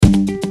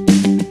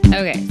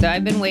So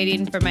I've been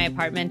waiting for my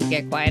apartment to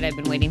get quiet. I've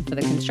been waiting for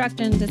the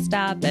construction to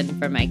stop and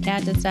for my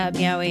cat to stop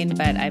meowing,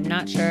 but I'm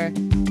not sure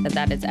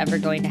that is ever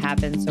going to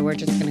happen. So we're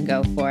just going to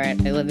go for it.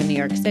 I live in New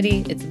York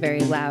City. It's very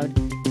loud.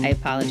 I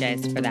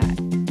apologize for that.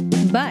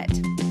 But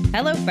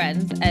hello,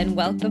 friends, and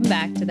welcome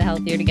back to the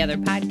Healthier Together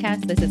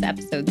podcast. This is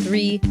episode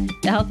 3.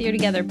 The Healthier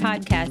Together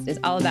podcast is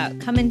all about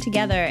coming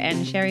together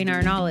and sharing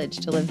our knowledge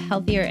to live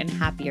healthier and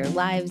happier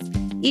lives.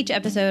 Each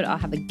episode, I'll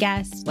have a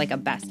guest, like a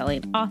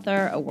best-selling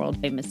author, a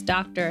world-famous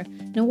doctor,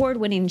 an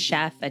award-winning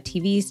chef, a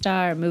TV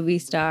star, a movie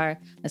star,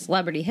 a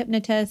celebrity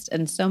hypnotist,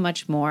 and so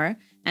much more.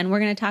 And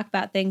we're going to talk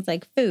about things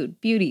like food,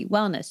 beauty,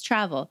 wellness,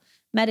 travel,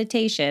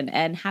 meditation,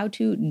 and how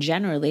to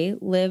generally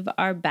live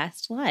our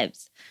best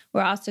lives.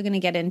 We're also going to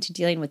get into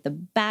dealing with the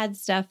bad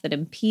stuff that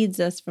impedes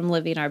us from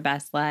living our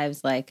best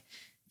lives, like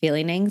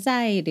feeling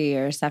anxiety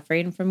or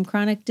suffering from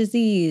chronic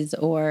disease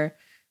or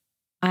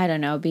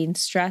being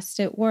stressed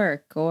at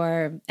work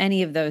or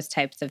any of those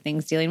types of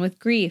things, dealing with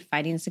grief,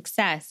 finding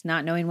success,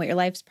 not knowing what your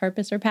life's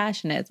purpose or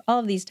passion is, all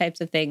of these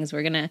types of things.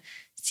 We're going to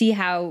see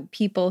how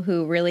people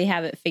who really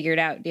have it figured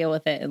out deal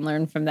with it and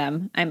learn from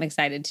them. I'm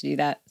excited to do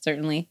that,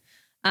 certainly.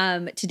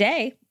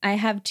 Today, I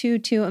have two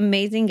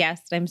amazing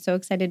guests I'm so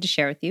excited to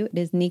share with you. It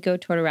is Nico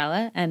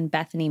Tortorella and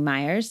Bethany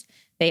Myers.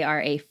 They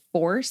are a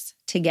force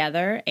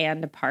together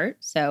and apart.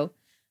 So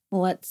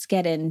we'll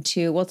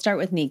start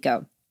with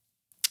Nico.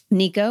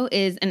 Nico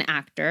is an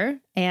actor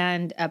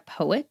and a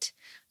poet.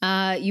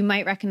 You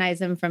might recognize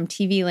him from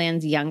TV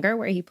Land's Younger,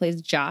 where he plays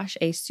Josh,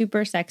 a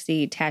super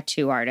sexy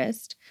tattoo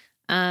artist,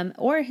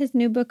 or his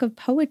new book of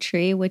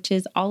poetry, which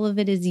is All of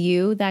It Is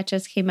You, that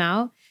just came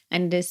out,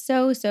 and it is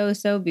so, so,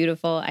 so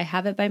beautiful. I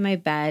have it by my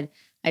bed.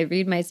 I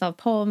read myself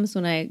poems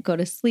when I go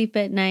to sleep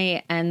at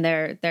night, and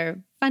they're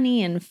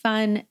funny and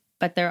fun,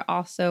 but they're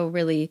also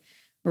really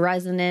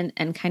resonant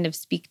and kind of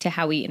speak to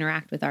how we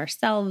interact with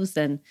ourselves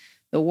and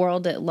the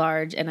world at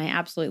large, and I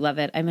absolutely love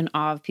it. I'm in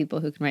awe of people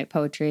who can write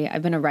poetry.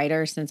 I've been a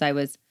writer since I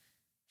was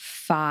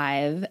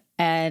 5,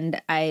 and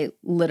I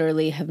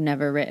literally have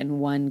never written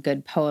one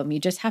good poem. You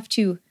just have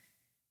to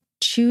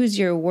choose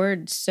your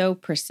words so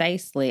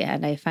precisely,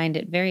 and I find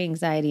it very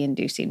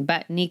anxiety-inducing.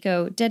 But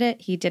Nico did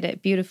it. He did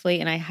it beautifully,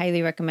 and I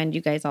highly recommend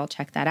you guys all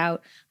check that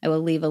out. I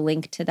will leave a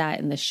link to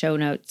that in the show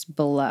notes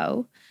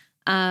below.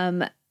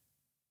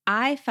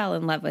 I fell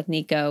in love with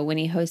Nico when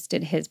he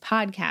hosted his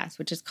podcast,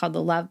 which is called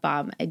The Love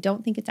Bomb. I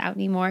don't think it's out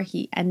anymore.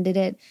 He ended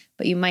it,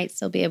 but you might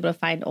still be able to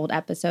find old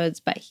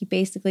episodes. But he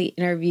basically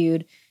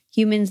interviewed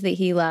humans that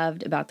he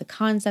loved about the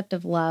concept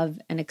of love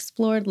and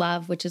explored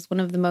love, which is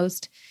one of the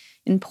most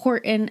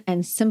important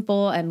and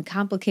simple and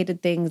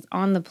complicated things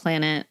on the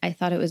planet. I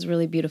thought it was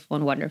really beautiful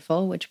and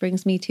wonderful, which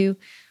brings me to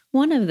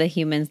one of the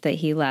humans that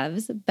he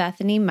loves,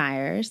 Bethany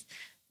Myers.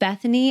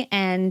 Bethany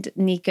and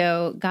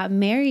Nico got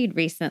married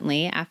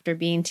recently after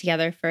being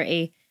together for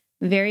a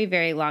very,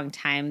 very long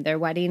time. Their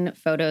wedding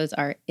photos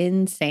are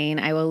insane.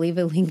 I will leave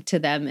a link to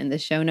them in the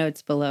show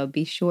notes below.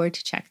 Be sure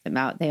to check them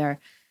out. They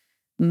are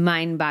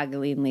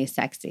mind-bogglingly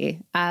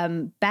sexy.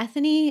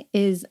 Bethany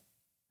is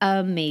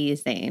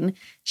amazing.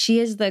 She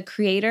is the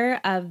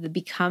creator of the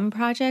Become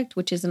Project,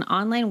 which is an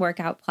online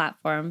workout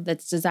platform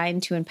that's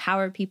designed to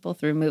empower people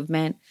through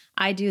movement.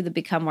 I do the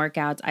Become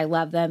workouts. I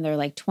love them. They're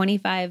like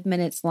 25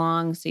 minutes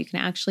long, so you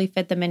can actually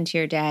fit them into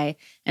your day.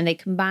 And they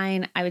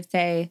combine, I would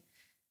say,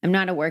 I'm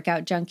not a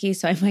workout junkie,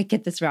 so I might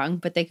get this wrong,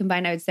 but they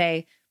combine, I would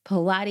say,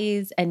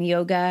 Pilates and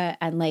yoga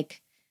and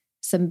like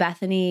some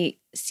Bethany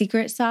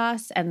secret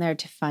sauce, and they're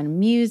to fun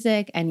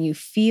music, and you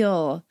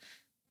feel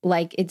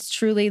like it's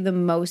truly the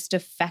most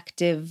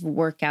effective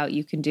workout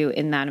you can do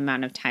in that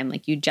amount of time.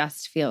 Like you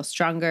just feel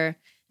stronger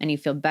and you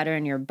feel better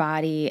in your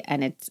body,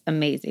 and it's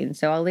amazing.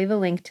 So I'll leave a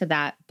link to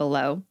that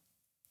below.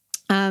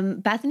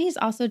 Bethany's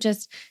also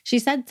she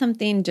said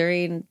something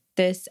during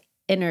this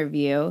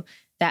interview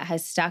that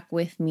has stuck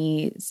with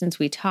me since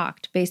we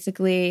talked.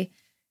 Basically,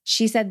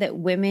 she said that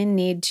women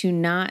need to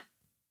not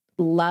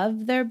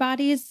love their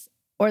bodies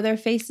or their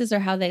faces or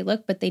how they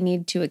look, but they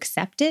need to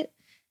accept it.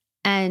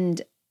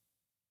 And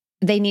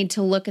they need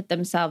to look at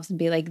themselves and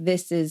be like,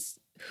 this is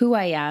who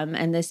I am,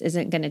 and this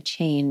isn't going to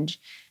change.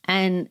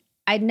 And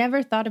I'd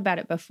never thought about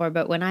it before,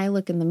 but when I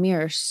look in the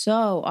mirror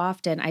so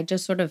often, I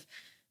just sort of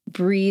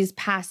breeze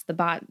past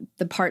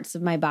the parts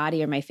of my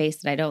body or my face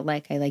that I don't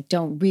like. I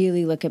don't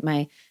really look at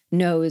my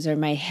nose or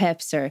my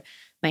hips or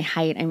my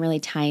height. I'm really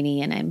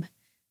tiny, and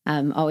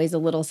I'm always a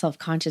little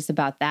self-conscious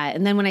about that.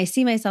 And then when I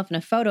see myself in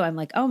a photo, I'm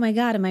like, oh my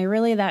God, am I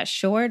really that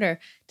short? Or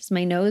does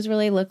my nose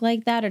really look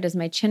like that? Or does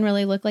my chin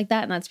really look like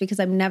that? And that's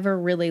because I'm never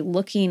really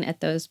looking at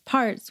those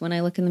parts when I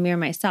look in the mirror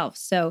myself.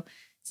 So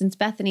since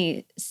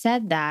Bethany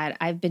said that,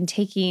 I've been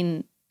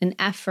taking an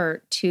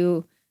effort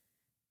to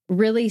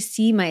really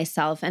see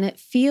myself, and it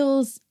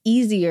feels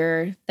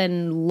easier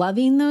than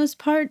loving those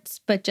parts,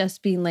 but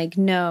just being like,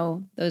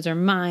 no, those are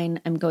mine.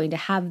 I'm going to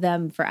have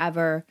them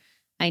forever.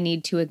 I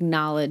need to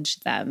acknowledge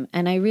them.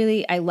 And I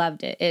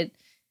loved it.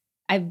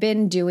 I've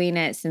been doing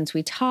it since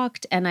we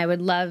talked, and I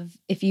would love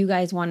if you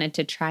guys wanted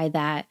to try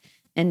that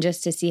and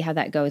just to see how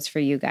that goes for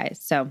you guys.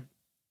 So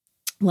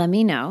let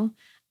me know.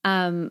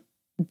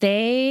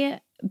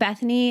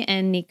 Bethany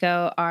and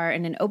Nico are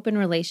in an open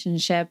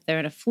relationship. They're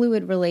in a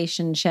fluid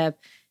relationship.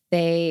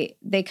 They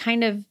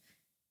kind of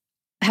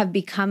have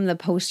become the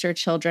poster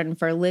children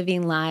for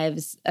living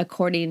lives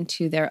according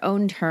to their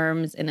own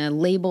terms in a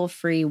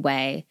label-free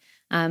way.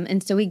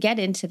 And so we get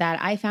into that.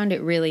 I found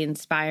it really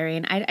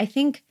inspiring. I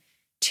think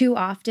too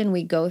often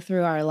we go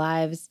through our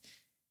lives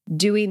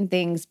doing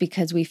things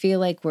because we feel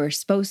like we're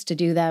supposed to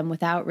do them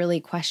without really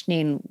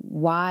questioning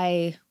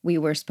why we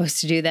were supposed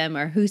to do them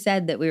or who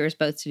said that we were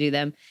supposed to do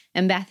them.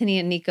 And Bethany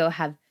and Nico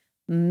have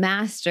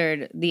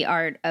mastered the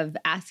art of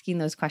asking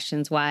those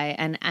questions why,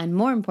 and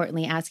more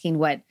importantly, asking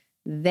what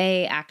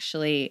they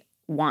actually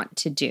want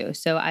to do.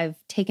 So I've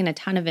taken a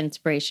ton of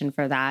inspiration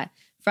from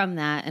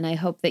that. And I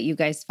hope that you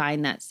guys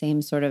find that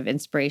same sort of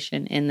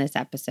inspiration in this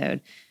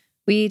episode.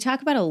 We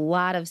talk about a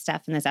lot of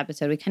stuff in this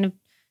episode. We kind of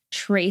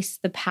trace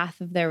the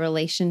path of their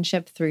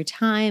relationship through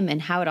time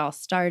and how it all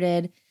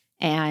started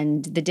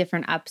and the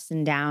different ups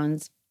and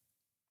downs,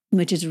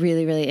 which is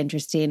really, really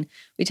interesting.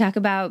 We talk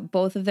about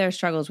both of their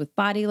struggles with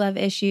body love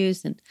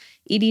issues and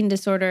eating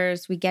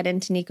disorders. We get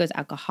into Nico's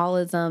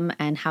alcoholism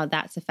and how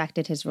that's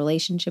affected his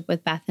relationship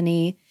with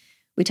Bethany.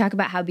 We talk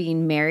about how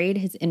being married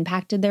has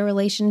impacted their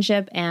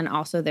relationship and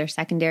also their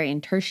secondary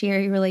and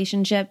tertiary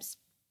relationships.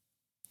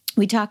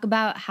 We talk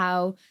about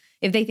how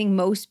if they think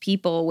most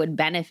people would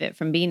benefit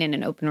from being in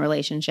an open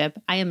relationship.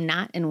 I am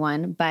not in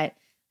one, but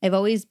I've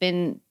always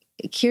been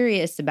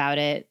curious about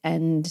it.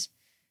 And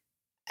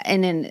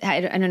then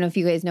I don't know if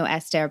you guys know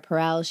Esther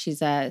Perel.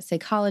 She's a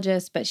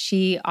psychologist, but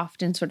she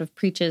often sort of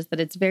preaches that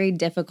it's very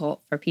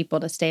difficult for people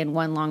to stay in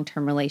one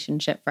long-term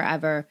relationship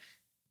forever.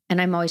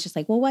 And I'm always just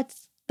like, well,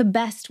 what's the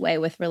best way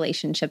with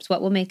relationships?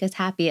 What will make us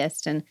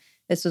happiest? And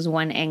this was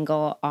one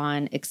angle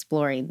on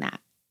exploring that.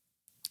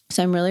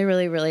 So I'm really,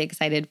 really, really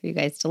excited for you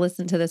guys to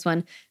listen to this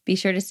one. Be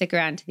sure to stick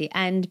around to the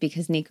end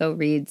because Nico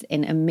reads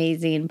an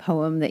amazing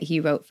poem that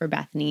he wrote for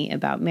Bethany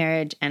about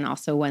marriage and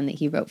also one that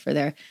he wrote for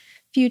their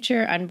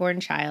future unborn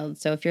child.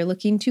 So if you're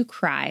looking to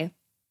cry,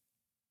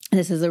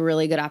 this is a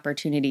really good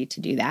opportunity to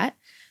do that.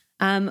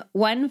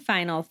 One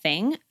final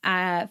thing,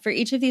 for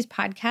each of these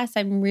podcasts,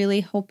 I'm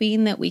really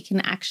hoping that we can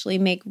actually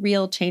make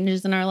real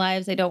changes in our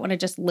lives. I don't want to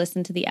just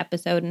listen to the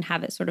episode and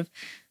have it sort of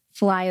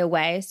fly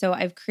away. So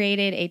I've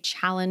created a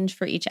challenge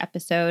for each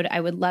episode.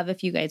 I would love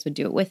if you guys would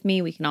do it with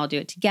me. We can all do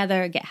it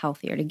together, get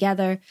healthier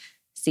together,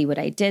 see what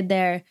I did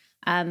there.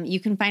 You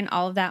can find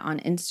all of that on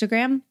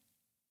Instagram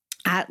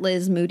at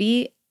Liz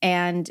Moody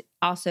and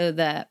also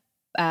the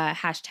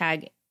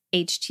hashtag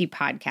HT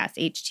podcast,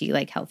 HT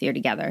like healthier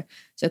together.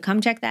 So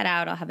come check that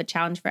out. I'll have a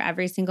challenge for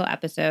every single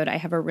episode. I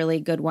have a really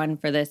good one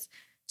for this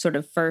sort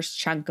of first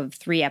chunk of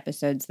 3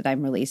 episodes that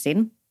I'm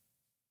releasing.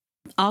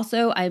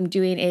 Also, I'm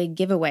doing a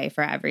giveaway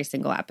for every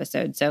single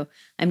episode. So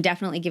I'm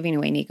definitely giving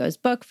away Nico's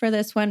book for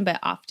this one, but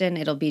often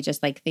it'll be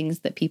just like things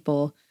that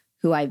people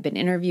who I've been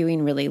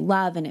interviewing really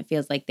love, and it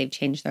feels like they've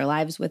changed their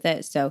lives with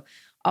it. So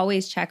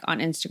always check on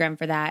Instagram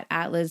for that,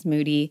 at Liz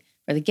Moody,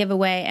 for the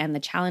giveaway and the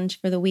challenge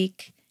for the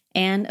week.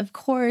 And of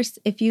course,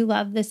 if you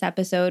love this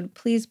episode,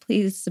 please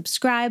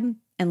subscribe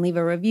and leave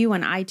a review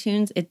on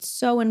iTunes. It's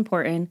so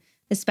important,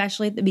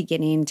 especially at the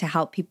beginning, to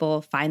help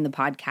people find the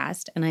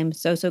podcast. And I'm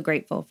so, so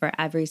grateful for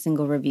every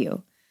single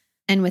review.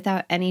 And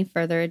without any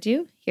further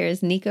ado,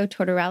 here's Nico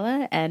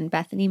Tortorella and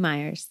Bethany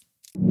Myers.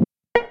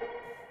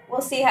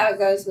 We'll see how it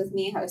goes with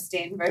me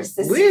hosting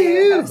versus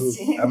you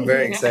hosting. I'm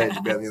very excited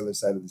to be on the other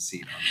side of the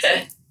seat,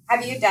 honestly.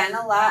 Have you done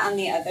a lot on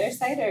the other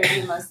side, or have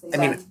you mostly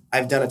done?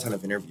 I've done a ton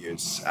of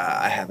interviews.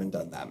 I haven't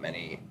done that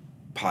many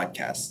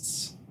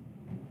podcasts.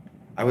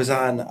 I was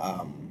on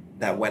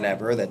that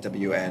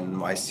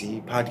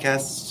WNYC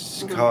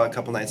podcast call a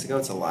couple nights ago.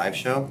 It's a live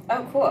show.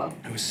 Oh, cool.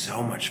 It was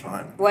so much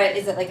fun. What,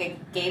 is it like a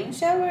game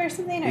show or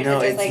something? Or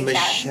No, is it just it's like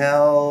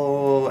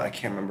Michelle, I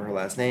can't remember her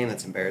last name.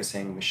 That's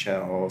embarrassing.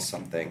 Michelle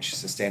something.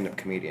 She's a stand-up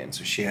comedian.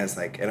 So she has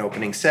like an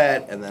opening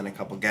set and then a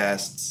couple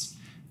guests.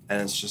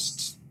 And it's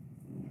just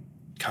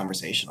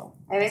conversational.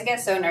 I always get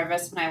so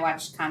nervous when I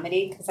watch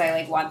comedy because I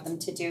like want them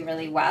to do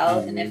really well.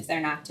 And if they're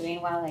not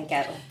doing well, I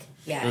get like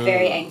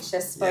very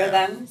anxious for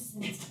them.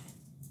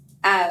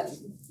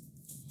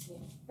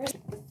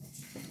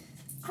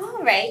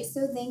 All right,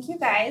 so thank you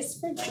guys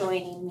for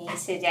joining me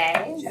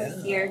today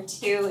with your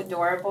 2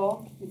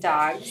 adorable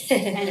dogs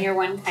and your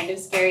one kind of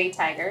scary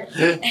tiger.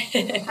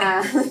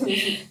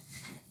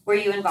 Were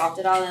you involved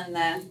at all in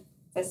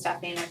the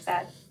stuffing of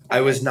that? I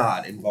was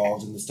not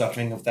involved in the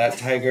stuffing of that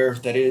tiger.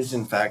 That is,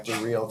 in fact, a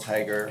real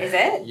tiger. Is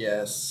it?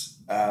 Yes.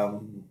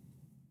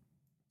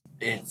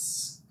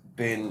 It's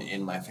been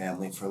in my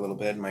family for a little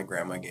bit. My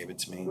grandma gave it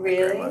to me.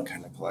 Really? My grandma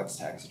kind of collects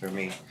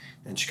taxidermy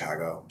in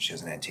Chicago. She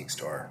has an antique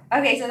store.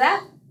 Okay, so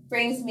that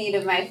brings me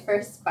to my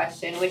first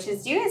question, which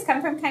is, do you guys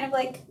come from kind of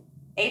like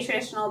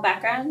a-traditional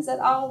backgrounds at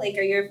all? Like,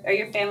 are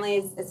your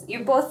families,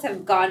 you both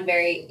have gone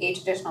very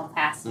a-traditional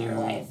paths in your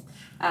life.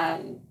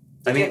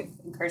 Did you have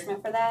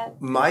encouragement for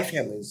that? My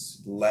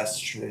family's less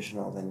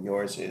traditional than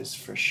yours is,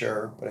 for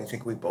sure. But I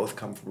think we both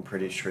come from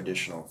pretty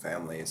traditional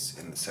families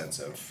in the sense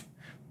of,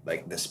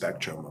 like, the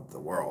spectrum of the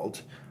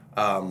world.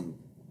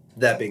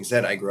 That being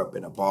said, I grew up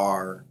in a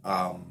bar.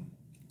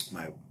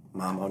 My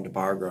mom owned a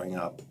bar growing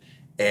up,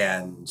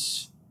 and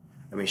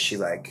I mean, she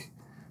like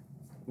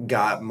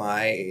got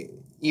my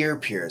ear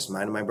pierced,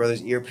 mine and my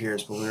brother's ear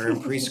pierced when we were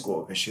in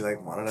preschool because she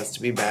like wanted us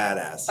to be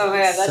badasses. Oh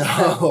my God, that's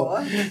so cool.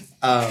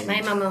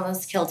 My mom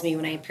almost killed me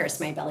when I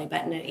pierced my belly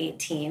button at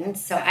 18.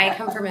 So I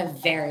come from a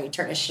very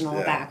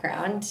traditional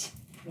background.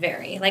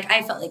 Very. Like,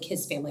 I felt like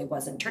his family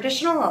wasn't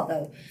traditional,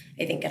 although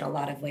I think in a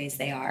lot of ways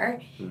they are.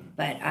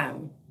 But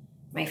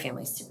my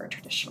family's super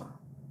traditional.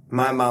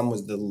 My mom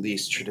was the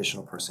least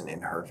traditional person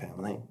in her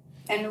family.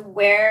 And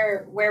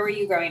where were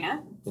you growing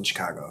up? In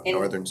Chicago,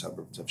 northern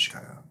suburbs of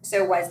Chicago.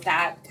 So was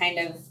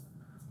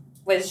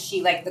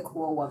she like the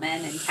cool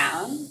woman in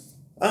town?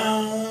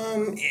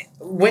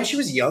 When she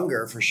was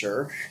younger, for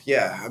sure.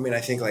 Yeah. I mean, I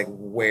think like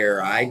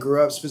where I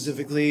grew up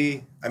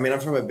specifically, I mean, I'm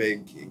from a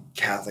big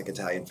Catholic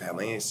Italian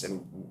family,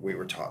 and we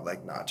were taught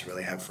like not to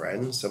really have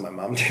friends. So my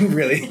mom didn't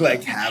really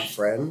like have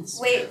friends.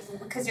 Wait,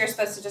 because you're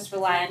supposed to just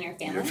rely on your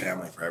family? Your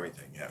family for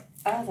everything, yeah.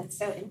 Oh, that's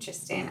so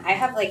interesting. I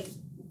have like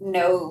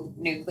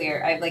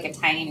I have like a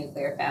tiny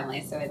nuclear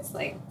family, so it's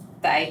like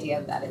the idea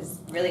of that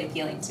is really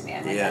appealing to me.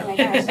 I'm like, oh my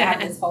gosh, I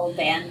have this whole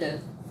band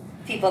of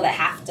people that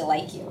have to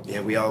like you. Yeah,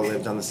 we all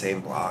lived on the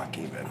same block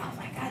even. Oh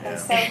my God,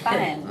 that's so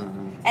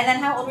fun. And then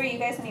how old were you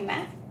guys when you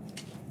met?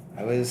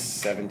 I was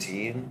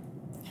 17.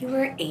 You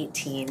were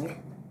 18.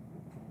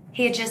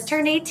 He had just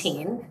turned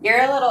 18.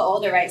 You're a little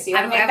older, right? So you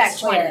want to make that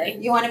clear.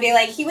 20. You want to be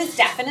like, he was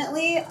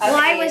definitely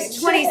I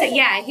was 20. So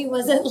yeah, he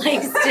wasn't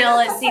like still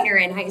a senior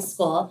in high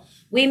school.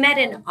 We met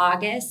in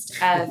August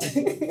of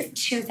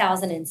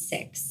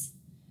 2006.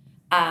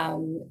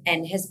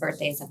 And his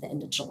birthday is at the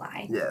end of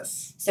July.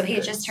 Yes. So he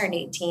had just turned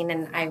 18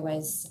 and I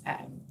was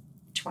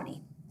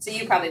 20. So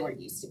you probably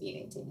weren't used to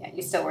being 18 yet.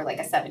 You still were like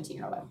a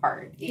 17-year-old at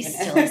heart. He's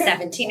still a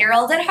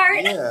 17-year-old at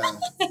heart. Yeah.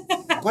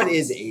 What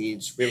is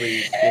age,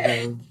 really?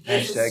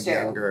 Hashtag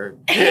younger.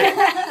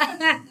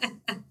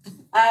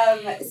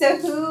 So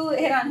who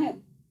hit on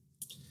who?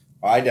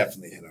 I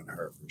definitely hit on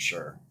her for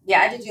sure.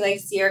 Yeah, did you like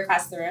see her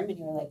across the room and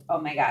you were like,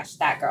 oh my gosh,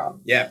 that girl?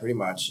 Yeah, pretty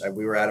much.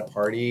 We were at a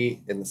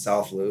party in the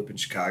South Loop in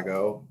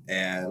Chicago,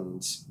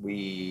 and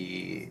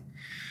we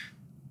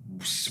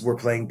were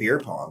playing beer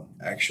pong,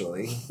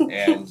 actually,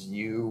 and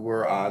you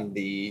were on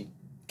the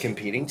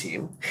competing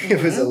team. Mm-hmm.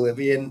 It was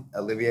Olivia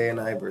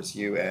and I versus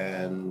you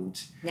and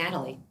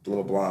Natalie, the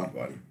little blonde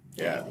one.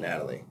 Yeah,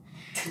 Natalie.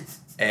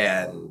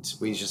 And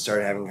we just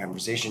started having a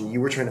conversation.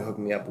 You were trying to hook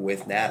me up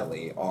with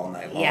Natalie all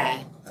night long.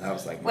 Yeah. And I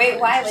was like, wait,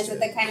 why? Was it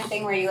the kind of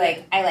thing where you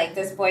like, I like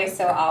this boy,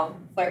 so I'll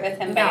flirt with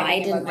him? No, I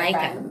didn't like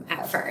him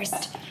at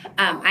first.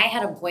 I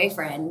had a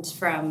boyfriend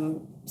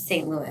from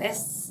St.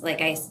 Louis. Like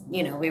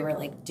we were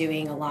like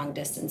doing a long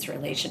distance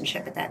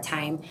relationship at that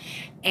time.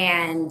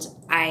 And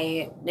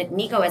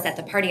Nico was at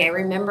the party. I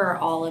remember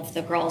all of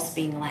the girls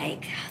being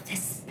like, oh,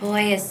 this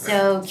boy is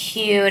so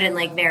cute and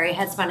like very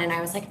headspun. And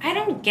I was like, I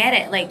don't get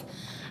it. Like,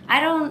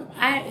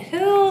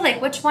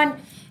 which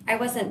one? I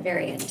wasn't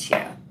very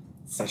into.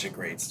 Such a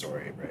great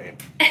story,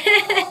 right?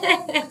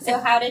 So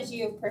how did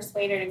you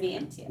persuade her to be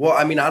into it? Well,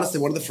 I mean, honestly,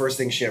 one of the first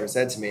things she ever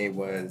said to me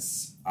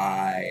was,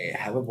 I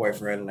have a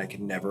boyfriend and I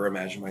can never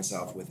imagine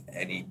myself with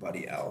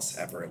anybody else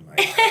ever in my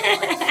life.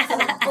 That's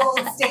a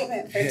bold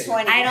statement for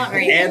 20. I don't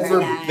remember And for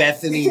that.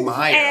 Bethany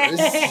Myers.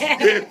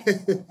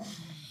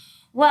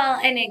 Well,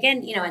 and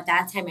again, at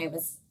that time I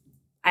was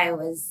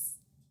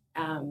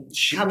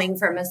coming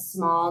from a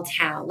small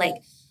town.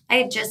 Like I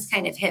had just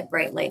kind of hit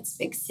Bright Lights,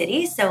 big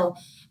city. So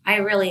I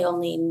really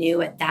only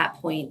knew at that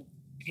point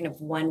kind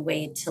of one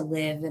way to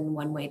live and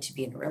one way to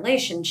be in a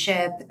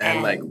relationship.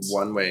 And like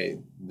one way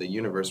the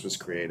universe was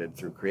created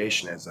through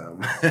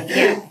creationism.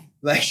 Yeah.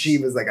 Like she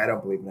was like, I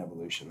don't believe in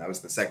evolution. That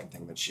was the second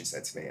thing that she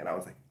said to me. And I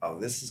was like, oh,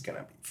 this is going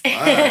to be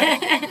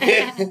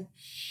fun.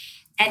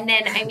 And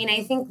then, I mean,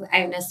 I think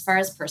as far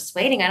as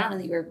persuading, I don't know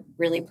that you were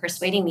really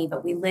persuading me,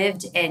 but we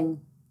lived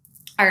in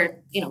our,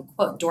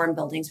 quote, dorm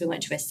buildings. We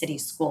went to a city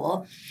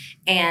school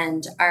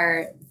and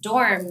our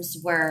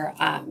dorms were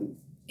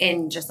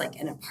in just like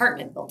an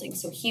apartment building.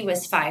 So he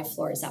was 5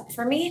 floors up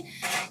for me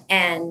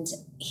and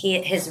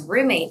his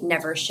roommate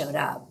never showed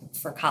up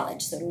for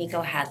college. So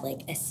Nico had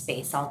like a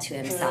space all to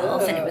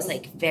himself and it was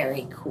like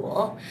very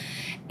cool.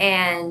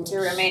 And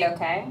your roommate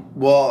okay?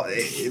 Well,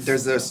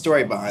 there's a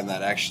story behind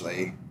that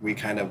actually. We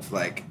kind of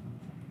like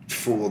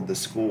fooled the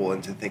school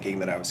into thinking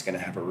that I was going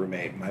to have a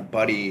roommate. My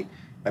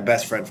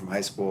best friend from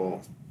high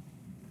school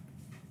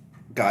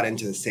got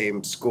into the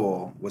same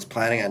school, was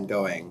planning on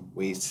going.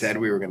 We said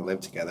we were going to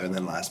live together, and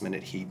then last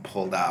minute he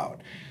pulled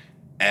out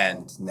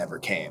and never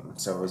came.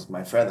 So it was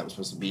my friend that was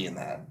supposed to be in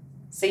that.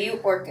 So you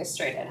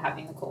orchestrated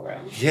having a cool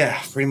room.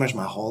 Yeah, pretty much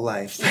my whole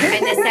life.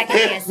 And the second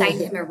they assigned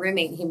him a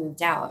roommate, he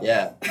moved out.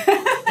 Yeah.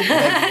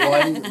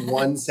 Like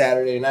one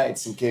Saturday night,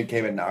 some kid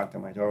came and knocked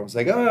on my door and was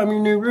like, oh, I'm your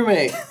new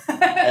roommate.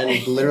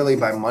 And literally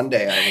by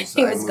Monday, I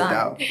moved gone.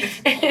 out.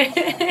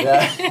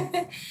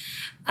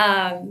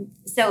 Yeah.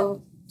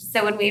 So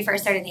when we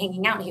first started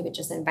hanging out, he would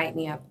just invite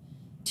me up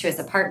to his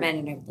apartment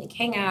and I would like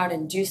hang out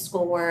and do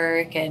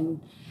schoolwork.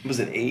 And Was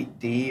it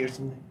 8D or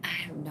something? I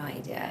have no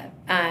idea.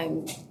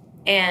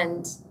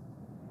 And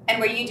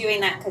were you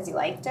doing that because you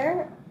liked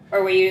her?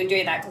 Or were you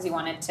doing that because you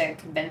wanted to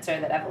convince her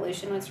that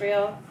evolution was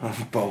real?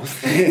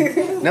 Both.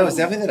 No, it's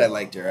definitely that I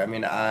liked her. I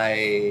mean,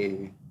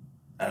 I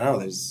don't know,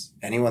 there's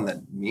anyone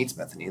that meets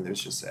Bethany,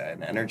 there's just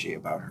an energy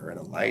about her and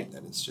a light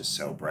that is just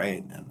so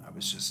bright. And I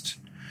was just,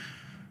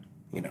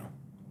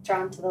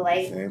 Drawn to the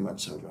light? very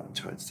much so drawn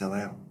to it. Still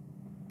am.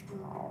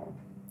 Oh.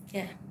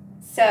 yeah.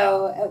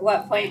 So at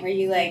what point were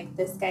you like,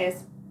 this guy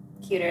is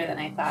cuter than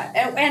I thought?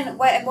 And at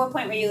what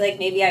point were you like,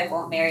 maybe I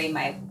won't marry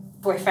my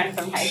boyfriend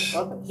from high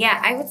school?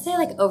 Yeah, I would say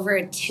like over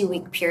a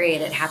 2-week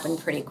period, it happened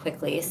pretty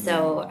quickly.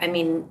 So, I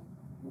mean,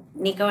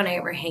 Nico and I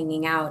were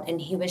hanging out,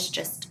 and he was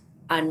just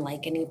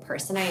unlike any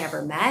person I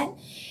ever met.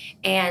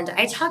 And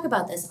I talk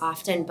about this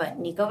often, but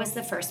Nico was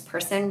the first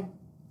person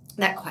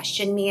that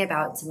questioned me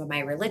about some of my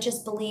religious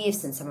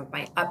beliefs and some of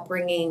my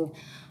upbringing,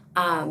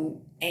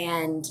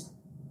 and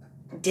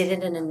did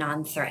it in a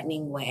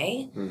non-threatening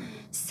way.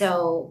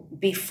 So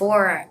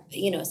before,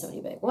 somebody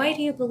would be like, why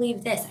do you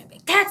believe this? I'd be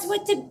like, that's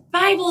what the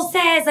Bible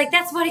says. Like,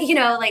 that's what,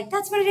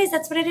 that's what it is.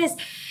 That's what it is.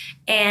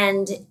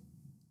 And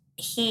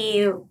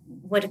he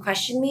would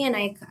question me. And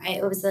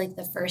it was like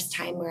the first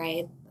time where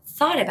I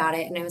thought about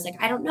it. And I was like,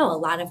 I don't know. A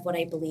lot of what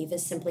I believe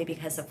is simply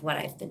because of what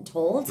I've been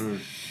told.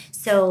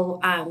 So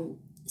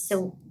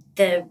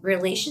the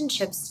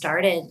relationship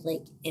started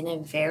like in a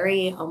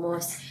very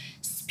almost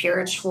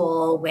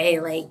spiritual way.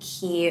 Like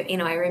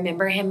I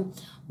remember him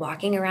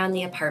walking around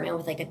the apartment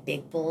with like a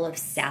big bowl of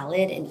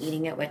salad and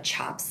eating it with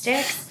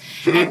chopsticks.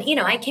 And,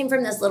 I came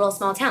from this little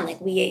small town.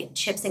 Like, we ate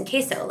chips and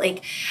queso.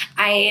 Like,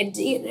 I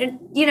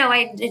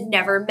had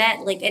never met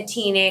like a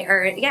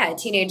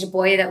teenage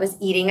boy that was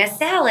eating a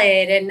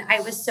salad. And I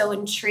was so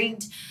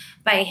intrigued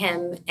by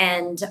him.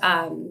 And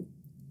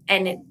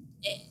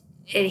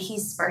he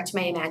sparked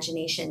my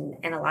imagination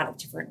in a lot of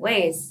different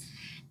ways.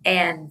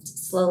 And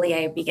slowly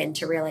I began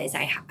to realize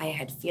I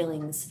had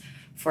feelings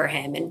for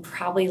him. And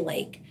probably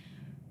like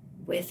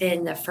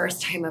within the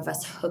first time of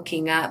us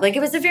hooking up, like it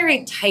was a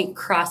very tight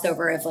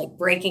crossover of like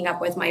breaking up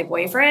with my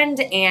boyfriend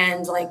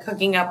and like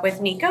hooking up with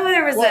Nico.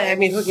 There was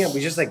hooking up, we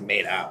just like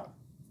made out.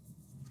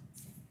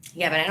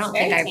 Yeah, but I don't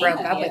think I broke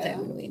up with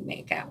him when we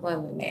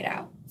made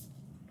out.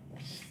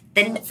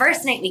 The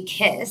first night we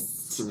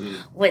kissed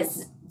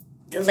was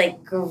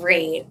like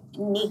great.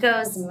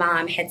 Nico's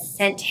mom had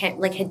sent him,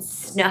 like had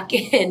snuck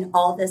in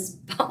all these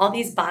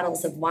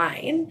bottles of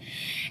wine.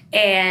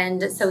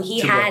 And so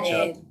he had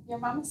it. Your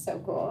mom is so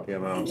cool.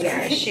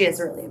 Yeah, she is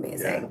really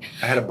amazing. Yeah.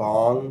 I had a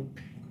bong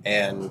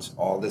and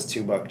all this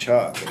 $2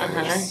 chuck.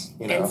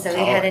 And so we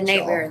had a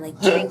night where we were like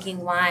drinking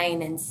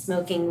wine and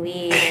smoking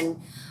weed,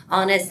 and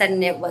all of a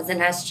sudden it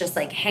wasn't us just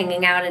like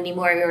hanging out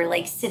anymore. We were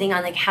like sitting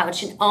on the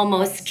couch and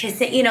almost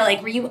kissing,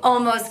 like where you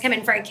almost come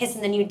in for a kiss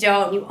and then you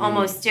don't, you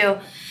almost do.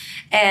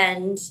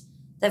 And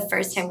the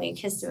first time we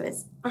kissed, it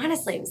was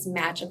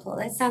magical.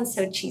 That sounds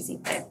so cheesy,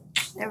 but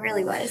it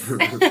really was.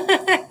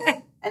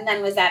 And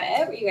then was that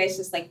it? Were you guys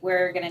just like,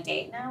 we're going to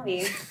date now?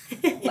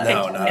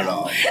 No, not at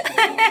all.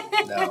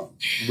 No.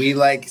 We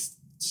like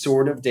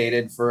sort of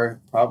dated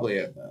for probably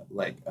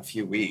a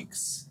few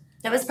weeks.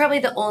 That was probably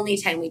the only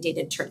time we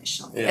dated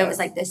traditionally. Yeah. It was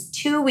like this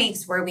 2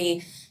 weeks where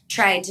we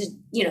tried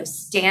to,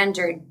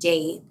 standard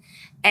date.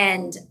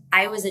 And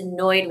I was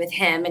annoyed with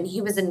him and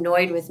he was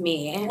annoyed with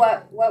me.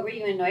 What were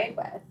you annoyed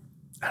with?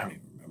 I don't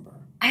even remember.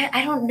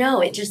 I don't know.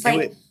 It just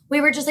like... We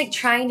were just like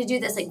trying to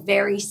do this like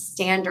very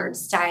standard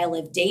style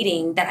of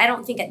dating that I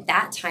don't think at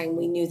that time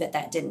we knew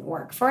that didn't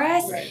work for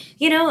us. Right.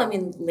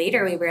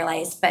 Later we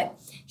realized, but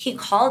he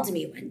called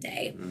me one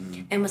day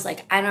and was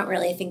like, I don't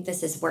really think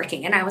this is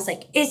working. And I was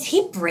like, is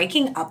he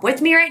breaking up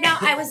with me right now?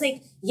 I was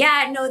like,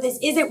 yeah, no, this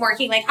isn't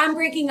working. Like, I'm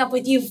breaking up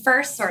with you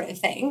first, sort of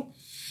thing.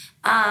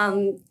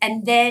 And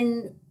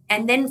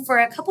then for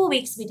a couple of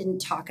weeks we didn't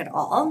talk at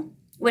all,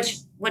 which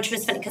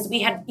was funny because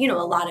we had, a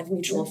lot of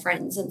mutual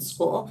friends in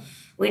school.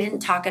 We didn't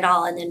talk at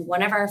all. And then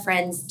one of our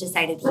friends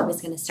decided he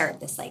was going to start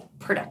this like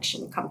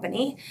production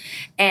company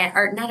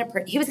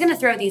he was going to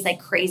throw these like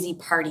crazy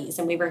parties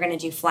and we were going to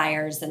do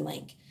flyers and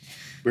like.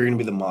 We were going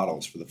to be the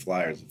models for the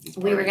flyers of these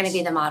parties. We were going to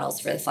be the models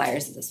for the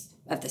flyers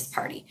of this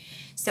party.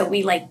 So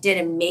we like did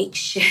a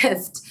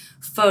makeshift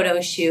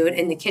photo shoot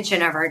in the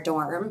kitchen of our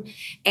dorm.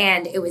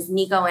 And it was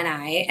Nico and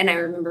I. And I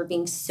remember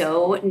being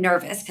so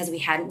nervous because we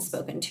hadn't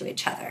spoken to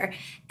each other.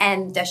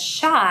 And the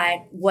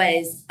shot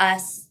was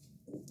us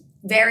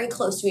very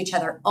close to each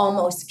other,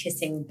 almost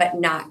kissing, but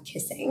not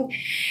kissing.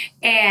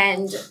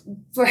 And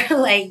for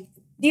 30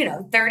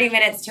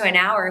 minutes to an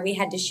hour, we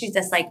had to shoot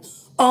this like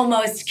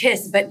almost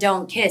kiss, but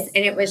don't kiss.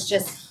 And it was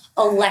just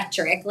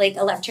electric, like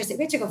electricity.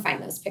 We have to go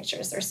find those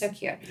pictures. They're so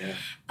cute.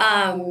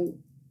 Yeah.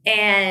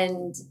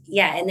 And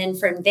then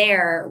from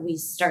there, we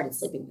started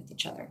sleeping with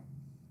each other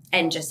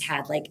and just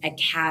had like a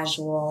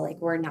casual, like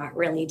we're not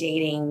really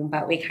dating,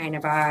 but we kind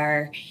of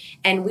are.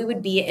 And we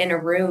would be in a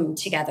room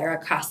together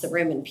across the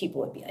room and people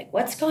would be like,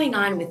 what's going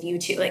on with you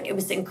two? Like it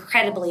was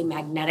incredibly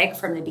magnetic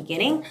from the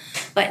beginning,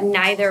 but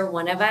neither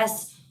one of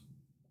us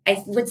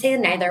I would say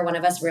neither one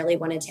of us really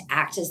wanted to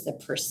act as the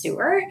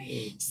pursuer.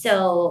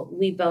 So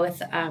we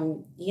both,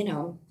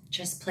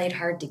 just played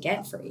hard to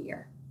get for a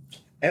year.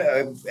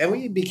 And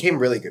we became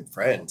really good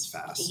friends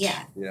fast.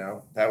 Yeah.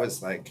 That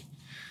was like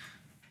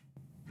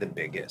the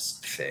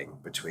biggest thing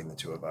between the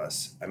two of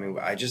us. I mean,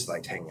 I just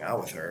liked hanging out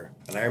with her.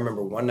 And I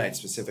remember one night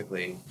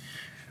specifically,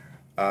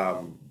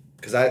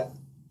 because I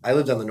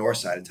lived on the north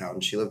side of town.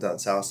 She lived on the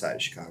south side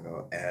of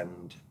Chicago.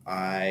 And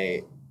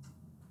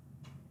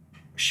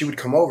she would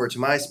come over to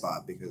my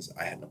spot because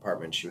I had an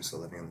apartment. She was still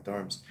living in the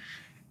dorms.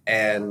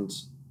 And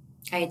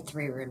I had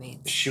 3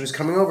 roommates. she was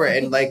coming over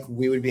and like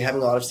we would be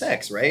having a lot of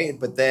sex, right?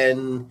 But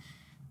then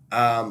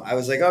I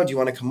was like, oh, do you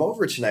want to come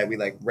over tonight? We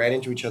like ran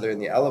into each other in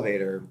the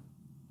elevator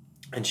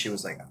and she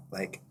was like,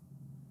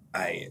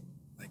 I'm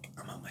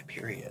on my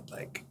period.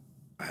 Like,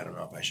 I don't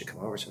know if I should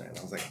come over tonight. And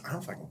I was like, I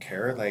don't fucking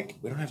care. Like,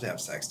 we don't have to have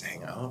sex to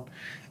hang out.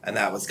 And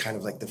that was kind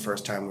of like the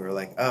first time we were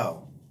like,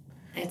 oh.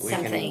 It's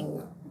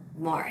something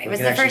more. It was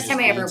the first time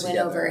I ever went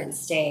over and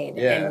stayed.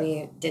 And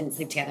we didn't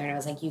sleep together. And I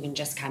was like, you can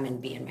just come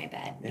and be in my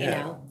bed, you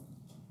know?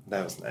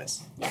 That was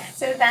nice. Yeah.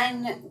 So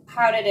then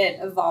how did it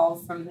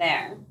evolve from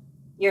there?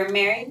 You're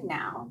married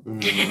now. 10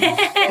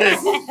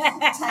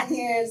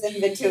 years in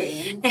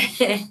between.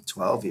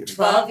 12 years.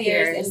 12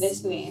 years in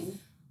between.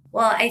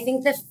 Well, I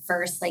think the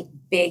first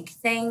big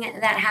thing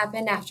that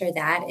happened after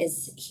that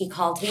is he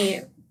called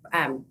me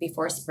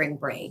before spring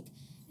break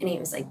and he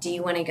was like, do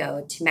you want to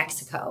go to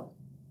Mexico?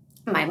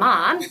 My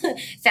mom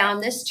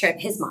found this trip,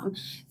 his mom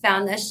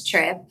found this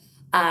trip,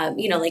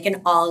 like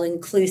an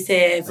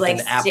all-inclusive, like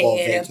an Apple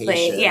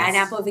Vacations. Yeah, an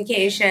Apple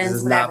Vacations, this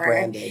is whatever. not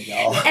branded,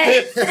 y'all.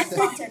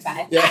 Sponsored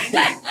by.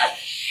 Yeah.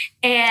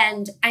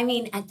 And I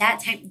mean, at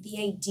that time, the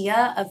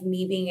idea of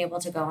me being able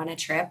to go on a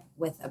trip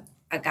with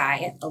a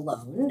guy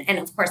alone, and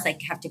of course,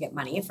 have to get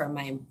money from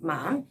my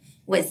mom,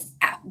 was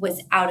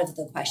out of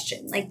the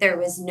question. Like, there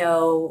was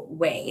no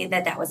way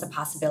that was a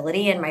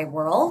possibility in my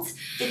world.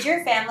 Did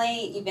your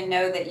family even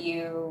know that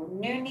you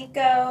knew Nico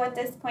at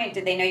this point?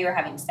 Did they know you were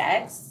having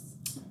sex?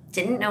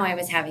 Didn't know I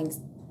was having.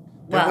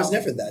 There was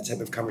never that type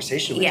of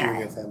conversation with you and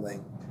your family.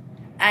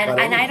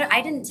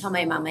 I didn't tell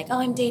my mom, oh,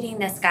 I'm dating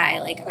this guy.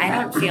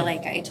 I don't feel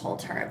like I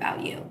told her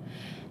about you.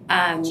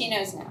 She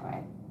knows now,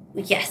 right?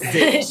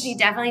 Yes, she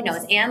definitely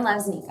knows and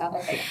loves Nico.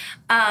 Okay.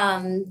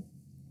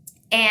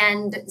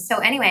 And so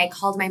anyway, I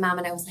called my mom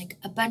and I was like,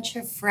 a bunch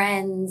of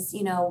friends,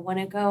 want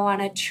to go on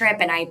a trip.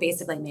 And I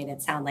basically made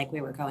it sound like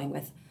we were going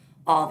with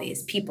all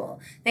these people.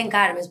 Thank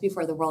God it was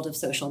before the world of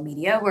social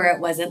media where it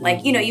wasn't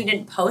you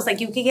didn't post,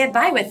 you could get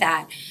by with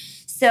that.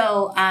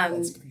 So,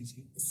 that's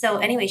crazy. So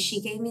anyway, she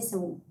gave me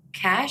some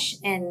cash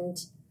and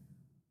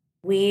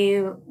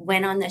we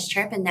went on this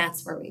trip and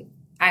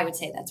I would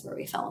say that's where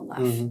we fell in love.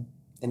 Mm-hmm.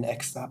 In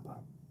Ixtapa,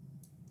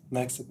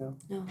 Mexico?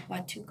 No,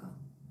 Huatuco.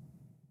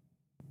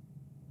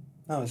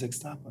 No, it was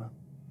Ixtapa.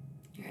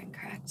 You're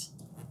incorrect.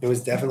 It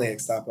was definitely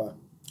Ixtapa.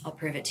 I'll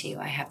prove it to you.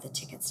 I have the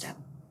ticket stub.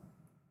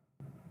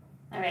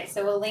 All right,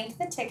 so we'll link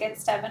the ticket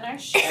stub in our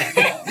show.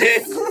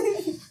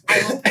 I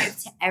will prove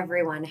to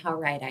everyone how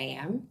right I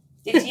am.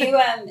 Did you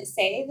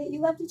say that you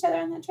loved each other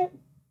on that trip?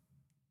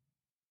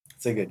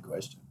 It's a good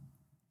question.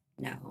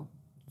 No,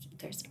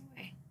 there's no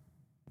way.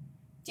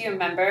 Do you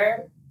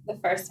remember the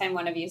first time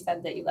one of you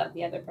said that you loved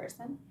the other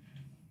person?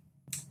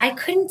 I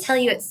couldn't tell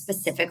you it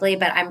specifically,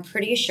 but I'm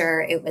pretty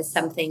sure it was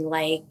something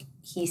like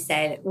he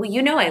said, well,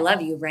 I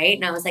love you, right?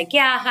 And I was like,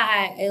 yeah,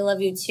 hi, I love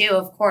you too,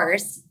 of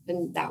course.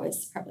 And that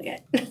was probably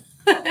it.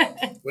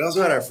 We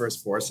also had our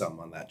first foursome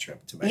on that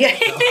trip to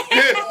Mexico.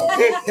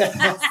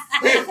 Yeah.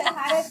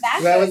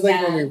 That was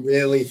when we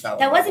really fell in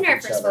love. That wasn't our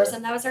with first each other.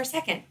 foursome. That was our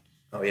second.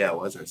 Oh, yeah, it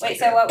was our second. Wait,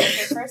 so what was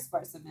your first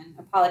foursome? And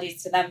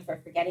apologies to them for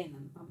forgetting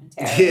them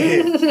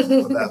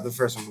momentarily. Well, the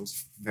first one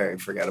was very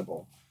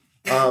forgettable.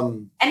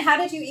 And how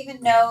did you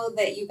even know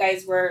that you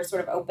guys were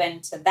sort of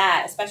open to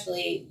that,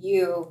 especially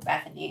you,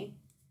 Bethany?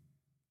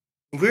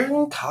 We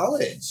were in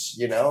college,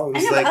 It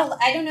was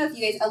I don't know if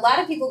you guys, a lot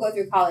of people go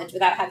through college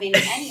without having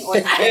any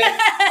orgasm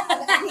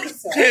of any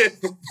sort.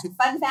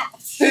 Fun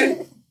fact.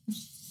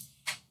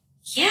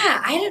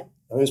 Yeah, It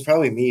was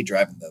probably me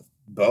driving the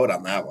boat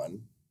on that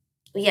one.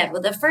 Yeah,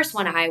 well, the first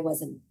one I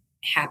wasn't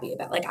happy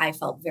about. I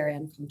felt very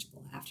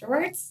uncomfortable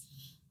afterwards.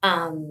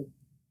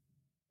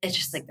 It's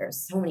just there's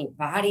so many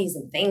bodies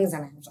and things,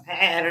 and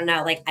I don't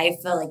know. I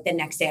feel like the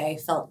next day I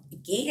felt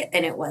icky,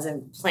 and it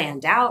wasn't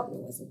planned out, and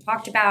it wasn't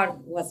talked about,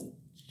 it wasn't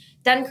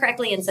done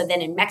correctly. And so then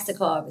in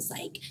Mexico, I was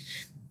like,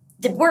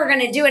 we're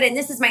going to do it, and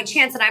this is my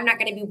chance, and I'm not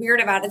going to be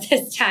weird about it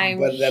this time.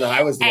 But then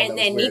I was the one and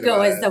that then was weird Nico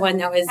about was it. the one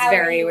that was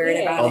very weird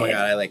about it. Oh my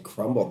God, I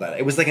crumbled that.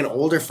 It was an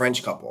older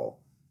French couple.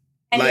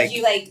 And did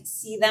you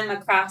see them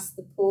across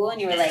the pool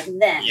and you were like,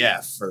 them? Yeah,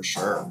 for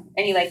sure.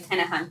 And you kind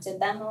of hunted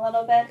them a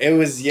little bit? It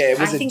was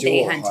a think dual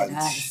they hunted hunt.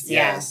 us,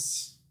 yeah.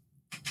 Yes.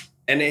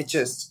 And it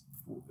just,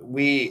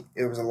 it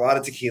was a lot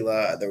of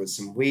tequila. There was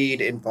some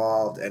weed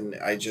involved. And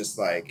I just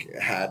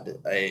had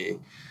a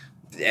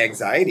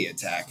anxiety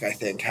attack, I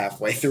think,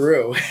 halfway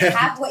through.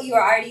 What you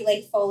were already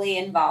like fully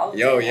involved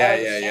in?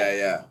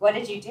 Yeah. What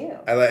did you do?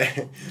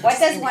 What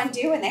does one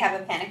do when they have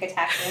a panic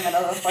attack in the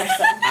middle of a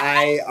foursome?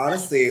 I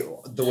honestly,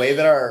 the way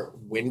that our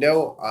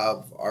window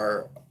of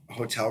our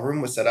hotel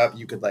room was set up,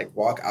 you could like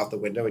walk out the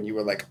window and you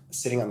were like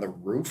sitting on the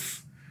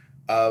roof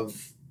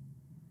of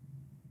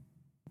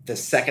the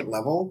second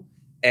level,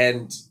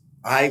 and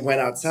I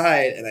went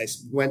outside and I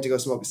went to go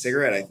smoke a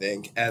cigarette, I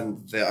think,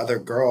 and the other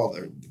girl,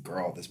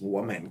 this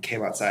woman,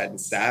 came outside and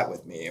sat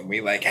with me, and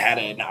we like had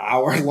an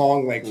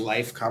hour-long like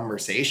life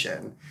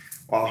conversation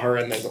while her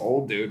and this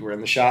old dude were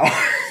in the shower.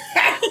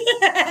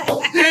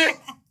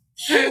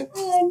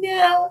 Oh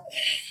no!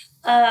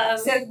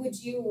 So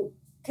would you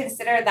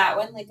consider that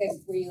one like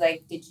were you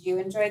like, did you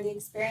enjoy the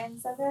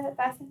experience of it,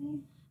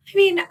 Bethany? I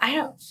mean, I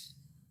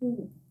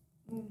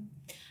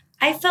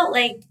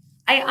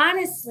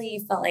honestly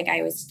felt like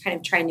I was kind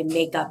of trying to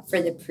make up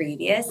for the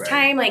previous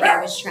time. Like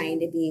I was trying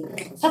to be,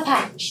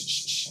 Papa,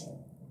 shh.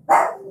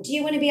 Do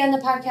you want to be on the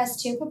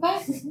podcast too,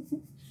 Papa?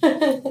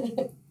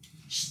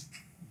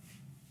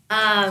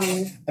 I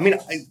mean,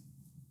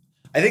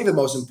 I think the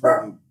most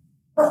important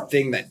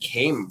thing that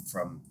came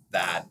from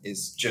that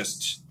is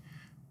just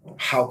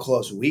how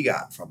close we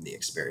got from the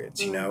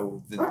experience. You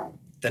know,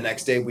 the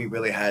next day we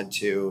really had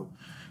to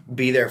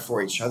be there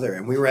for each other,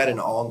 and we were at an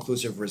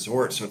all-inclusive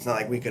resort, so it's not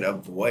like we could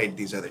avoid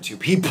these other two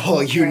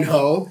people, you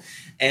know.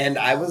 And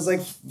I was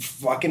like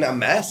fucking a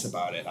mess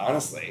about it,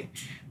 honestly.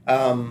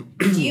 Do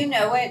you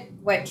know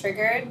what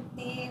triggered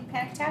the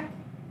panic attack?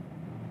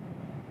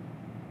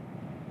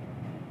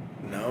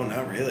 No,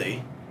 not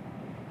really.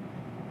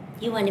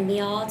 You wanted me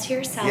all to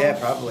yourself. Yeah,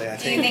 probably.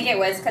 Do you think it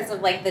was because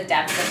of like the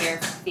depth of your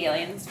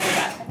feelings for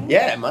Bethany?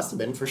 Yeah, it must have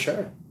been for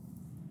sure.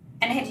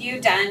 And had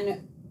you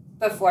done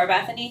before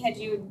Bethany? Had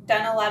you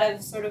done a lot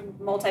of sort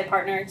of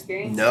multi-partner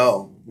experiences?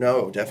 No,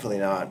 definitely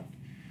not.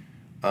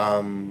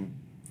 I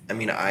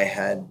mean, I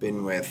had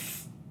been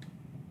with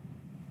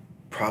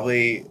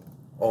probably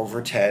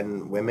over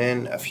 10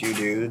 women, a few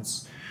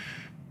dudes.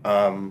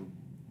 No,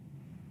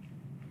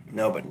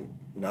 but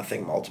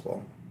nothing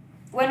multiple.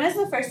 When was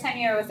the first time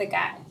you were with a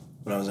guy?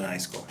 When I was in high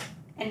school.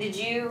 And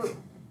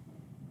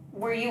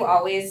were you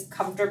always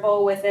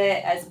comfortable with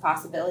it as a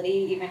possibility,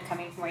 even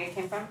coming from where you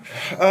came from?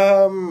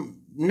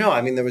 No,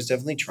 I mean, there was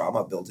definitely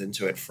trauma built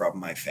into it from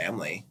my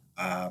family.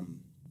 I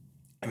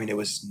mean, it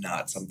was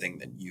not something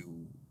that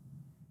you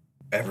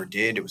ever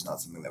did. It was not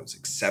something that was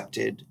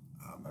accepted.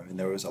 I mean,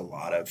 there was a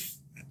lot of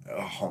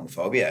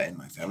homophobia in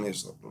my family.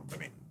 I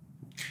mean,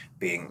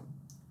 being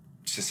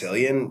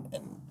Sicilian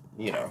and,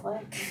 you know.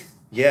 What?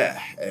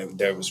 Yeah,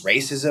 there was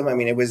racism. I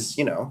mean, it was,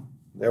 you know,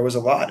 there was a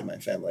lot in my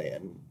family,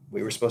 and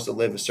we were supposed to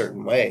live a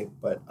certain way,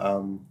 but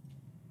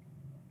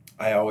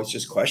I always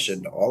just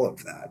questioned all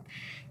of that.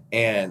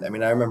 And I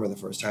mean, I remember the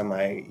first time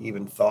I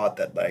even thought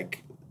that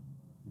like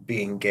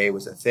being gay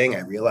was a thing.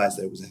 I realized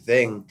that it was a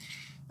thing,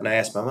 and I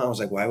asked my mom, I was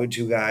like, why would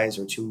two guys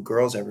or two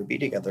girls ever be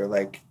together?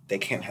 Like, they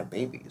can't have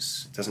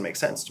babies. It doesn't make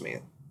sense to me.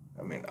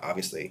 I mean,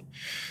 obviously,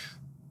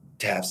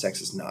 to have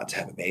sex is not to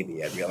have a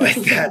baby. I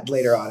realized that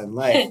later on in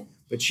life.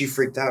 But she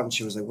freaked out and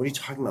she was like, what are you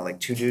talking about?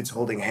 Like, two dudes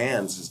holding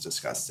hands is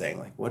disgusting.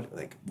 Like, what?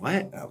 Like, what?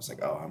 And I was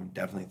like, oh, I'm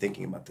definitely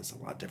thinking about this a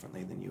lot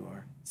differently than you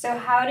are. So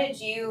how did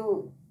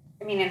you,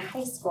 I mean, in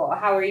high school,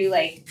 how were you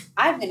like,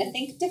 I'm going to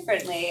think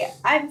differently.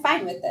 I'm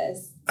fine with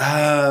this.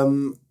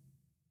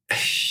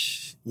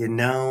 You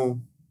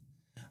know,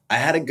 I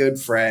had a good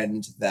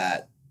friend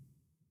that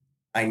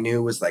I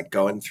knew was like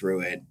going through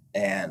it,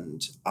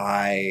 and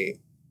I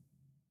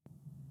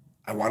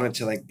wanted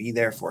to like be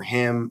there for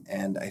him,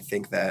 and I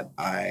think that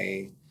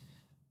I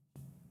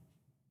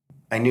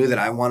knew that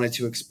I wanted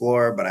to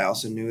explore, but I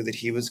also knew that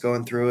he was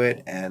going through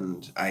it,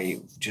 and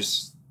I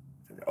just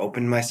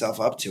opened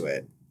myself up to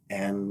it.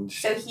 And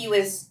so he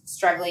was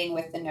struggling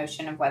with the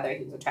notion of whether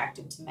he was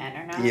attracted to men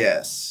or not?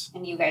 Yes.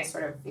 And you guys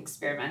sort of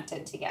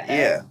experimented together?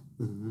 Yeah.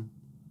 Mm-hmm.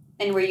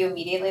 And were you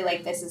immediately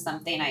like, this is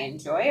something I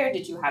enjoy, or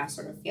did you have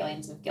sort of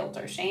feelings of guilt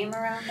or shame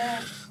around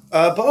it?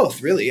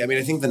 Both, really. I mean,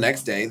 I think the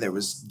next day there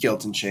was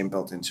guilt and shame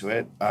built into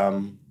it.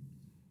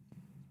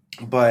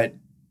 But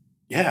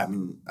yeah, I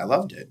mean, I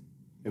loved it.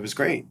 It was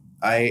great.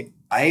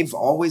 I've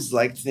always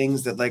liked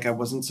things that like I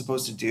wasn't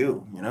supposed to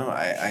do. You know,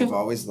 I've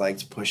always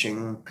liked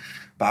pushing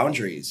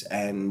boundaries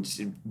and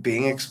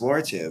being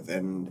explorative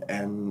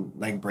and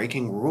like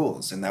breaking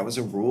rules. And that was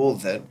a rule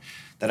that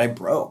I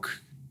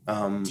broke.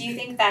 Do you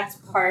think that's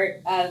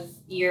part of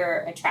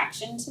your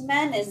attraction to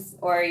men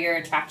or your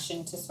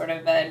attraction to sort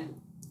of a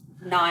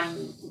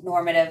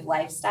non-normative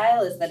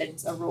lifestyle is that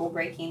it's a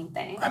rule-breaking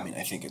thing? I mean,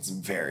 I think it's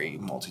very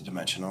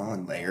multidimensional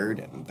and layered,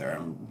 and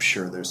I'm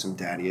sure there's some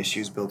daddy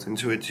issues built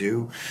into it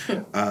too.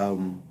 But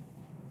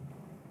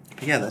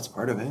yeah, that's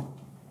part of it.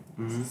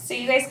 Mm-hmm. So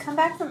you guys come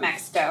back from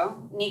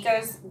Mexico.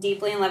 Nico's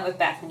deeply in love with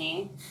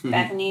Bethany.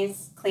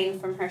 Bethany's clean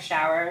from her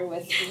shower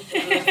with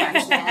a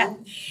French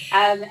man.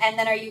 And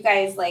then are you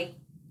guys like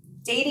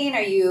dating?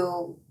 Are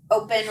you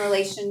open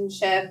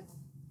relationship?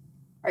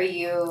 Are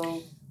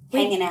you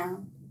hanging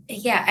out?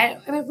 Yeah,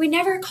 I mean, we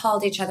never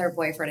called each other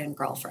boyfriend and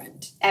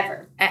girlfriend.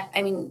 Ever.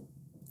 I mean,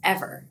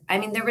 ever. I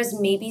mean, there was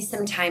maybe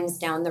some times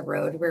down the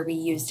road where we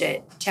used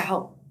it to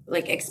help,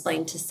 like,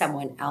 explain to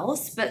someone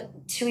else,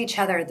 but to each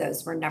other,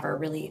 those were never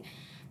really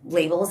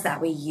labels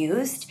that we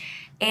used.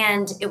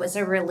 And it was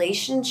a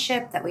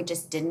relationship that we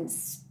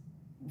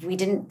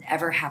didn't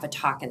ever have a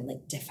talk and,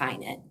 like,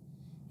 define it.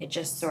 It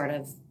just sort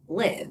of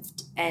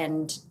lived.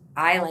 And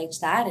I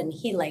liked that, and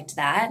he liked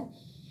that.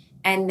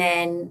 And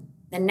then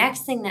the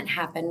next thing that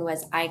happened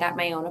was I got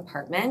my own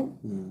apartment.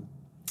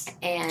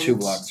 And 2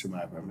 blocks from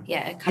my apartment.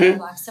 Yeah, a couple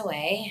blocks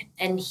away.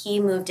 And he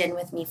moved in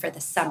with me for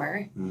the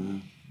summer.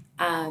 And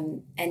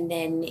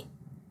then...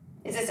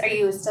 Are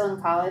you still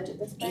in college at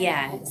this point?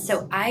 Yeah.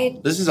 So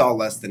This is all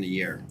less than a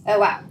year. Oh,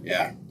 wow.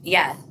 Yeah.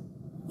 Yeah.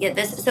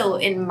 So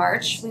in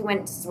March,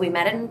 we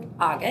met in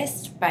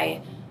August.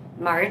 By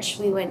March,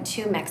 we went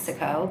to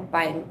Mexico.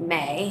 By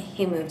May,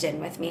 he moved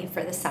in with me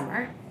for the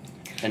summer.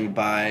 And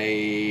by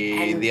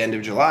the end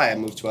of July, I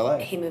moved to LA.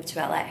 He moved to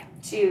LA.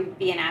 To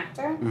be an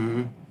actor?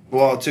 Mm-hmm.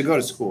 Well, to go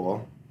to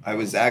school. I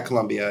was at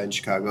Columbia in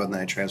Chicago, and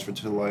then I transferred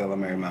to Loyola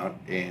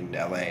Marymount in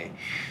LA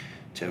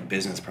to a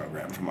business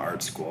program from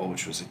art school,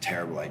 which was a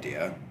terrible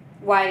idea.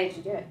 Why did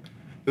you do it?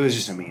 It was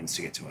just a means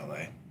to get to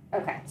LA.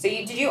 Okay. So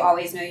did you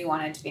always know you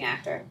wanted to be an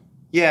actor?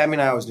 Yeah, I mean,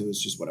 I always knew it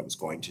was just what I was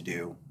going to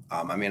do.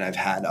 I mean, I've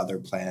had other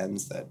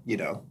plans that,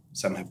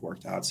 some have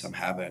worked out, some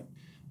haven't.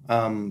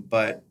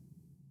 But,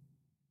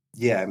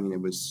 yeah, I mean,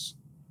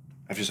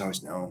 I've just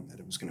always known that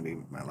it was going to be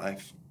my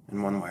life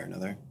in one way or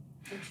another.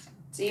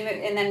 So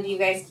and then do you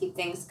guys keep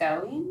things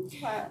going?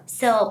 What?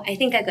 So I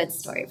think a good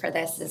story for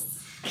this is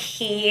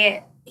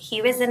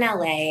he was in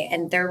LA,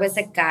 and there was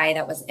a guy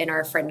that was in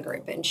our friend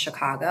group in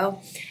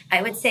Chicago.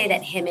 I would say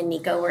that him and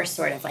Nico were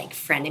sort of like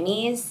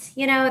frenemies.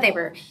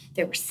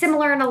 They were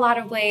similar in a lot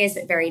of ways,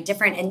 but very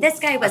different. And this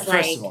guy was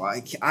First of all,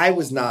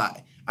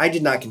 I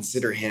did not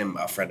consider him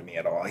a frenemy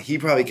at all. He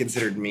probably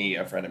considered me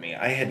a frenemy.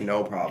 I had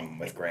no problem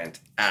with Grant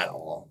at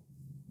all.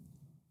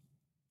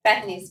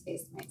 Bethany's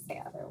face might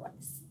say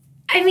otherwise.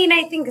 I mean,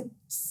 I think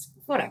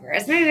whatever.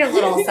 It's maybe a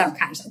little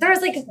subconscious.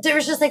 There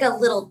was just like a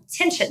little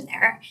tension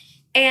there.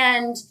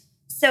 And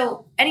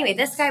so anyway,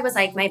 this guy was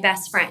like my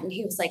best friend.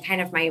 He was like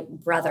kind of my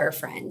brother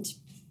friend.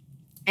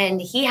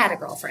 And he had a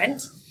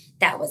girlfriend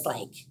that was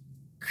like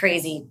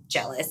crazy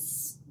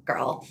jealous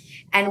girl.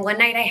 And one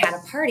night I had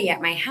a party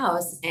at my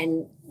house,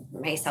 and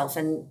myself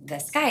and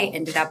this guy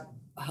ended up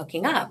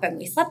hooking up, and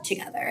we slept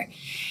together.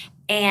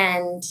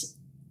 And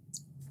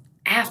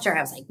after,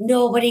 I was like,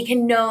 nobody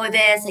can know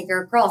this. Like,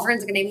 your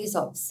girlfriend's going to be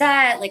so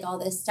upset, like all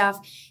this stuff.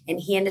 And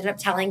he ended up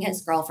telling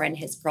his girlfriend.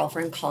 His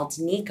girlfriend called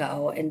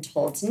Nico and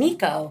told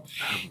Nico.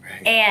 Oh,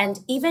 right. And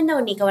even though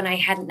Nico and I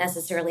hadn't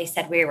necessarily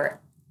said we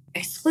were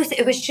exclusive,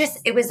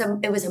 it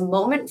was a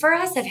moment for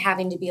us of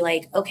having to be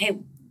like, okay,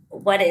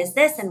 what is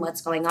this and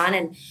what's going on?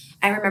 And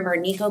I remember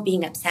Nico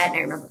being upset, and I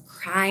remember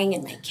crying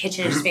in my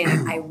kitchen, just being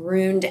like, I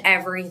ruined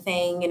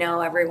everything,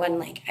 everyone,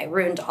 like, I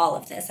ruined all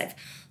of this. I've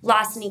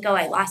lost Nico.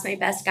 I lost my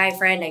best guy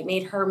friend. I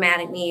made her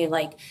mad at me.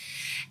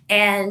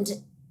 And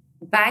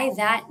by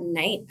that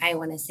night, I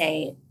want to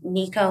say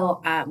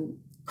Nico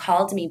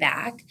called me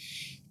back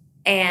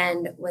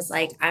and was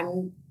like,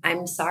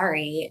 I'm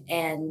sorry,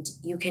 and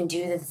you can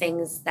do the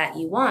things that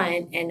you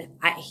want. And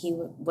he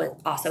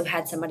also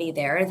had somebody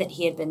there that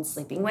he had been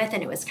sleeping with,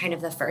 and it was kind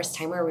of the first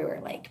time where we were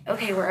like,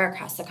 okay, we're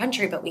across the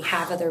country, but we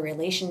have other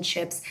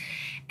relationships,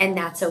 and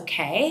that's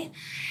okay.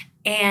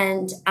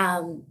 And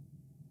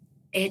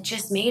it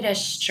just made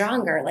us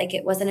stronger. Like,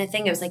 it wasn't a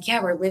thing. It was like,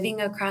 yeah, we're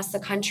living across the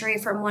country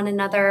from one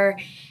another.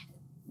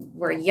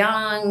 We're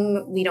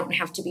young. We don't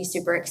have to be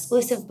super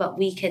exclusive, but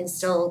we can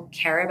still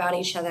care about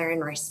each other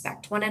and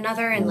respect one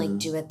another and like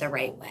do it the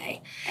right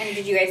way. And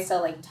did you guys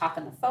still like talk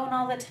on the phone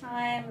all the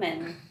time?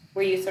 And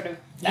were you sort of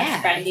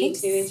friendly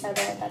to each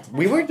other at that time?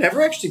 We were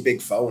never actually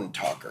big phone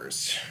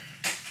talkers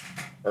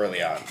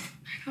early on.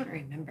 I don't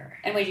remember.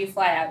 And would you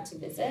fly out to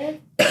visit?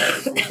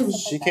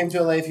 She came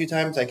to LA a few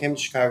times. I came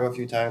to Chicago a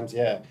few times,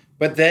 yeah.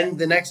 But then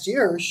the next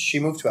year, she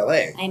moved to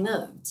LA. I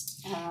moved.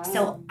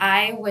 So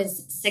I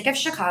was sick of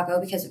Chicago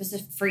because it was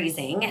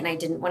freezing and I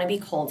didn't want to be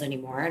cold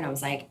anymore. And I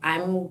was like,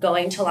 I'm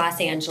going to Los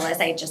Angeles.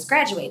 I just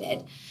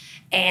graduated.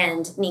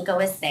 And Nico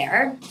was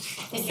there.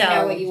 Did you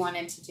know what you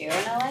wanted to do in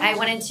LA? I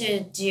wanted to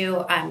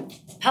do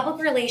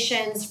public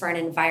relations for an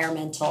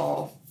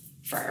environmental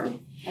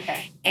firm.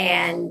 Okay.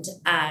 And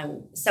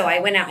so I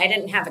went out. I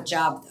didn't have a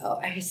job, though.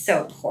 I was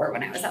so poor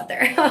when I was out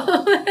there.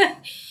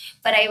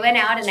 But I went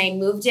out and I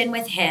moved in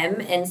with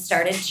him and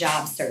started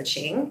job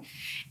searching.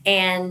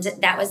 And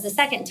that was the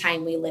second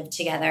time we lived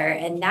together.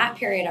 And that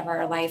period of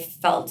our life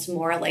felt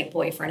more like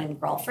boyfriend and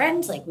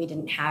girlfriend. Like, we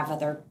didn't have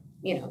other,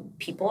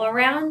 people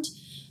around.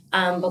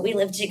 But we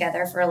lived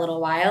together for a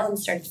little while and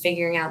started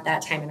figuring out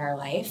that time in our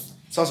life.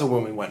 It's also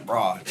when we went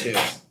raw, too.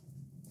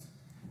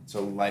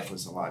 So life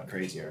was a lot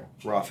crazier.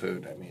 Raw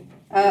food, I mean.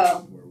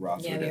 Oh. We're raw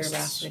Yeah, we were raw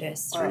foodists.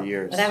 foodists. 3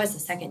 years. Well, that was the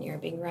second year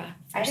of being raw.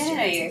 I didn't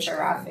know you guys were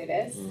raw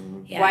foodists.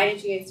 Mhm. Why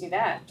did you guys do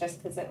that?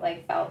 Just because it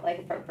like felt like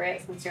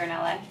appropriate since you're in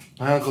LA?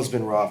 My uncle's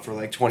been raw for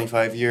like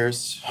 25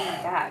 years. Oh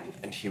my god.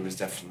 And he was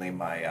definitely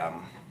my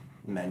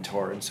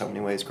mentor in so many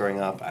ways growing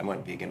up. I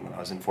went vegan when I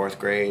was in 4th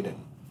grade, and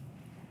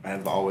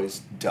I've always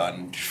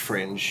done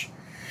fringe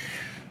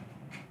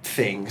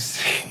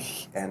things,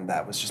 and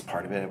that was just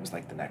part of it. It was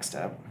like the next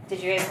step.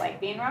 Did you guys like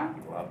being raw?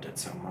 Loved it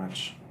so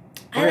much.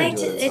 I We're gonna liked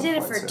do it. at I some did it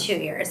point for soon. 2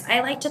 years. I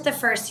liked it the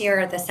first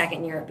year. The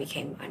second year, it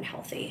became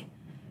unhealthy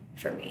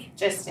for me.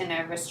 Just in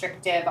a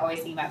restrictive, always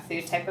thinking about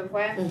food type of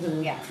way?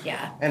 Mhm. Yeah.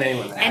 Yeah. And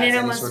anyone that And has it any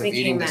almost sort of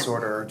eating became that-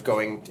 disorder,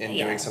 going and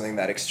Yeah. doing something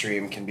that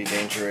extreme can be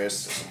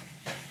dangerous.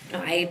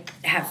 I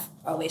have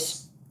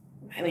always,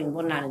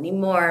 well, not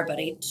anymore, but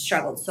I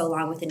struggled so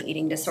long with an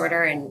eating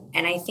disorder. And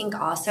I think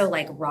also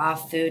like raw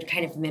food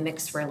kind of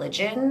mimics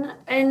religion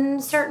in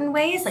certain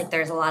ways. Like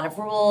there's a lot of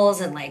rules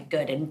and like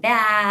good and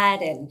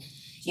bad, and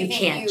you think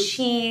can't you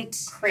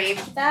cheat.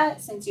 Craved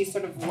that since you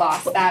sort of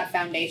lost that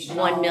foundational.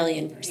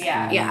 1,000,000%.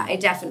 Yeah. Yeah, I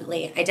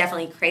definitely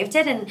craved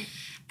it. And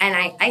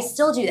I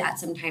still do that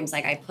sometimes.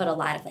 Like I put a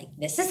lot of like,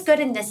 this is good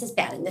and this is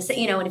bad. And this,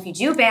 and if you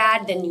do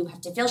bad, then you have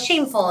to feel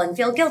shameful and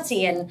feel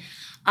guilty. And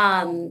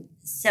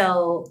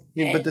so.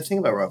 Yeah, but the thing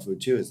about raw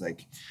food too is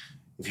like,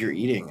 if you're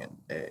eating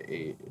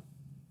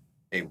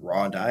a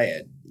raw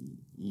diet,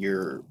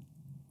 you're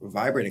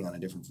vibrating on a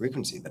different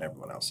frequency than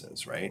everyone else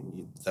is, right?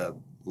 The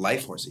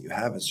life force that you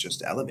have is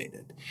just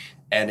elevated,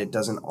 and it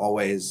doesn't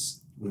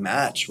always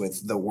match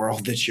with the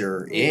world that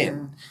you're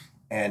in.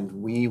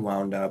 And we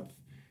wound up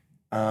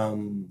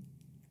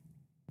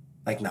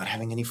like not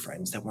having any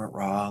friends that weren't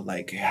raw,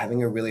 like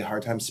having a really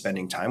hard time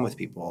spending time with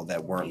people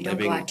that weren't You don't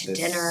go living out to the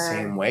dinner.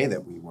 same way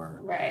that we were.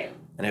 Right.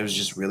 And it was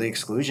just really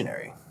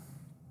exclusionary.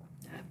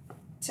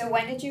 So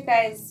when did you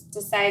guys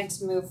decide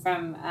to move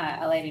from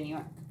LA to New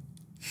York?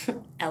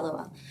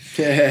 LOL.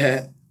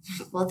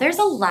 Well, there's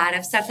a lot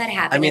of stuff that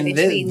happened I mean, in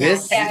between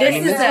this that.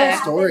 this is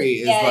whole story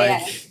is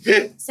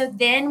like... So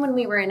then when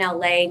we were in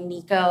LA,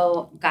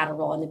 Nico got a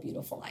role in The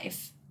Beautiful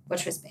Life,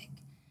 which was big.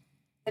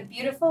 The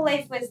Beautiful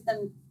Life was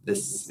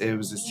It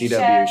was a Misha-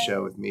 CW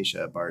show with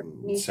Misha Barton,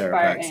 and Misha Sarah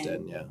Barton.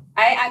 Paxton, yeah.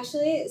 I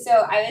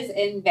was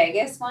in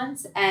Vegas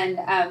once, and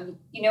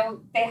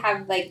they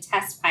have like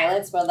test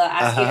pilots where they'll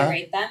ask you to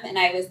rate them, and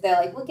they're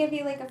like, we'll give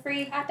you like a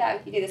free hot dog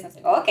if you do this. I was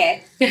like, oh,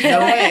 okay. No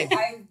way.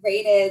 I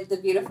rated The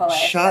Beautiful Life.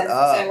 Shut So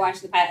up. I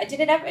watched the pilot. I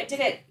did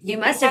it. You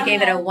must have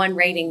gave it a 1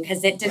 rating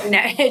because it didn't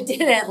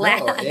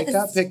last. No, it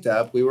got picked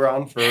up. We were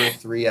on for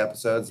 3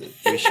 episodes.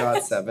 We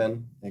shot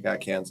 7. It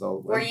got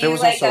canceled. Were There you was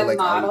like also, a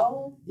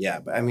model? Yeah,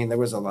 but I mean, there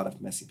was a lot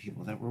of messy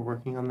people that were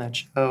working on that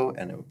show,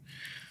 and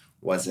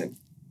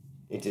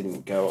it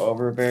didn't go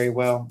over very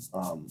well.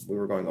 We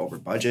were going over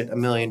budget $1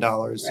 million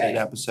an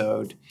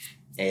episode,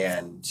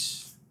 and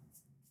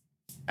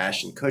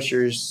Ashton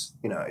Kutcher's,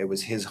 it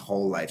was his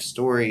whole life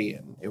story,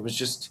 and it was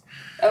just...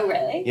 Oh,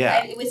 really?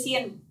 Yeah. Was he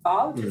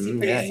involved? Was he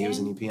producing? Yeah, he was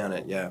an EP on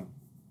it, yeah.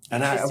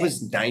 And I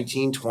was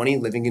 19, 20,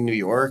 living in New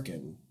York,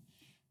 and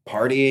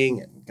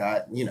partying, and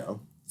got,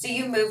 So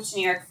you moved to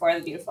New York for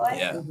The Beautiful Life?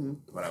 yeah, Mhm.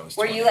 when I was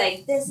Were 20. you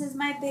like, this is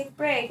my big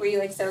break? Were you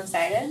like so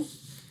excited?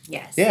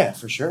 Yes. Yeah,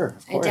 for sure.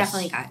 Of I course.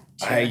 definitely got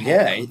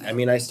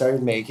to. I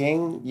started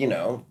making,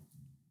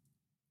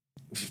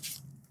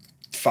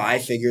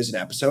 5 figures an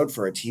episode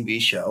for a TV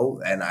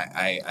show, and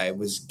I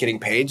was getting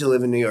paid to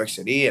live in New York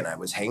City, and I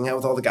was hanging out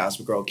with all the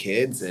Gossip Girl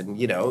kids, and,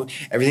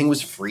 everything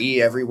was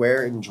free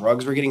everywhere, and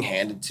drugs were getting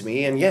handed to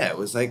me, and yeah, it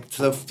was like,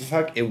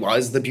 it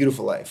was The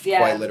Beautiful Life,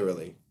 quite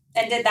literally.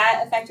 And did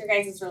that affect your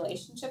guys'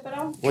 relationship at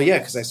all? Well, yeah,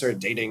 because I started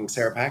dating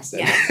Sarah Paxton.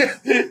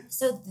 Yeah.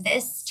 So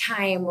this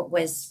time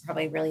was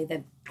probably really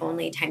the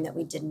only time that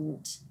we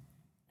didn't,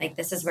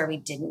 this is where we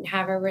didn't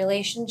have a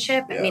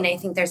relationship. Yeah. I mean, I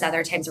think there's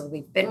other times where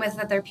we've been with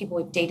other people,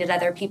 we've dated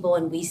other people,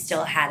 and we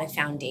still had a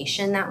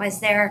foundation that was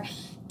there.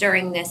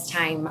 During this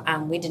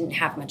time, we didn't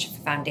have much of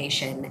a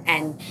foundation.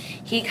 And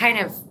he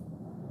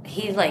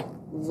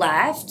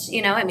left,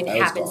 it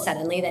happened gone.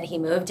 suddenly that he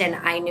moved, and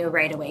I knew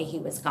right away he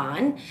was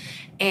gone.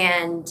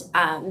 And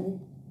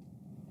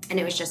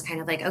it was just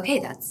kind of like, okay,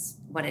 that's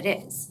what it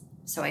is.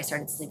 So I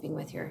started sleeping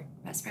with your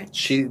best friend.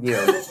 She,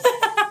 there's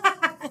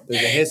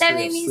a history That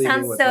made of me sleeping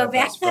sound with so my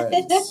best bad.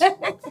 friends.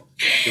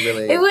 She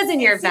really, It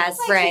wasn't your It seems best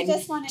like friend. she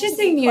just wanted Just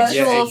to a be close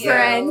mutual to you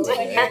friend. when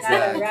you're not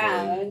Exactly.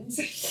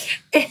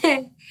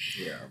 around.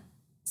 yeah.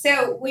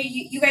 So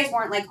you guys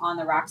weren't like on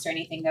the rocks or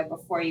anything though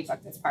before you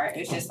booked this part. It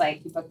was just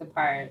like you booked the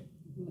part,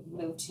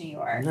 moved to New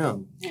York.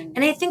 No,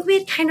 And I think we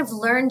had kind of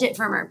learned it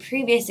from our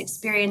previous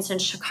experience in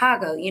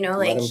Chicago.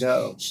 let him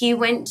go. He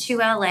went to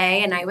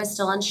LA and I was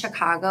still in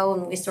Chicago,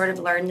 and we sort of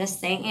learned this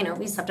thing,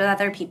 we slept with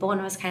other people, and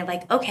it was kind of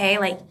like, okay,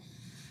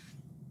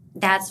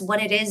 that's what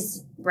it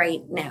is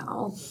right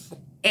now.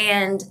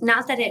 And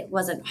not that it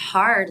wasn't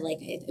hard.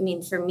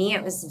 For me,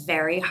 it was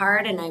very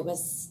hard, and I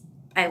was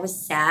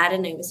sad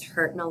and I was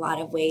hurt in a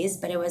lot of ways,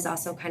 but it was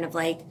also kind of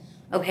like,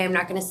 okay, I'm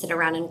not going to sit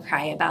around and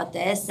cry about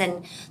this.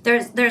 And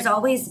there's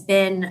always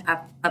been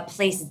a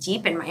place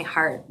deep in my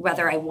heart,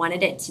 whether I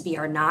wanted it to be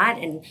or not.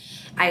 And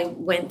I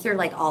went through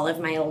like all of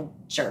my old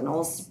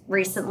journals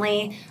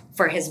recently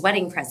for his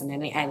wedding present,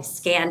 and I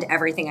scanned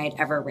everything I'd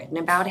ever written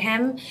about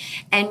him.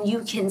 And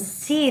you can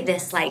see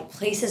this like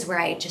places where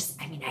I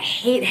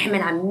hate him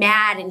and I'm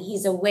mad and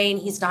he's away and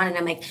he's gone. And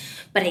I'm like,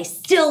 but I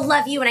still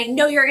love you and I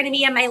know you're going to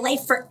be in my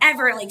life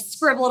forever, like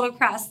scribbled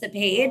across the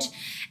page.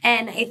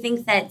 And I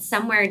think that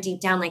somewhere deep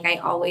down, like I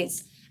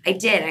always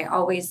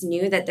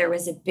knew that there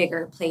was a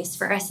bigger place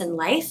for us in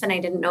life. And I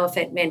didn't know if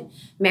it meant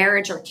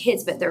marriage or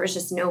kids, but there was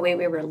just no way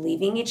we were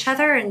leaving each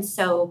other. And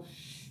so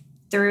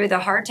through the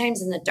hard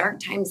times and the dark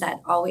times,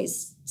 that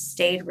always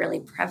stayed really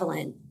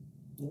prevalent.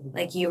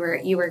 Like you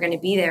were going to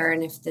be there.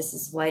 And if this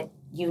is what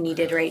you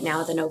needed right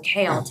now, then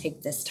okay, I'll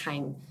take this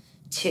time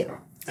too.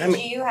 Do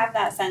you have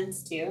that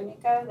sense too,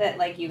 Nico, that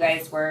like you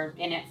guys were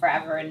in it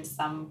forever in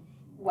some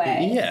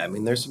way? Yeah, I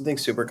mean, there's something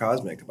super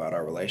cosmic about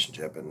our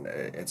relationship, and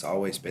it's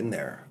always been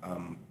there.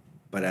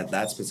 But at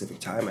that specific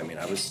time, I mean,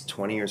 I was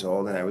 20 years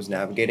old, and I was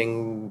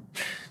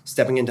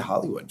stepping into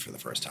Hollywood for the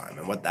first time,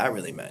 and what that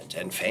really meant,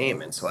 and fame,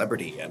 and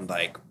celebrity, and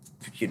like,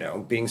 you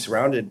know, being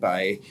surrounded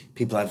by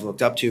people I've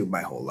looked up to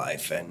my whole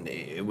life, and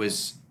it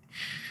was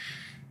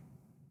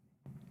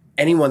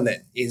anyone that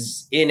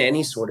is in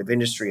any sort of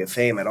industry of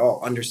fame at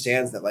all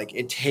understands that like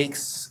it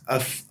takes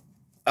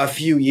a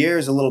few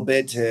years, a little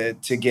bit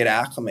to get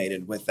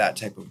acclimated with that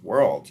type of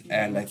world.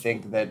 And I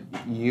think that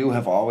you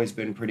have always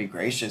been pretty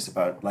gracious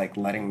about like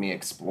letting me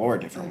explore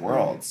different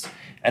worlds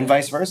and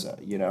vice versa,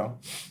 you know?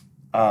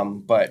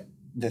 But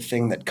the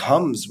thing that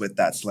comes with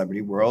that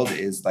celebrity world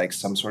is like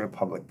some sort of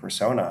public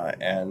persona.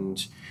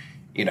 And,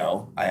 you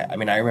know, I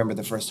mean, I remember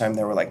the first time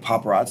there were like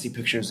paparazzi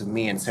pictures of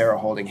me and Sarah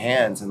holding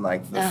hands, and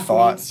like the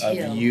thought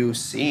of you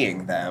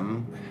seeing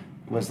them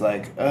was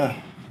like, ugh.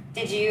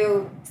 Did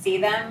you see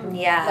them?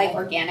 Yeah. Like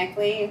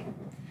organically?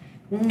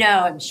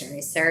 No, I'm sure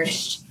I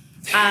searched.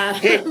 I'm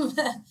not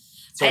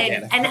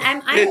Did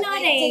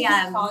he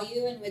call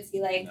you and was he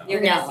like, No.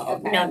 you're gonna see?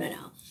 Okay.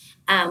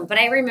 No. But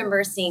I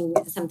remember seeing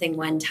something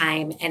one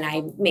time and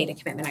I made a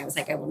commitment. I was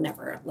like, I will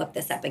never look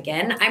this up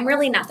again. I'm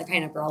really not the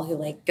kind of girl who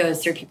like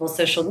goes through people's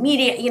social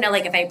media. You know,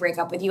 like if I break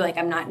up with you, like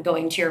I'm not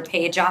going to your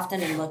page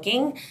often and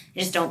looking. I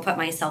just don't put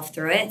myself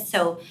through it.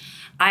 So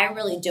I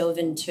really dove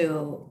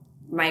into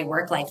my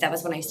work life. That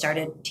was when I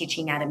started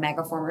teaching at a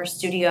Megaformer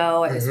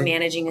studio. I was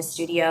managing a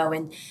studio,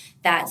 and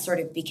that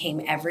sort of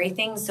became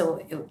everything.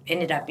 So it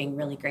ended up being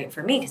really great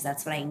for me because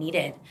that's what I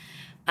needed.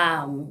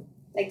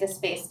 Like the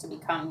space to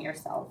become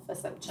yourself,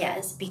 essentially.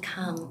 Yes,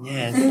 become.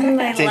 Yes.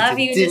 I love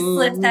you. Just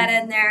slip that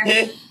in there.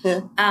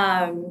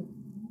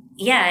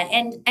 Yeah,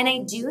 and I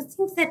do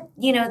think that,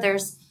 you know,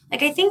 there's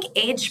like, I think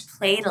age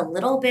played a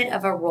little bit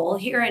of a role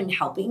here in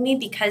helping me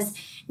because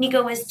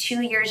Nico was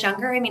 2 years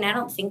younger. I mean, I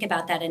don't think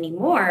about that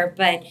anymore,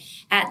 but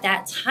at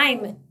that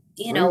time,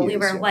 you know, we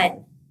were,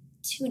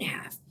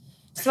 2.5.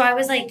 So I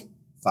was like,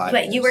 5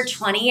 but years. you were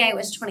 20, I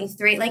was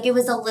 23. Like, it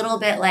was a little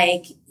bit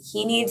like,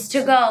 he needs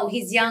to go.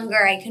 He's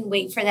younger. I can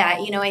wait for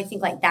that. You know, I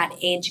think like that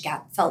age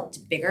gap felt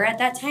bigger at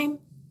that time.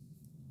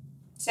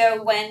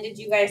 So when did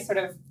you guys sort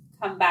of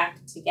come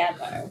back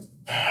together?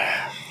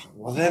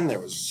 Well, then there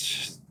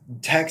was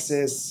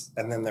Texas,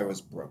 and then there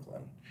was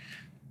Brooklyn.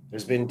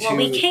 There's been 2. Well,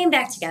 we came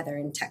back together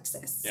in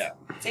Texas. Yeah.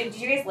 So did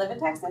you guys live in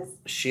Texas?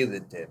 Sheila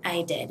did.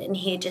 I did, and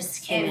he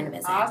just came in to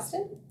visit.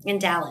 Austin? In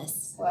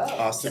Dallas. Whoa.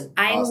 Austin,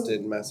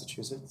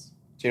 Massachusetts.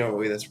 Do you know what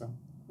movie that's from?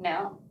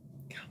 No.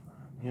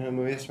 You know what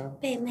movie that's from?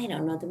 Babe, I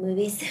don't know the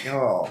movies.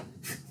 Oh.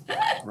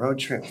 Road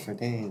trip for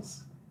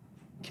days.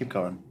 Keep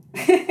going.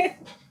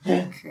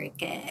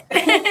 Cricket.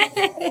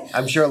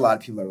 I'm sure a lot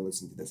of people that are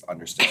listening to this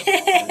understand.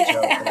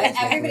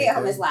 Everybody at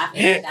home is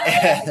laughing at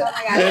that. Like, oh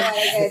my God,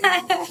 what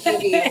a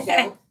good movie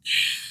joke.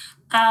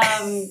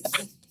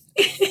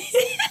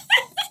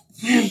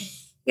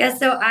 Yeah,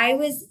 so I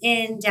was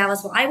in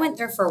Dallas. Well, I went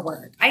there for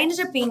work. I ended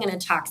up being in a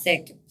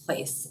toxic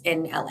place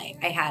in LA.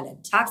 I had a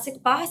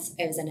toxic boss.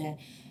 I was in a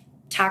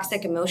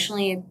toxic,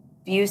 emotionally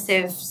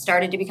abusive,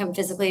 started to become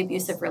physically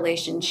abusive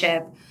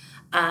relationship.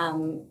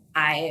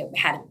 I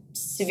had a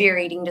severe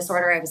eating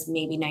disorder. I was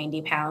maybe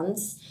 90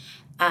 pounds.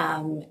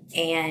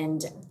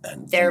 And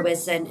there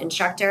was an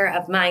instructor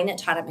of mine that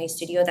taught at my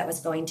studio that was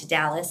going to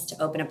Dallas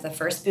to open up the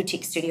first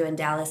boutique studio in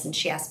Dallas. And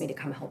she asked me to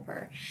come help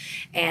her.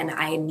 And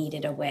I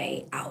needed a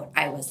way out.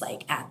 I was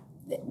like at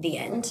the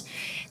end.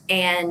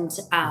 And,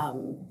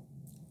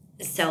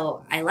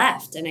 so I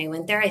left and I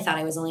went there. I thought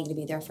I was only going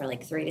to be there for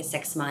like 3 to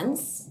 6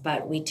 months,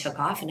 but we took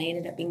off and I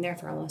ended up being there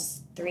for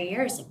almost 3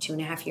 years, like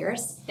 2.5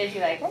 years. Did you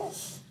like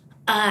it?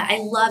 I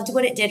loved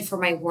what it did for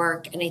my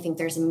work, and I think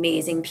there's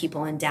amazing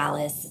people in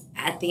Dallas.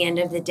 At the end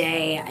of the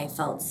day, I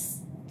felt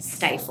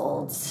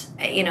stifled.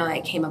 You know,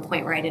 it came a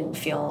point where I didn't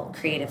feel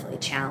creatively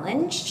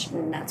challenged,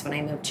 and that's when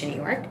I moved to New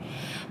York.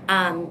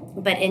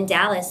 But in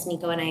Dallas,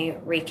 Nico and I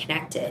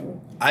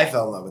reconnected. I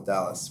fell in love with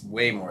Dallas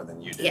way more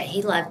than you did. Yeah,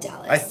 he loved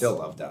Dallas. I still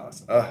love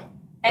Dallas.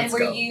 And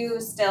were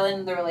you still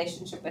in the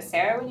relationship with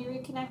Sarah when you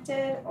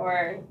reconnected?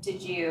 Or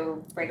did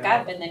you break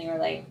up and then you were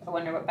like, I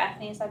wonder what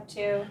Bethany's up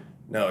to?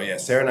 No, yeah.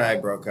 Sarah and I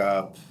broke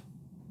up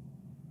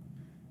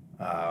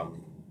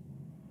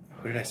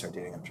Who did I start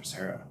dating after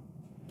Sarah?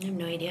 I have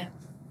no idea.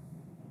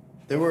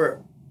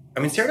 Sarah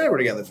and I were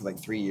together for like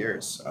 3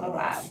 years. Oh,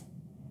 wow.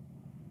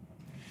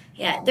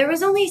 Yeah, there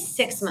was only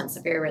 6 months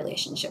of your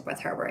relationship with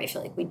her where I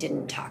feel like we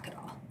didn't talk at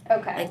all.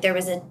 Okay. Like there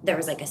was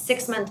like a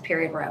 6-month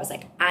period where I was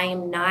like, I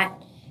am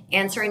not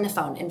answering the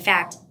phone. In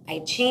fact, I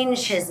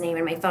changed his name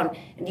in my phone.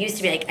 It used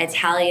to be like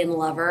Italian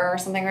Lover or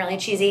something really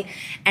cheesy.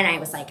 And I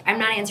was like, I'm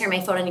not answering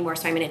my phone anymore,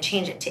 so I'm going to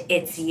change it to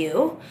It's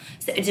You.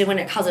 So when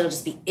it calls, it'll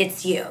just be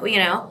It's You, you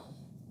know?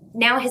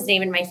 Now his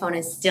name in my phone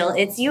is still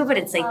It's You, but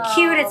it's like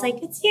cute. It's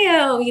like, it's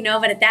you, you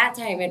know? But at that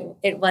time,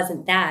 it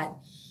wasn't that.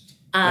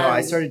 No,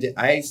 I started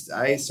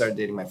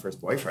dating my first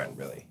boyfriend,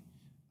 really.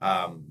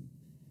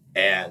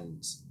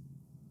 And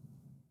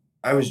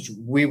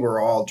we were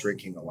all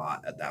drinking a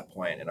lot at that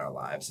point in our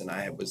lives. And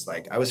I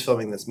was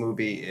filming this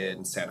movie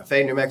in Santa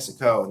Fe, New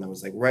Mexico. And that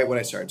was like right when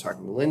I started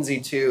talking to Lindsay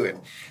too.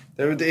 And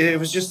it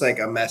was just like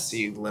a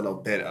messy little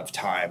bit of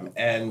time.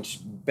 And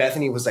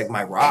Bethany was like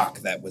my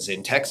rock that was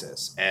in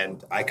Texas.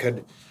 And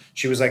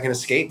she was like an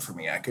escape for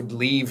me. I could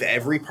leave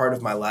every part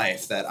of my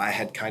life that I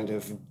had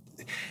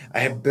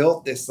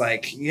built this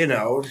like, you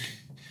know,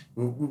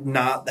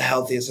 not the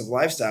healthiest of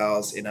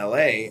lifestyles in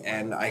LA,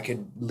 and I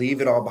could leave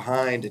it all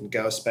behind and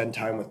go spend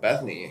time with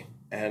Bethany,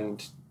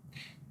 and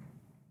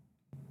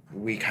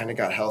we kind of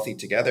got healthy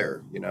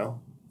together, you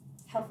know?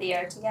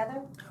 Healthier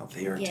together?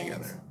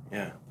 Together,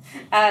 yeah.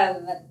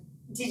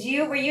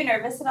 Were you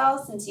nervous at all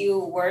since you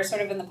were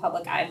sort of in the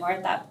public eye more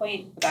at that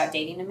point about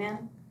dating a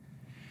man?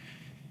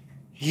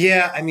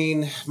 Yeah, I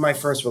mean, my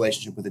first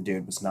relationship with a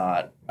dude was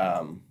not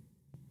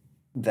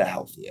the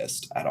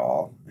healthiest at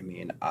all. I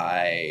mean,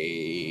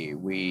 I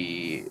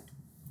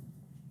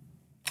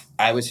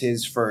was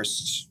his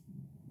first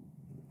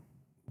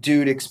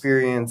dude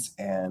experience,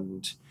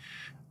 and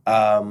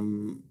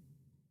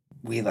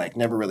we like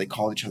never really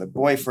called each other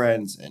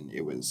boyfriends, and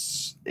it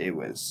was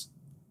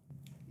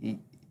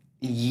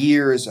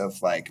years of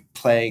like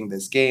playing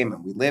this game,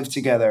 and we lived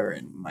together,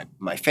 and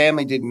my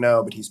family didn't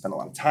know, but he spent a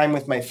lot of time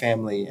with my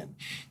family, and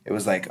it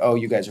was like, oh,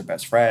 you guys are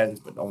best friends,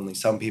 but only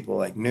some people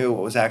like knew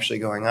what was actually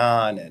going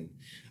on, and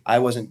I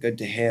wasn't good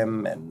to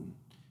him, and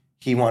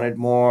he wanted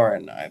more,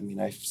 and I mean,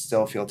 I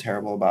still feel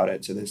terrible about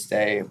it to this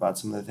day, about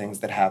some of the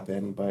things that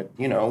happened, but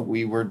you know,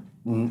 we were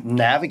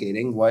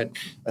navigating what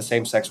a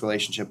same-sex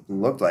relationship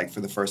looked like for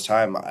the first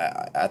time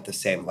at the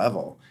same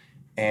level,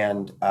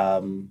 and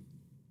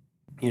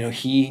you know,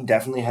 he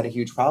definitely had a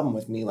huge problem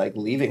with me like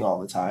leaving all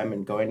the time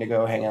and going to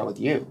go hang out with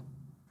you.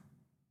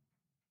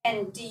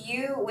 And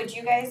when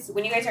you guys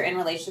are in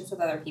relationships with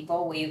other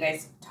people, will you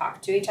guys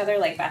talk to each other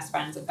like best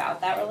friends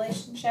about that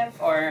relationship?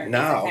 Or No.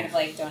 Is it kind of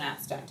like don't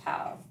ask, don't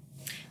tell?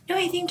 No,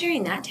 I think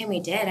during that time we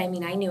did. I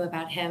mean, I knew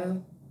about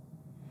him.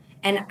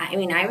 And I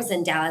mean, I was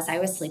in Dallas. I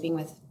was sleeping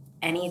with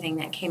anything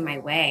that came my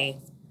way.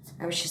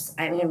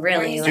 Really.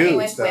 Were you Dudes, sleeping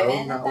with though,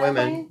 women not at that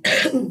women.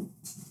 point?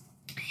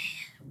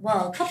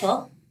 Well, a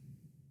couple.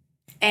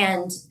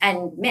 And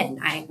men.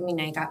 I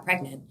got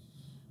pregnant.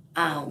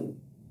 And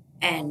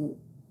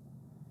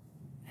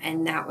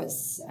that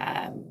was,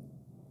 that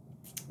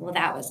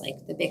was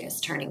like the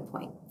biggest turning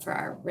point for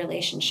our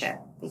relationship,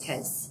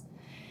 because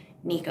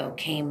Nico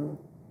came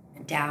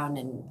down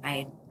and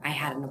I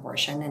had an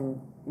abortion, and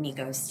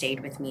Nico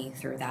stayed with me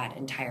through that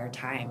entire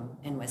time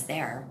and was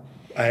there.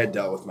 I had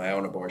dealt with my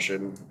own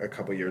abortion a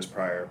couple years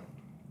prior.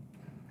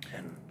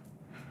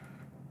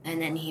 And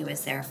then he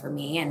was there for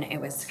me, and it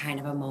was kind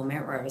of a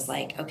moment where it was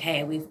like,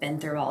 okay, we've been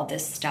through all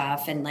this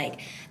stuff, and like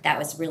that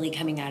was really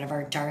coming out of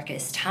our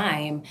darkest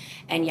time,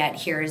 and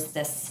yet here's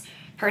this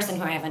person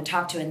who I haven't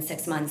talked to in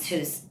 6 months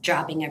who's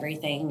dropping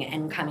everything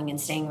and coming and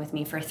staying with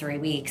me for 3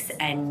 weeks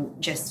and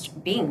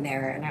just being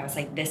there. And I was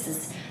like, this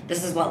is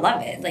what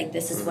love is. Like,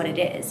 this is what it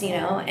is, you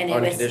know? And it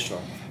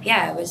unconditional.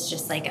 It was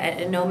just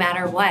like, no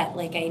matter what,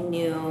 like I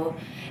knew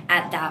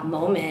at that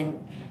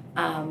moment,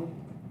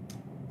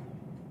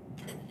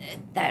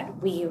 that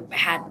we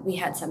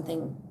had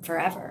something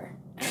forever.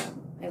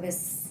 It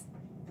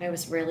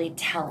was really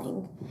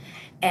telling.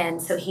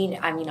 And so he,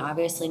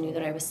 obviously knew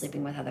that I was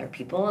sleeping with other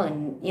people,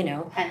 and, you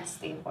know. Hence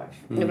the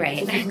abortion.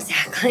 Right,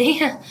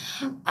 exactly.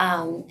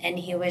 And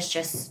he was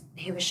just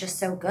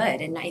so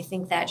good. And I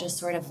think that just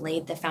sort of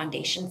laid the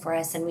foundation for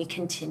us, and we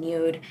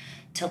continued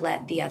to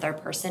let the other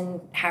person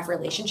have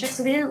relationships.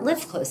 So we didn't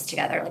live close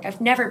together. Like,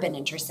 I've never been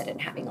interested in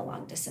having a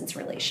long distance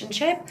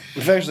relationship.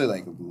 We've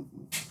actually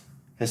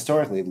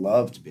historically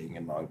loved being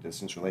in long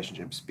distance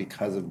relationships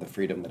because of the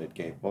freedom that it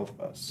gave both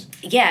of us.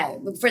 Yeah,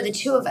 for the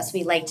two of us,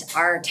 we liked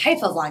our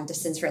type of long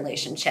distance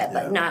relationship,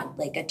 but not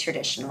like a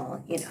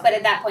traditional, you know. But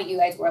at that point, you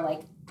guys were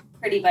like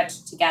pretty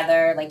much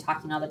together, like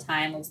talking all the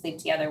time, would sleep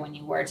together when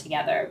you were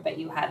together, but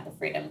you had the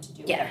freedom to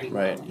do whatever you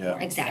wanted. Yeah,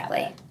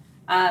 exactly.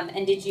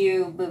 And did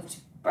you move to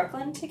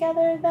Brooklyn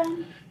together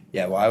then?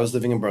 Yeah, well, I was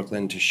living in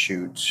Brooklyn to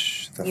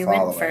shoot the You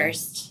following. went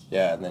first.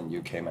 Yeah, and then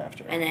you came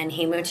after. And then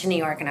he moved to New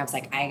York, and I was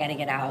like, I gotta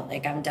get out.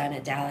 Like, I'm done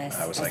at Dallas.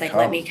 I was like, come.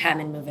 let me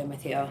come and move in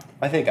with you.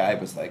 I think I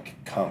was like,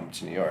 come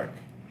to New York.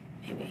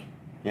 Maybe.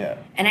 Yeah.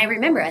 And I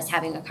remember us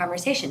having a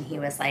conversation. He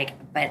was like,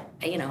 but,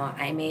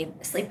 I may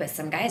sleep with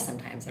some guys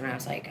sometimes. And I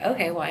was like,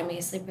 okay, well, I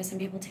may sleep with some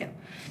people too.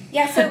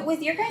 Yeah, so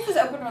with your guys'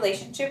 open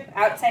relationship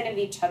outside of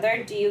each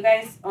other, do you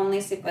guys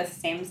only sleep with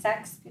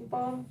same-sex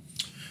people?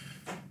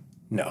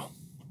 No,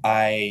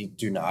 I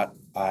do not.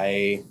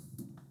 I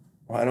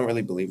don't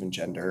really believe in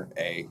gender,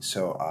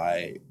 so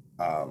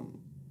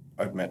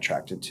I'm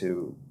attracted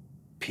to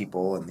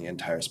people in the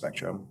entire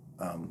spectrum,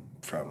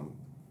 from,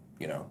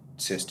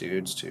 cis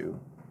dudes to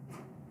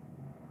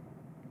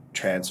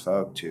trans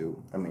folk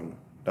to,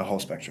 the whole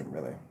spectrum,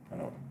 really.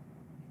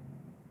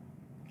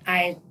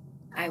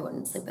 I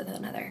wouldn't sleep with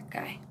another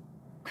guy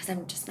because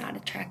I'm just not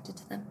attracted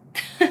to them.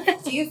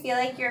 Do you feel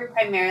like you're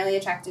primarily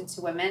attracted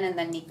to women and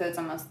then Nico's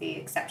almost the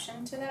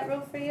exception to that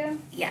rule for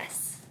you?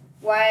 Yes.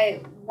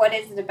 Why? What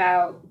is it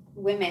about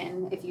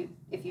women if you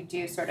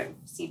do sort of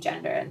see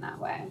gender in that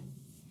way?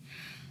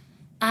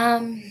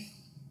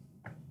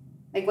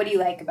 Like, what do you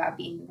like about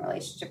being in a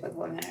relationship with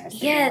women?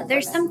 Yeah,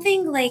 there's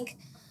something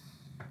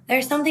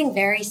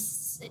very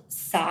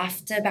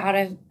soft about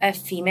a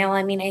female.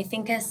 I mean, I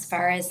think as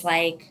far as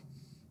like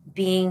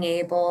being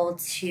able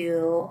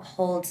to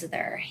hold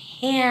their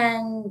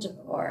hand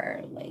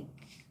or like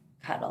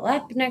cuddle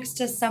up next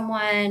to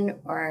someone,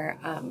 or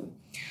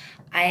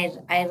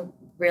I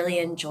really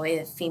enjoy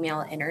the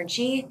female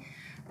energy.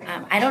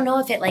 I don't know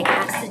if it like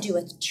has to do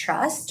with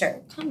trust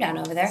or calm down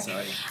over there.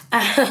 Sorry.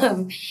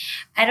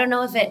 I don't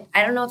know if it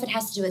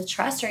has to do with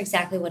trust or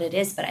exactly what it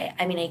is, but I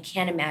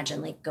can't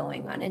imagine like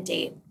going on a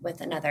date with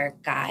another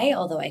guy,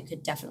 although I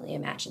could definitely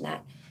imagine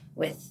that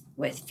with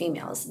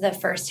females. The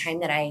first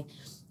time that I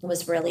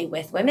was really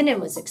with women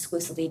and was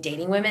exclusively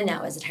dating women,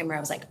 that was a time where I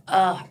was like,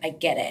 oh, I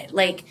get it.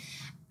 Like,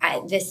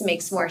 this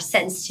makes more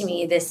sense to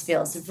me. This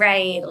feels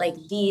right. Like,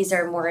 these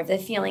are more of the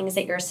feelings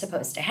that you're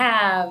supposed to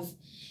have.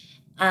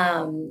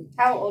 How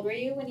old were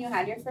you when you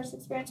had your first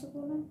experience with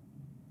women?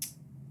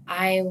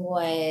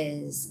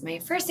 My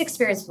first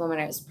experience with women,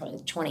 I was probably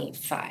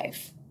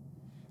 25.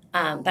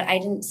 But I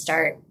didn't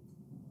start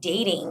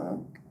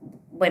dating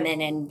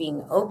women and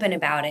being open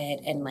about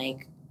it and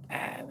like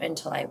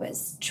until I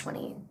was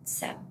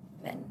 27.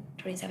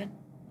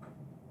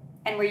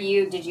 And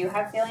did you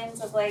have feelings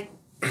of like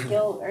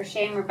guilt or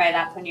shame, or by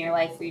that point in your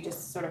life were you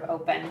just sort of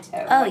open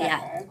to Oh, whatever?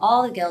 yeah.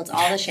 All the guilt,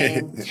 all the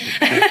shame.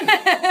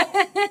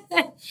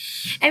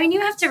 I mean,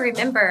 you have to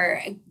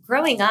remember,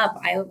 growing up,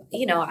 I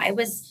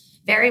was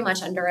very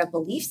much under a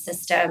belief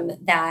system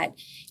that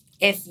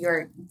if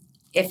you're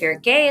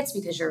gay, it's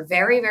because you're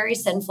very, very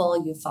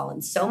sinful. You've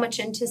fallen so much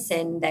into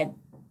sin that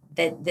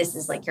this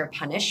is like your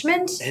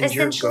punishment, and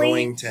essentially. You're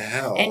going to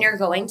hell. And you're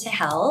going to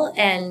hell,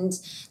 and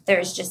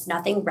there's just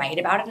nothing right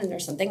about it, and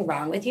there's something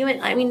wrong with you.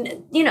 And I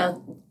mean,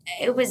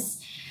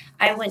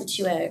 I went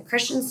to a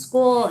Christian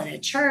school and a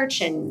church,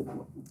 and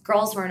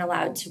girls weren't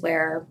allowed to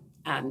wear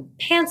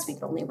pants. We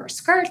could only wear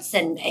skirts.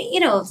 And,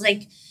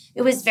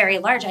 it was very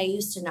large. I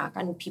used to knock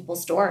on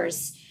people's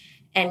doors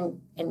and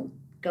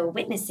go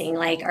witnessing,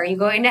 like, are you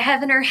going to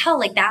heaven or hell?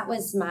 Like, that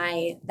was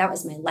my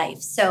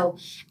life. So,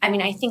 I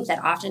mean, I think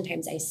that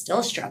oftentimes I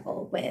still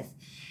struggle with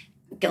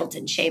guilt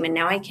and shame, and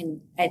now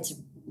it's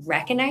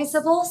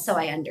recognizable. So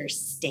I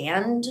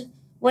understand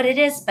what it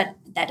is, but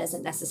that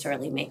doesn't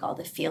necessarily make all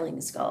the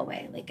feelings go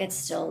away. Like, it's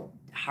still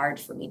hard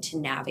for me to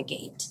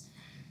navigate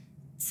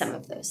some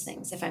of those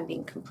things, if I'm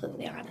being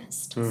completely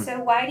honest. So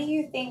why do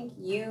you think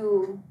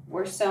you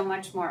were so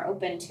much more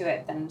open to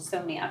it than so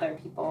many other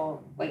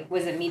people? Like,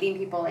 was it meeting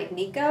people like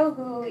Nico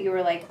who you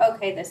were like,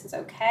 okay, this is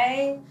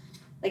okay?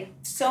 Like,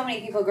 so many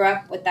people grow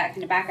up with that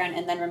kind of background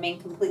and then remain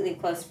completely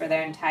closed for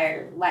their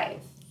entire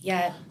life.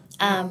 Yeah.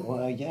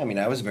 Well, yeah, I mean,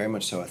 I was very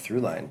much so a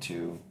through line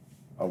to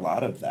a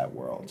lot of that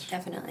world.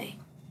 Definitely.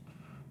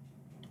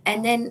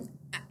 And then,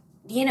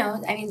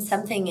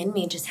 something in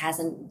me just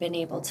hasn't been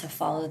able to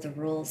follow the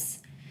rules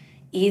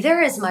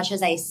either, as much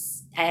as I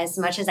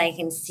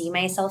can see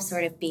myself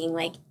sort of being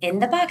like in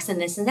the box and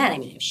this and that. I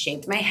mean, I've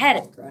shaved my head,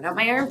 I've grown out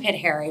my armpit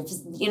hair, I've,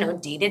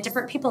 dated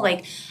different people.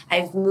 Like,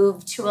 I've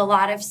moved to a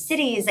lot of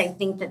cities. I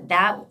think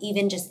that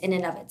even just in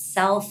and of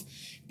itself,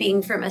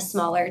 being from a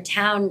smaller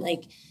town,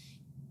 like,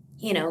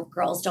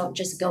 girls don't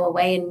just go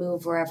away and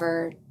move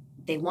wherever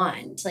they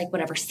want, like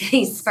whatever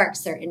city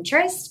sparks their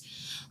interest.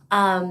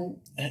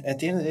 At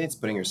the end of the day, it's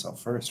putting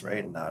yourself first,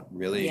 right? And not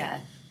really.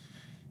 Yeah.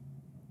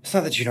 It's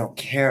not that you don't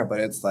care, but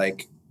it's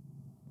like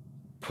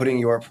putting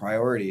your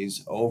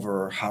priorities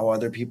over how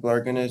other people are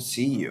going to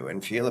see you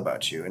and feel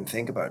about you and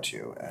think about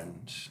you.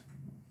 And,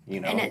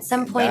 and at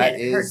some point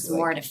it hurts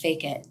more to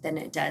fake it than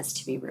it does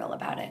to be real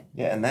about it.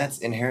 Yeah. And that's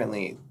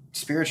inherently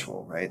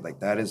spiritual, right? Like,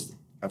 that is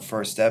a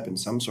first step in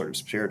some sort of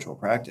spiritual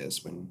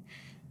practice, when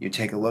you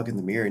take a look in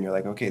the mirror and you're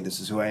like, okay, this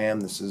is who I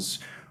am. This is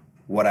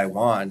what I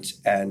want.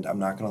 And I'm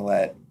not going to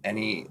let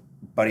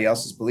anybody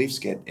else's beliefs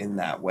get in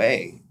that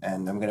way.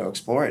 And I'm going to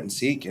explore it and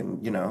seek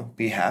and,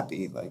 be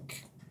happy.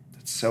 Like,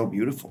 that's so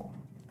beautiful.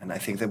 And I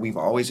think that we've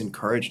always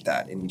encouraged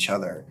that in each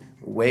other,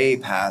 way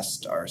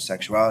past our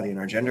sexuality and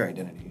our gender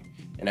identity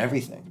and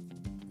everything.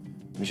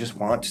 We just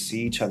want to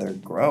see each other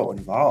grow and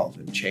evolve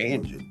and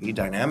change and be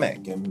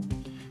dynamic.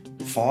 And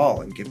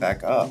fall and get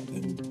back up.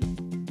 And,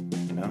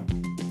 you know,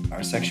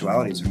 our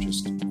sexualities are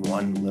just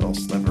one little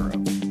sliver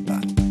of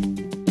that.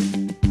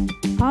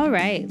 All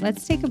right,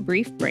 let's take a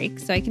brief break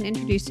so I can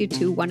introduce you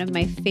to one of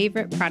my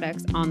favorite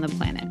products on the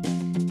planet.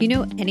 If you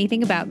know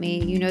anything about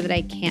me, you know that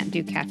I can't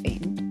do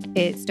caffeine.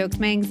 It stokes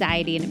my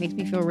anxiety and it makes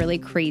me feel really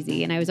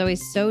crazy. And I was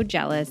always so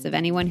jealous of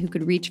anyone who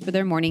could reach for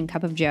their morning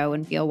cup of joe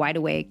and feel wide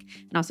awake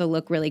and also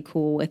look really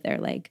cool with their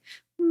like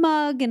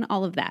mug and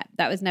all of that.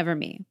 That was never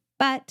me.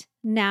 But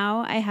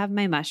now I have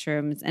my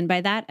mushrooms. And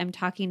by that, I'm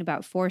talking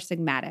about Four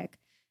Sigmatic.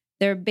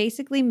 They're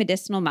basically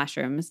medicinal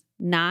mushrooms,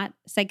 not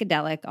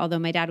psychedelic, although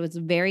my dad was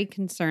very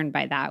concerned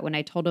by that when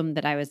I told him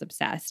that I was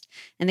obsessed.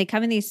 And they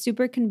come in these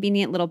super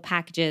convenient little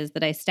packages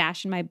that I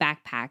stash in my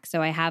backpack,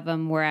 so I have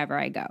them wherever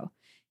I go.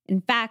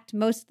 In fact,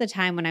 most of the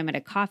time when I'm at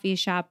a coffee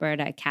shop or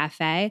at a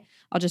cafe,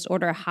 I'll just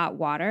order hot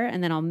water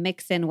and then I'll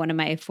mix in one of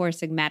my Four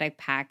Sigmatic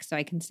packs so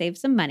I can save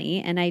some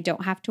money and I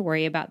don't have to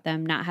worry about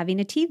them not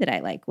having a tea that I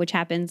like, which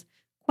happens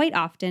quite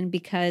often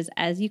because,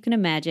 as you can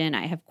imagine,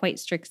 I have quite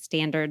strict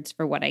standards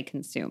for what I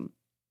consume.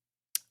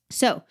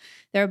 So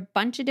there are a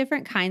bunch of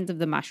different kinds of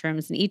the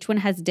mushrooms and each one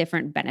has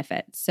different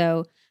benefits.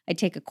 So I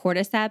take a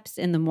cordyceps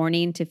in the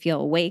morning to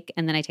feel awake,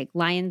 and then I take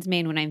lion's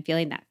mane when I'm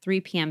feeling that 3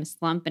 p.m.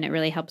 slump, and it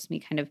really helps me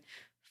kind of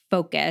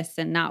focus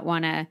and not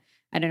want to,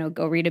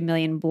 go read a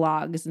million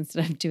blogs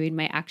instead of doing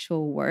my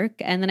actual work.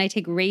 And then I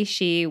take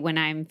reishi when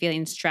I'm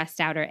feeling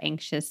stressed out or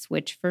anxious,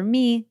 which for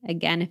me,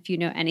 again, if you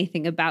know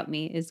anything about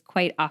me, is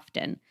quite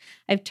often.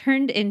 I've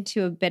turned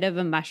into a bit of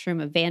a mushroom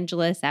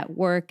evangelist at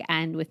work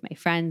and with my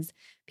friends.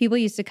 People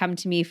used to come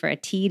to me for a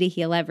tea to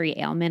heal every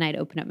ailment. I'd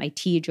open up my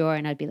tea drawer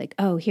and I'd be like,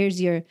 oh,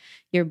 here's your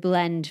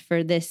blend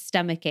for this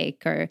stomach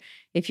ache, or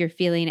if you're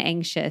feeling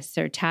anxious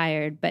or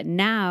tired. But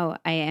now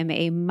I am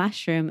a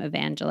mushroom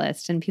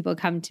evangelist and people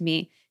come to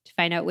me to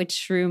find out which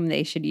shroom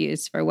they should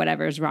use for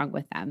whatever's wrong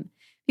with them.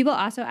 People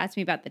also ask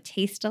me about the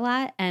taste a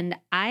lot, and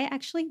I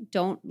actually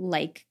don't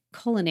like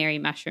culinary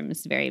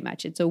mushrooms very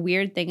much. It's a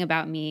weird thing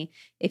about me.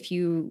 If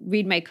you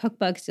read my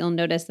cookbooks, you'll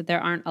notice that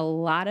there aren't a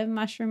lot of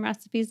mushroom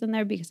recipes in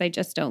there because I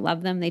just don't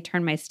love them. They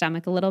turn my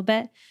stomach a little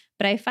bit.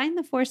 But I find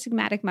the Four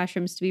Sigmatic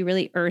mushrooms to be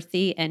really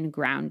earthy and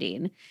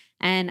grounding.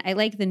 And I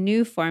like the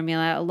new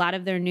formula. A lot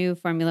of their new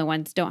formula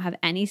ones don't have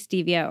any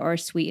stevia or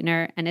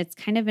sweetener, and it's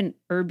kind of an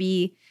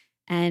herby,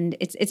 and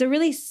it's a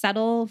really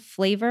subtle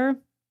flavor.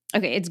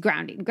 Okay, it's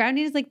grounding.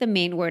 Grounding is like the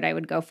main word I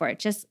would go for.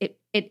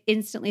 It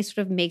instantly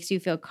sort of makes you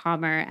feel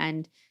calmer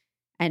and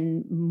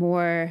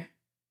more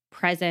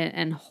present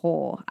and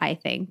whole, I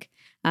think.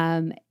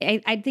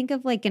 I'd think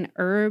of like an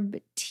herb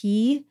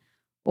tea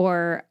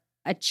or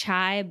a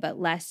chai, but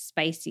less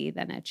spicy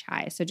than a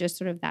chai. So just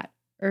sort of that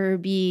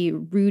herby,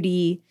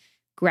 rooty,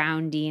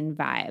 grounding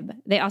vibe.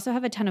 They also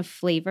have a ton of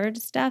flavored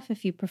stuff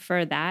if you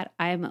prefer that.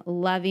 I'm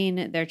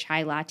loving their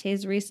chai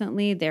lattes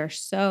recently. They're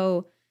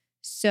so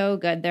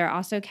good. They're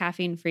also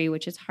caffeine free,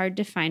 which is hard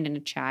to find in a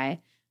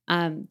chai.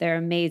 They're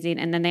amazing.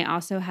 And then they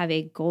also have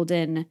a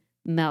golden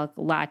milk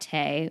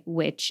latte,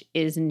 which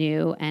is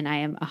new and I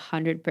am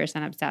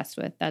 100% obsessed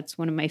with. That's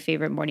one of my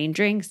favorite morning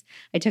drinks.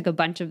 I took a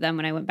bunch of them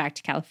when I went back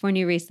to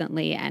California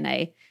recently and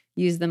I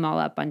used them all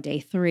up on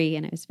day 3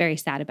 and I was very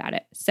sad about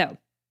it. So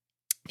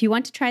if you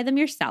want to try them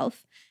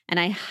yourself, and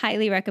I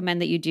highly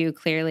recommend that you do,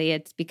 clearly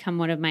it's become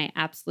one of my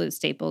absolute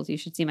staples. You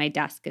should see my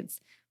desk.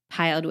 It's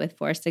piled with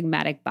Four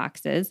Sigmatic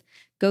boxes.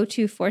 Go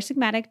to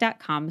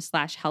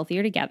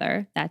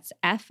foursigmatic.com/healthiertogether. That's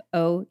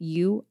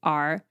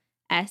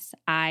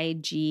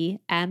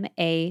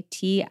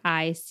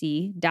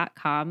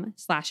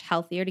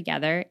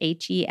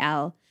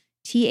FOURSIGMATIC.com/healthiertogether,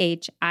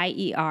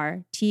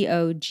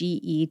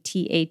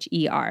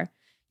 HELTHIERTOGETHER.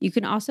 You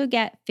can also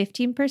get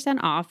 15%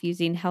 off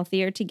using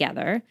Healthier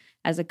Together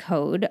as a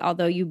code,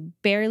 although you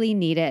barely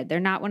need it. They're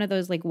not one of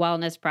those like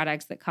wellness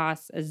products that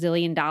costs $1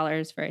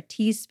 zillion for a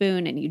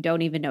teaspoon and you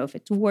don't even know if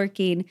it's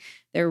working.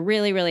 They're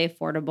really, really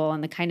affordable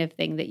and the kind of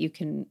thing that you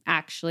can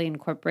actually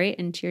incorporate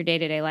into your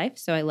day-to-day life.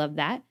 So I love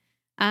that.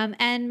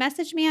 And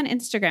message me on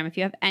Instagram if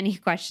you have any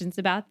questions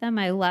about them.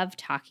 I love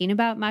talking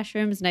about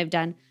mushrooms and I've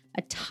done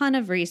a ton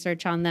of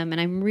research on them,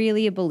 and I'm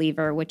really a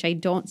believer, which I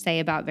don't say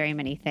about very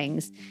many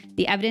things.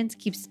 The evidence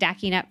keeps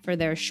stacking up for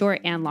their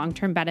short and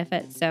long-term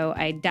benefits, so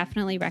I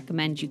definitely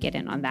recommend you get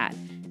in on that.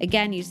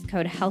 Again, use the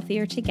code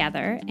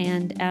HEALTHIERTOGETHER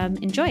and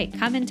enjoy.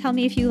 Come and tell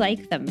me if you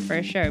like them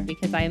for sure,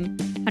 because I'm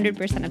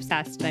 100%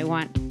 obsessed and I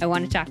want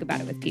to talk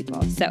about it with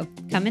people. So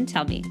come and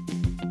tell me.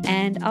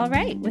 And all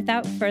right,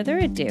 without further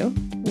ado,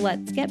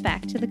 let's get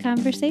back to the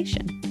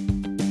conversation.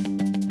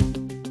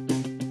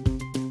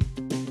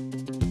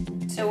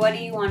 So what do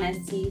you want to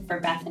see for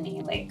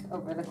Bethany, like,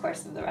 over the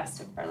course of the rest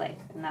of her life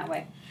in that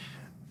way?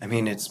 I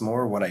mean, it's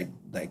more what I,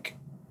 like,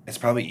 it's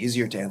probably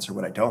easier to answer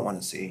what I don't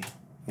want to see,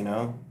 you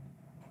know?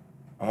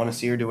 I want to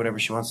see her do whatever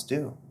she wants to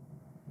do.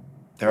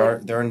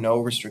 There are no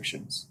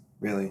restrictions,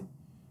 really.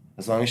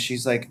 As long as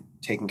she's, like,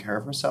 taking care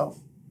of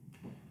herself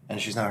and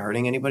she's not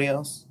hurting anybody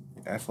else,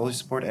 I fully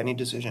support any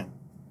decision.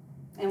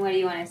 And what do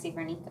you want to see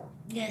for Nico?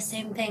 Yeah,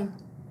 same thing.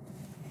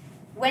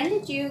 When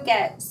did you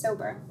get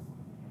sober?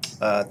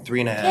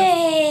 3.5.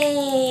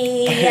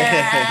 Yay!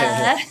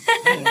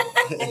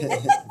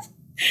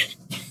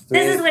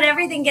 This is when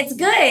everything gets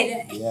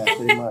good. Yeah,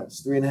 pretty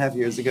much. 3.5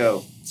 years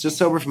ago. It's just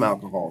sober from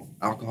alcohol.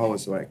 Alcohol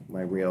was like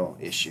my real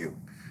issue.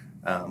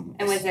 And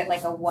was it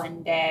like a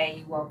one day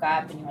you woke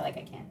up and you were like,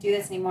 I can't do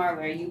this anymore?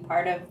 Were you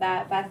part of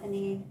that,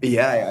 Bethany?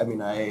 Yeah, I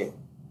mean,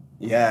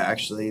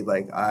 actually,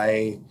 like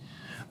I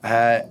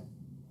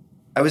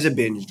was a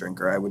binge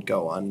drinker. I would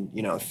go on,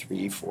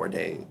 3-4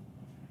 day,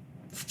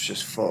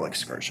 just full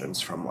excursions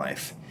from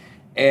life.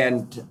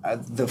 And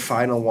the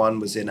final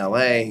one was in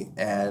LA,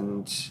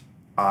 and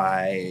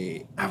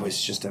I was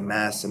just a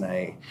mess,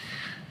 and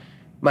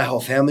my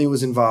whole family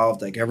was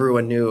involved. Like,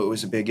 everyone knew it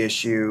was a big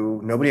issue.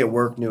 Nobody at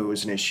work knew it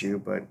was an issue,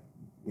 but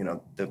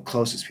the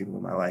closest people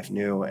in my life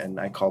knew. And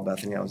I called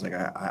Bethany. I was like,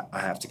 I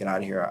have to get out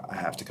of here. I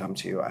have to come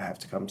to you. I have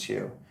to come to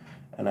you.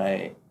 And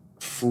I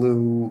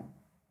flew.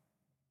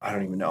 I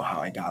don't even know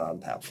how I got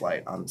on that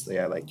flight. Honestly,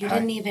 You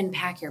didn't even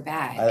pack your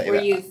bag. Were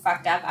you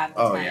fucked up at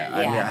the time? Oh yeah.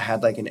 I mean, I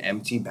had like an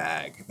empty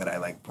bag that I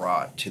like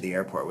brought to the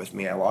airport with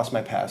me. I lost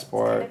my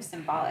passport. Kind of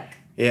symbolic.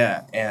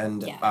 Yeah,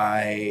 and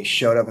I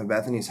showed up at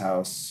Bethany's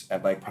house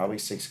at like probably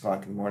 6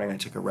 o'clock in the morning. I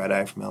took a red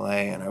eye from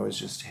LA, and I was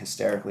just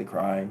hysterically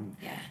crying.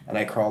 Yeah. And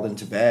I crawled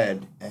into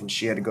bed, and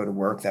she had to go to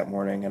work that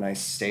morning, and I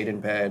stayed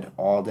in bed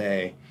all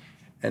day.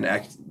 And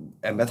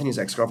Bethany's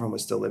ex-girlfriend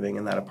was still living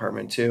in that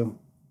apartment too,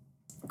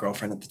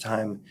 girlfriend at the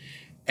time.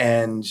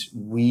 And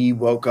we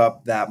woke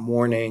up that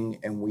morning,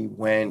 and we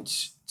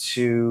went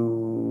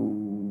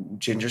to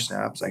Ginger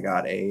Snaps. I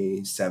got a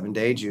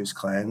 7-day juice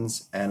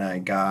cleanse, and I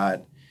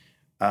got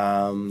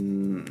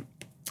I'm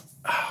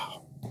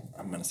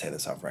going to say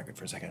this off record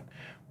for a second.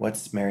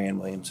 What's Marianne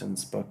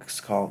Williamson's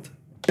books called?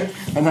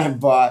 And I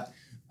bought,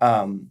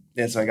 so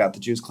I got the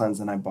juice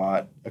cleanse, and I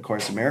bought A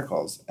Course in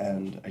Miracles,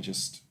 and that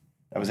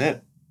was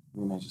it. I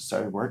mean, I just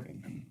started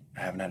working, and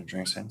I haven't had a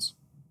drink since.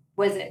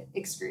 Was it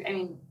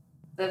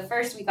the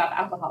first week off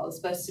alcohol was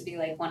supposed to be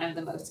like one of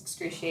the most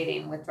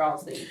excruciating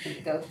withdrawals that you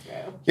can go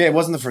through. Yeah, it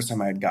wasn't the first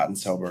time I had gotten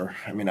sober.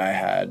 I mean, I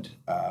had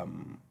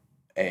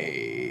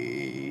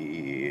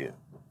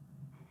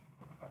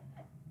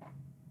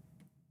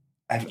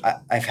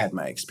I've had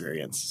my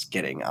experience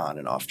getting on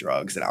and off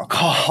drugs and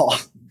alcohol.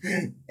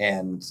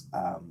 And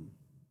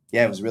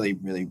it was really,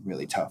 really,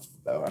 really tough,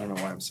 though. I don't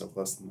know why I'm so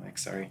close to the mic.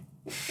 Sorry.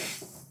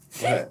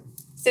 But,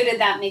 so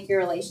did that make your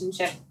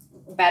relationship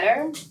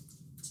better?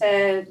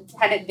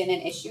 Had it been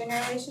an issue in your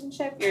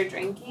relationship, your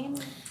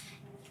drinking?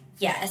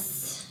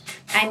 Yes.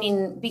 I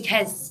mean,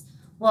 because,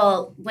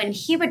 when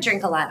he would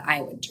drink a lot,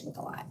 I would drink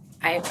a lot.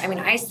 I mean,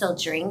 I still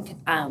drink,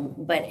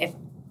 but if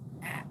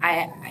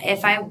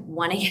I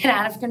want to get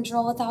out of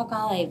control with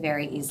alcohol, I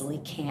very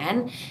easily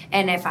can.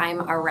 And if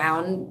I'm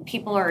around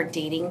people or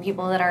dating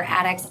people that are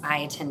addicts,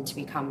 I tend to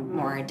become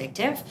more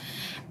addictive.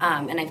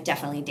 And I've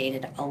definitely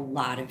dated a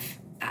lot of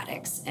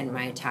addicts in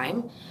my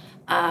time.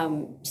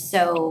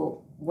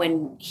 So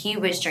when he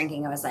was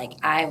drinking, I was like,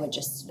 I would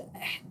just,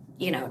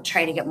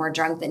 try to get more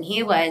drunk than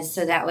he was.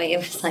 So that way it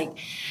was like,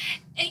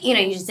 you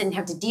just didn't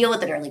have to deal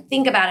with it or like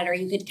think about it, or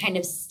you could kind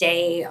of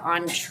stay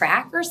on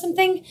track or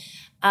something.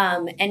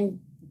 And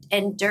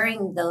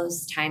during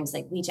those times,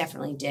 like, we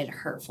definitely did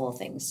hurtful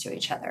things to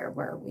each other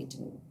where we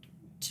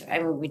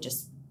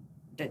just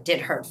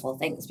did hurtful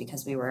things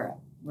because we were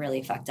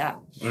really fucked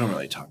up. We don't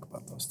really talk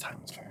about those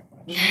times very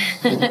much.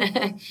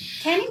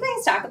 Can you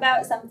guys talk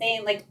about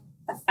something like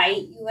a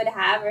fight you would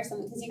have or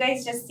something? Because you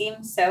guys just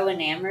seem so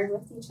enamored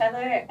with each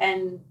other.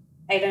 And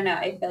I don't know,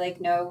 I feel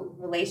like no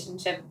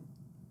relationship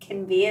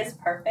can be as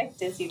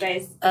perfect as you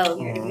guys. Oh,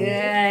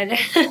 good.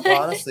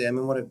 Well, honestly, I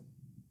mean, what it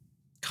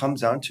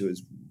comes down to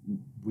is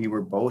we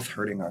were both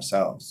hurting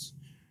ourselves.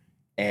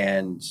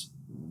 And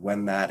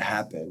when that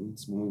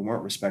happens, when we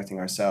weren't respecting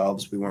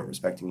ourselves, we weren't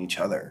respecting each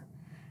other.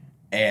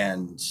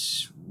 And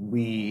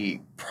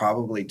we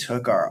probably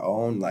took our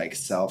own like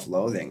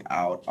self-loathing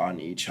out on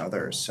each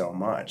other so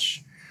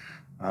much.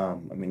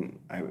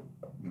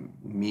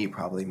 Me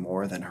probably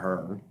more than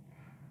her.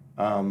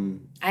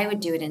 I would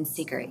do it in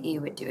secret.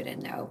 You would do it in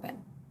the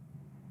open.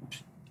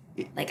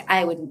 Like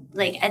I would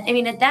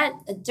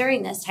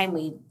during this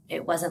time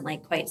it wasn't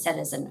like quite set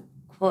as an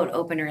quote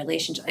open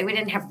relationship. Like, we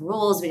didn't have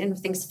rules. We didn't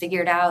have things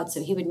figured out.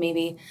 So he would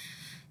maybe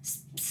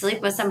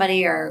sleep with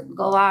somebody or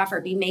go off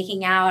or be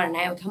making out, and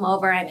I would come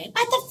over and I'd be like,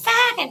 what the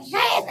fuck?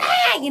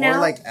 And or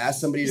like ask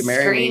somebody to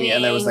marry me,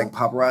 and there was like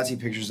paparazzi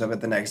pictures of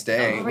it the next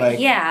day.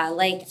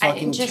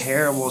 Fucking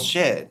terrible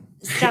shit.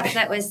 Stuff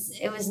that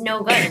it was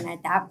no good. And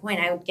at that point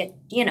I would get,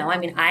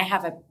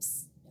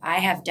 I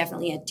have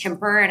definitely a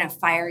temper and a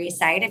fiery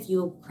side if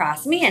you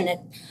cross me, and it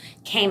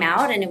came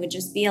out, and it would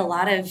just be a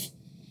lot of.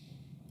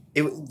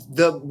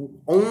 The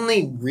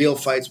only real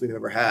fights we've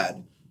ever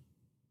had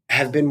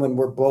have been when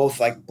we're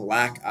both like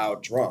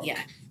blackout drunk. Yeah.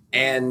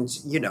 And,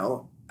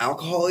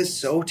 alcohol is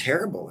so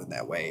terrible in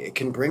that way. It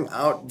can bring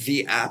out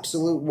the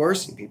absolute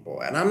worst in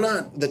people. And I'm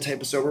not the type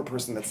of sober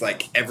person that's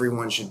like,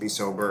 everyone should be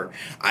sober.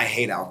 I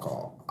hate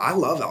alcohol. I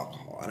love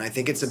alcohol. And I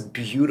think it's a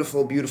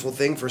beautiful, beautiful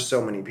thing for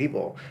so many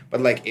people.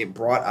 But like it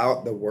brought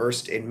out the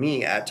worst in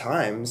me at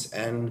times,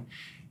 and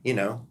you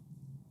know,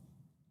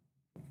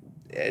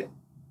 it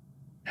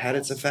had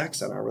its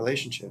effects on our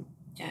relationship.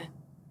 Yeah.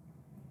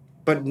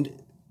 But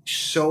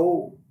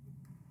so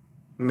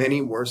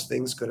many worse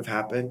things could have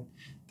happened.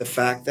 The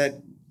fact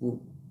that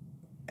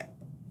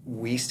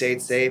we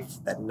stayed safe,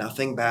 that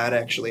nothing bad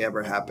actually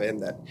ever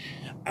happened, that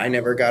I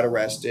never got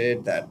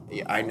arrested, that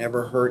I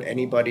never hurt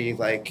anybody.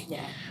 Like,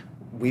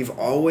 we've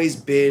always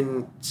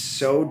been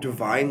so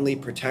divinely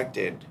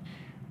protected.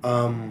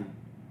 And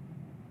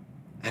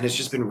it's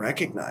just been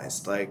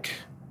recognized. Like,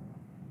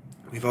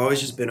 we've always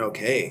just been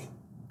okay.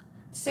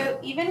 So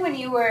even when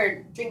you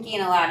were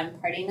drinking a lot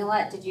and partying a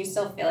lot, did you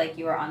still feel like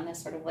you were on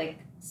this sort of like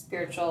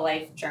spiritual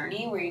life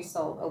journey? Were you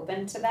still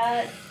open to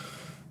that?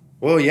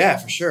 Well, yeah,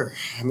 for sure.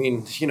 I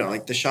mean, you know,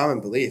 like the shaman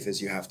belief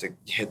is you have to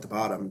hit the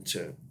bottom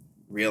to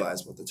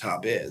realize what the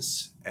top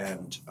is.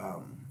 And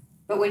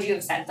but would you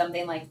have said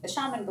something like the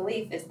shaman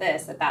belief is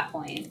this at that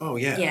point? Oh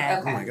yeah. Yeah.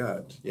 Okay. Oh my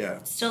God.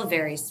 Yeah. Still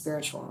very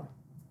spiritual.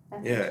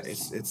 That's Yeah,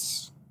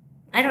 it's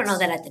I don't know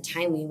that at the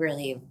time we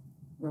really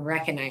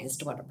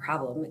recognized what a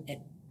problem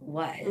it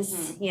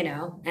was, you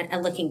know,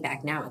 and looking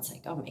back now, it's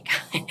like, oh my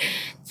God.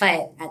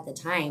 But at the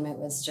time it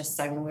was just,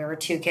 I mean, we were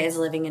two kids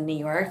living in New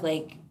York,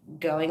 like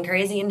going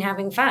crazy and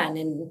having fun.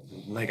 And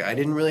like, I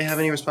didn't really have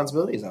any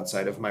responsibilities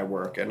outside of my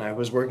work, and I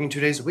was working 2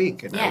 days a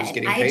week, and I was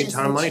getting paid a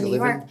ton of money to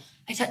live in.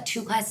 I taught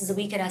 2 classes a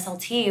week at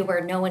SLT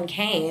where no one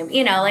came,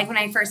 you know, like when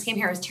I first came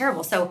here, it was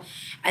terrible. So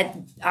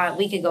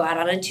we could go out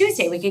on a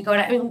Tuesday. We could go out,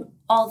 I mean,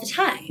 all the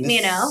time, This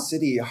you know?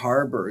 city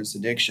harbors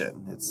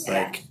addiction. It's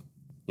like,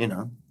 you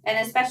know. And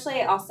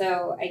especially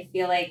also, I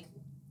feel like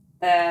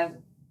the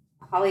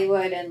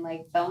Hollywood and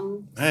like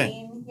film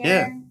scene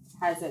here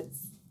has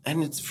its...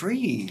 And it's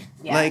free.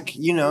 Yeah. Like,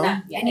 you know.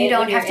 And you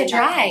don't have to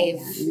drive,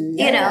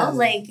 you know,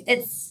 like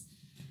it's...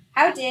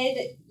 How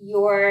did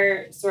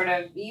your sort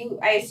of,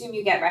 I assume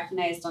you get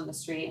recognized on the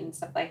street and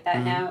stuff like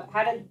that now.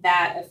 How did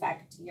that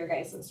affect your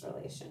guys'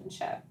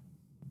 relationship?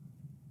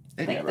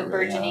 Like the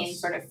burgeoning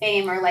sort of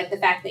fame, or like the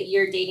fact that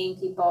you're dating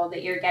people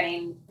that you're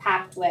getting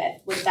papped with,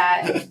 would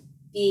that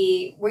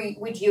be,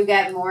 would you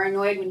get more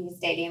annoyed when he's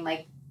dating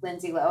like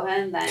Lindsay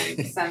Lohan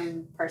than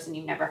some person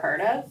you've never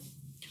heard of?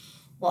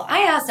 Well,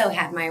 I also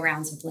had my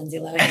rounds with Lindsay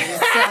Lohan,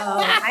 so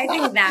I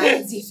think that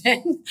was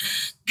even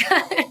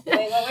good.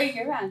 Wait, what were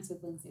your rounds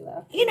with Lindsay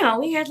Lohan? You know,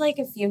 we had like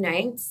a few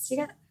nights. You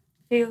got a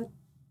few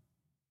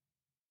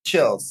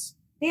chills.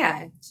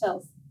 Yeah.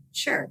 Chills.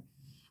 Sure.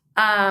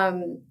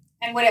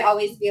 And would it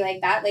always be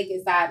like that? Like,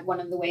 is that one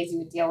of the ways you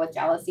would deal with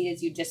jealousy,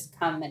 is you just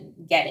come and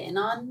get in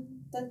on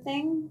the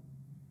thing?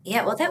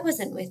 Yeah, well, that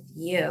wasn't with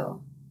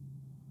you.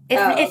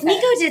 If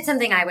Nico did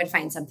something, I would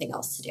find something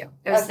else to do.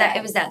 It was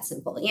that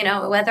simple, you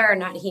know, whether or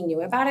not he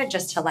knew about it,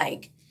 just to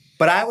like.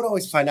 But I would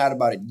always find out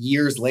about it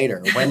years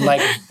later when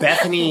like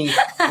Bethany,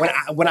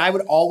 when I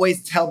would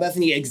always tell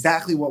Bethany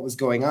exactly what was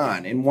going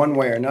on in one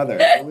way or another.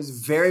 It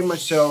was very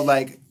much so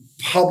like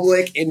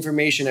public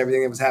information,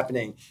 everything that was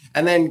happening.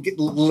 And then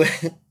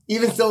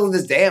even still to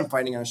this day, I'm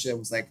finding out shit. I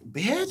was like,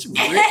 bitch,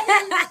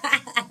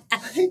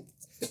 really?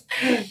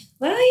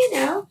 Well, you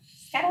know.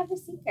 Gotta have a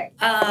secret.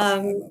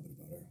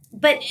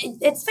 But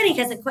it's funny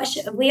because the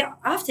question, we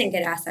often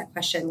get asked that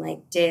question,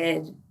 like,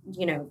 did,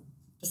 you know,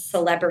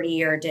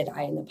 celebrity or did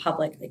I in the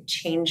public like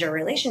change your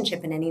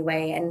relationship in any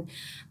way? And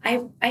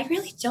I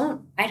really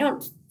don't. I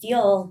don't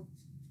feel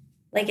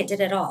like it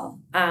did at all.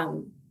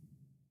 Do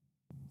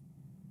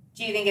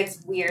you think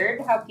it's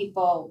weird how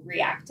people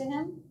react to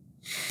him?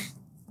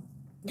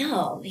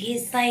 No,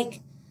 he's like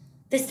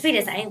the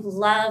sweetest. I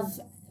love,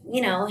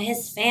 you know,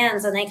 his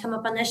fans when they come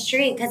up on the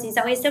street because he's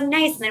always so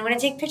nice and I want to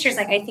take pictures.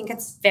 Like, I think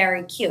it's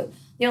very cute.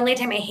 The only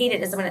time I hate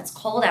it is when it's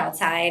cold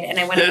outside and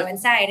I want to go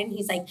inside and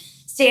he's like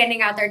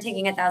standing out there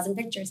taking 1,000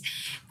 pictures.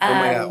 Oh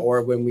my God.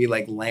 Or when we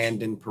like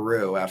land in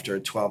Peru after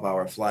a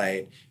 12-hour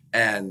flight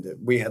and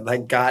we had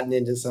like gotten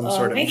into some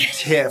sort of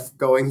tiff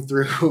going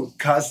through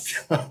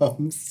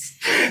customs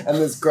and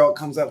this girl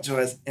comes up to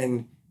us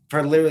and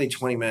for literally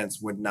 20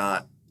 minutes would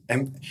not.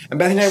 And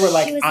Bethany and I were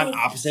like on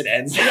opposite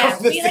ends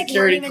of the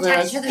security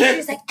clearance. She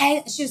was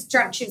like, she was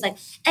drunk. She was like,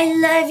 I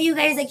love you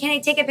guys. Like, can I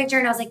take a picture?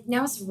 And I was like,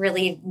 no, it's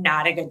really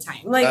not a good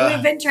time. Like,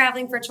 we've been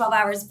traveling for 12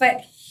 hours.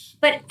 But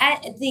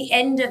at the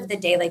end of the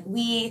day, like,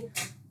 we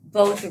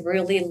both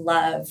really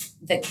love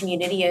the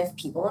community of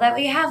people that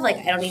we have. Like,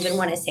 I don't even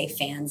want to say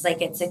fans.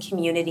 Like, it's a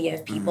community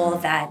of people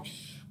that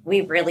we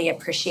really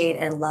appreciate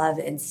and love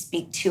and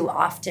speak to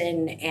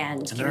often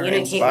and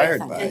communicate with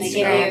them. And they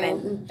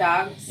give you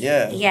dogs.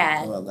 Yeah.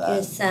 Yeah.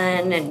 His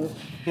son and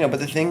you know, but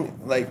the thing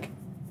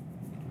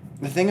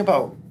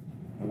about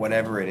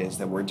whatever it is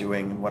that we're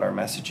doing and what our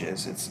message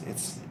is,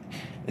 it's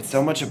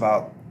so much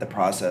about the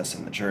process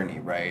and the journey,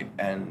 right?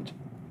 And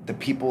the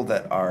people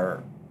that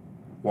are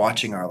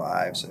watching our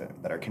lives,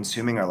 that are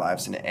consuming our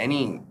lives in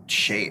any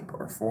shape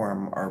or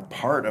form are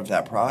part of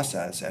that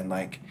process. And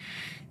like,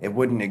 it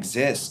wouldn't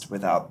exist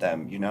without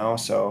them, you know?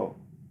 So,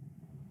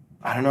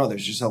 I don't know,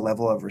 there's just a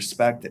level of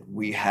respect that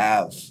we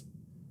have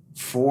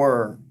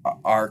for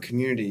our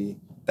community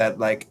that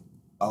like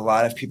a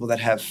lot of people that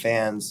have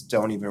fans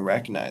don't even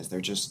recognize.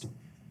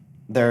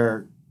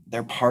 They're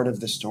part of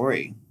the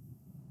story.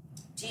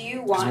 Do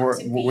you 'Cause want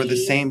to be... we're the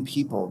same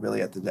people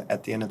really at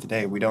the end of the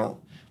day. We don't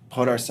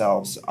put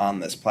ourselves on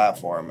this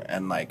platform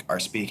and like are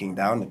speaking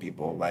down to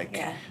people. Like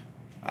Yeah.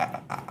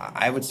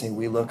 I would say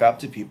we look up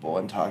to people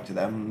and talk to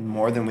them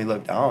more than we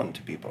look down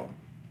to people.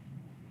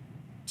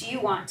 Do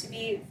you want to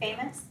be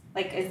famous?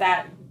 Like, is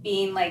that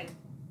being like,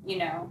 you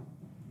know,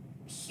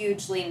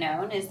 hugely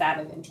known? Is that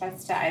of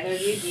interest to either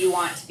of you? Do you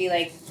want to be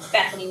like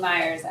Bethany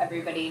Myers?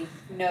 Everybody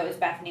knows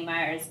Bethany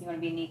Myers. You want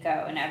to be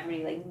Nico and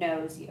everybody like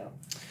knows you.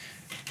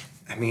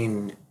 I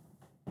mean,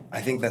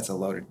 I think that's a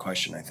loaded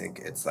question. I think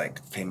it's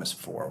like famous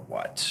for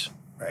what,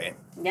 right?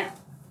 Yeah.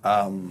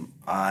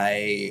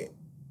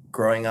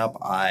 Growing up,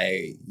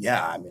 I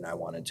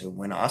wanted to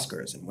win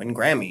Oscars and win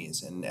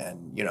Grammys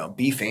and you know,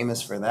 be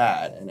famous for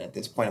that. And at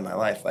this point in my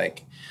life,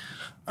 like,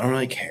 I don't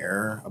really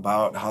care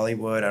about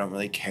Hollywood. I don't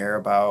really care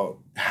about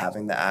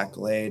having the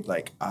accolade.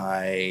 Like,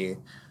 I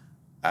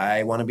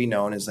want to be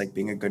known as like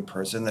being a good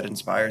person that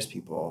inspires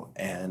people.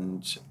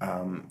 And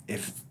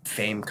if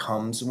fame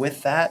comes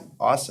with that,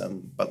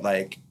 awesome. But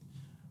like,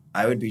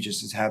 I would be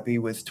just as happy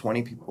with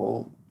 20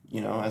 people, you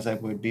know, as I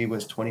would be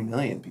with 20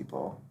 million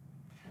people.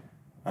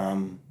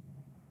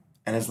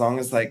 And as long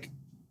as like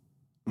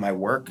my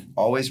work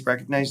always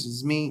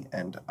recognizes me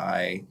and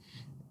I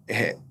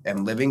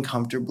am living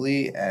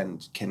comfortably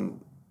and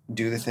can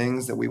do the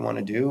things that we want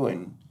to do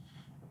and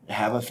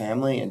have a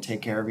family and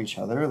take care of each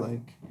other,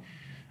 like,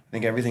 I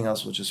think everything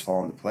else will just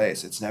fall into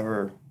place. It's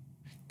never,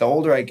 the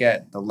older I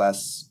get, the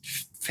less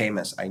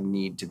famous I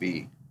need to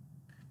be,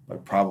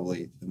 but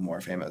probably the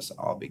more famous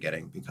I'll be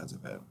getting because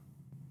of it.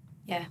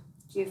 Yeah.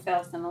 Do you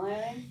feel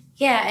similarly?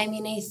 Yeah, I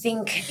mean, I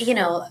think, you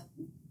know,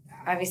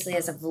 obviously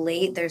as of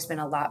late, there's been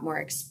a lot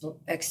more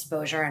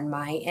exposure on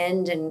my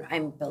end, and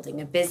I'm building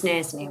a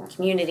business and a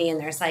community, and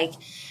there's like,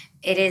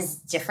 it is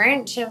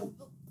different to,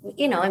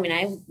 you know, I mean,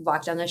 I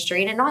walk down the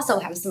street and also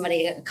have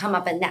somebody come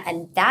up and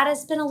that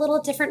has been a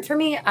little different for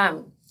me.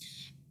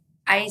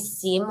 I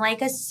seem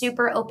like a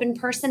super open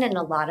person. In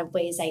a lot of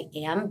ways I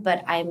am,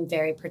 but I'm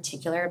very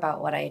particular about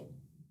what I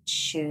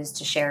choose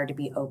to share, to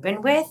be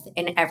open with.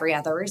 In every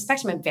other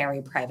respect, I'm a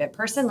very private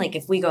person. Like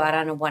if we go out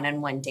on a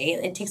one-on-one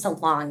date, it takes a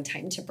long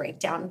time to break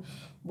down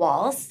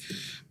walls.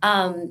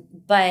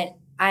 But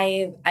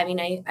I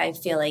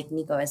feel like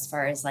Nico, as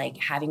far as like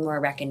having more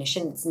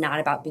recognition, it's not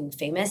about being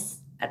famous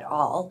at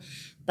all,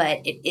 but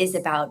it is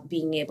about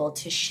being able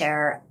to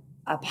share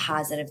a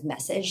positive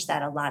message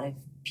that a lot of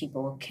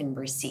people can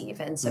receive.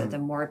 And so the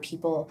more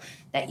people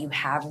that you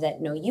have that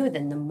know you,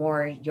 then the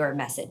more your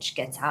message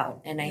gets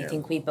out. And I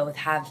think we both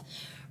have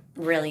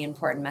really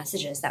important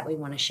messages that we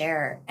want to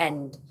share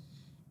and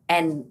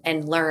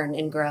learn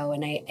and grow.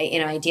 And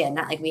idea,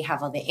 not like we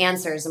have all the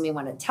answers and we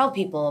want to tell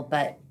people,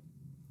 but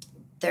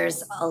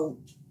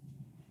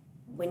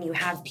when you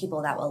have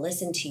people that will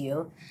listen to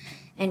you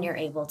and you're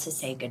able to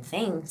say good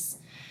things.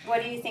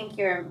 What do you think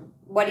your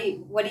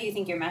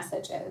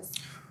message is?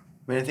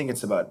 I mean, I think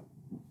it's about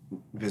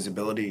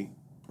visibility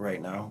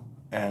right now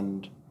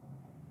and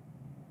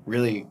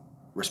really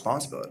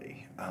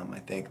responsibility. I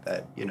think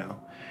that, you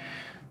know,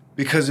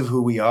 because of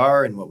who we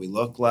are and what we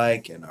look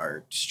like and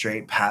our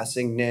straight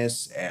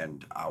passingness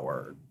and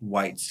our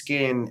white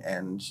skin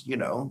and, you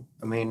know,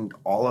 I mean,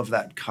 all of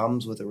that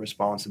comes with a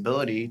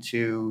responsibility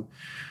to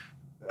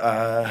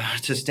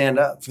stand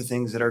up for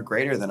things that are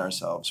greater than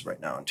ourselves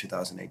right now in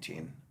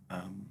 2018.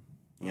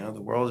 You know,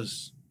 the world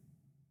is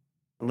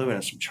living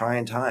in some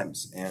trying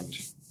times, and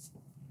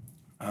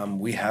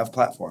we have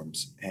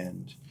platforms,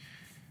 and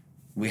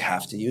we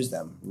have to use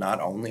them, not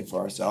only for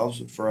ourselves,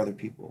 but for other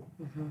people.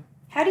 Mm-hmm.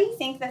 How do you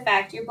think the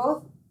fact you're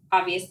both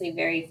obviously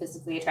very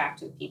physically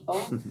attractive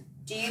people,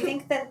 do you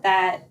think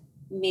that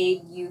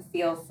made you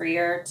feel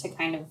freer to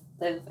kind of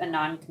live a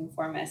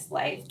nonconformist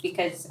life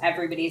because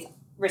everybody's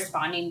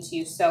responding to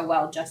you so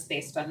well just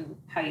based on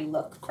how you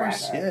look forever? Of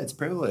course, yeah, it's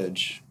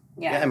privilege.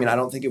 Yeah. I mean, I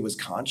don't think it was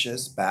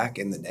conscious back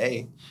in the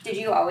day. Did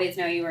you always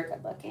know you were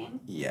good looking?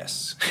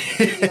 Yes.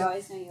 Did you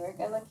always know you were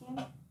good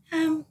looking?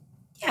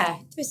 Yeah,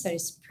 it was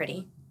always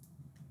pretty.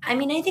 I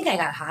mean, I think I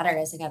got hotter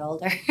as I got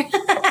older.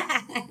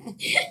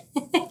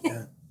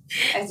 Yeah.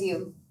 As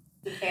you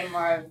became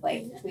more of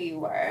like who you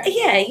were.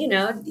 Yeah, you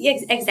know,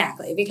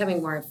 exactly.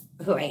 Becoming more of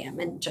who I am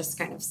and just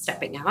kind of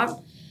stepping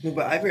out. No,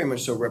 but I very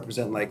much so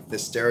represent like the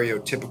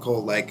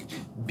stereotypical like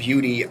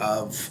beauty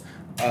of.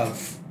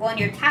 Well, and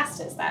your cast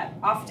is that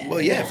often.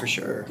 Well, yeah, for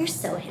sure. You're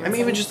so handsome. I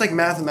mean, even just like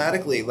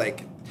mathematically,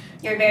 like.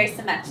 You're very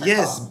symmetrical.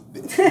 Yes,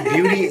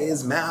 beauty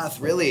is math,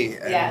 really.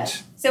 And yeah.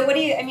 So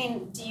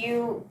do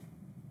you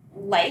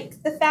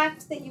like the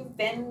fact that you've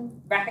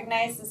been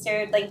recognized as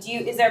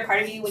is there a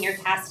part of you when you're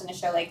cast in a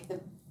show like The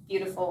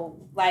Beautiful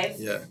Life?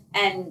 Yeah.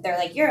 And they're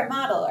like, you're a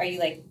model. Are you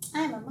like,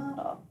 I'm a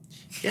model?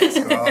 Yes,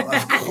 girl,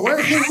 of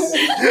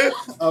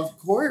course. Of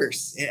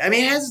course. I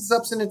mean, it has its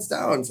ups and its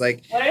downs.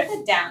 Like, what are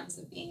the downs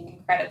of being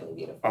incredibly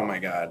beautiful? Oh my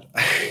God.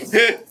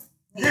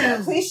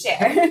 Please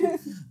share.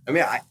 I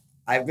mean,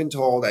 I've been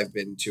told I've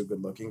been too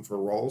good looking for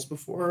roles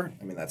before.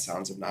 I mean, that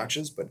sounds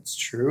obnoxious, but it's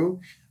true.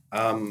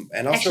 And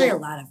also Actually, a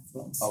lot of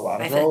roles. A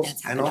lot I of feel like roles.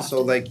 that's And happened also,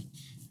 often. like,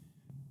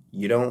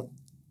 you don't,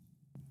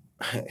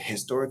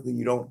 historically,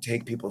 you don't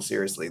take people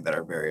seriously that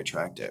are very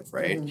attractive,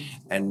 right? Mhm.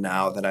 And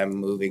now that I'm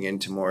moving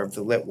into more of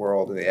the lit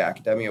world or the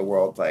academia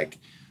world, like,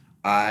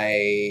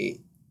 I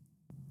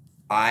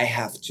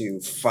have to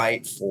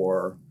fight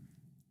for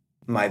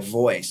my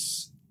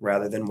voice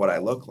rather than what I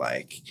look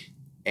like,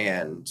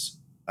 and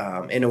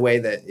in a way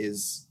that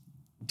is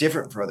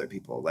different for other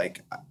people.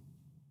 Like,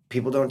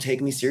 people don't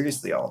take me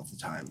seriously all the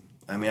time.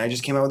 I mean, I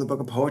just came out with a book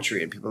of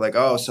poetry, and people are like,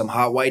 "Oh, some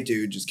hot white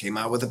dude just came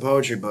out with a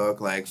poetry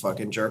book, like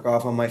fucking jerk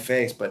off on my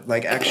face." But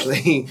like,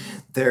 actually,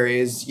 there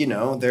is,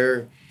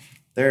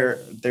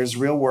 there's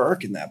real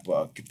work in that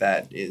book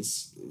that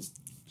is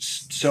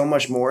so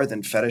much more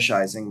than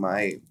fetishizing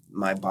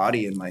my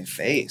body and my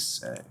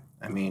face.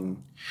 I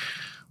mean,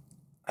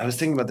 I was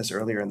thinking about this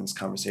earlier in this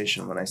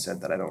conversation when I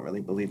said that I don't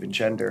really believe in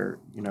gender.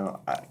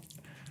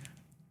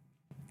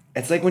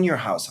 It's like when you're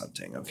house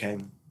hunting, okay?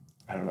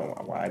 I don't know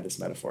why this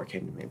metaphor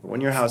came to me, but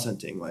when you're house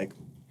hunting, like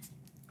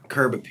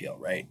curb appeal,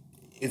 right?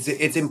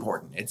 It's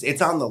important.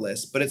 It's on the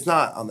list, but it's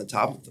not on the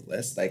top of the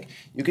list. Like,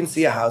 you can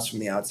see a house from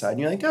the outside and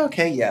you're like, oh,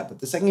 okay, yeah, but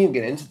the second you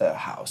get into the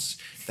house,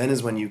 then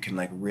is when you can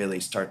like really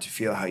start to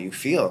feel how you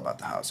feel about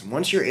the house. And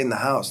once you're in the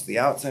house, the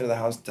outside of the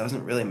house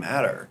doesn't really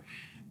matter.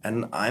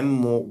 And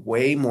I'm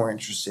way more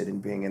interested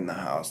in being in the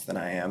house than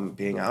I am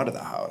being out of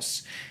the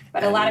house.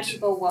 But a lot of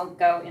people won't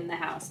go in the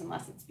house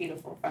unless it's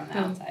beautiful from the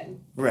outside.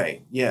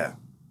 Right, yeah.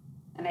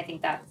 And I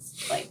think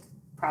that's like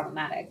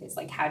problematic. Is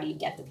like, how do you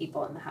get the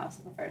people in the house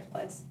in the first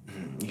place?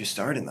 You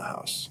start in the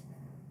house.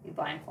 You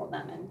blindfold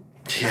them and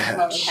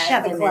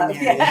Shove them in there.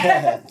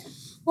 Yeah.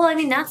 Well, I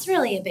mean, that's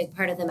really a big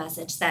part of the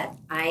message that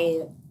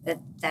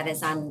that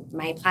is on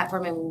my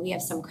platform. And we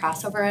have some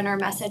crossover in our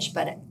message,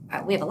 but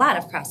we have a lot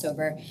of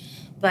crossover.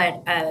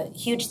 But a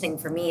huge thing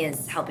for me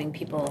is helping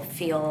people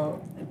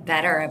feel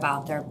better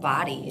about their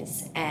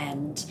bodies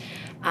and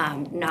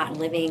not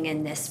living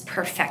in this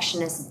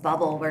perfectionist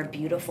bubble where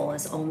beautiful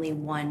is only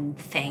one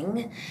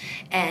thing.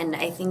 And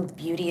I think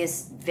beauty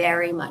is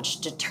very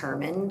much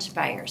determined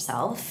by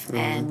yourself.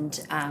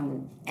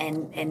 Mm-hmm.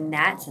 And in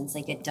that sense,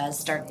 like, it does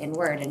start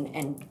inward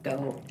and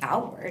go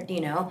outward,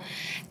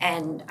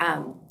 And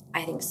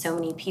I think so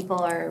many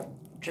people are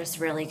just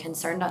really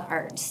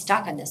are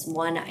stuck on this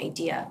one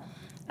idea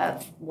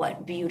of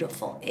what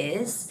beautiful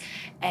is.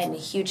 And a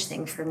huge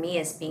thing for me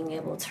is being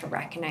able to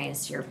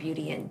recognize your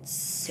beauty in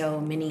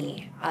so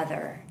many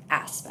other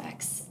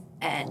aspects.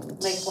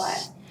 And like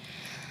what?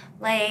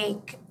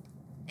 Like,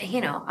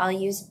 I'll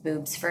use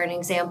boobs for an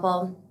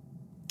example.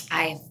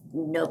 I have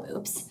no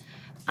boobs.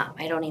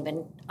 I don't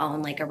even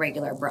own like a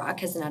regular bra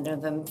because none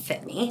of them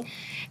fit me.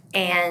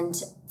 And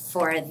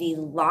for the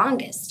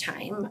longest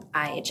time,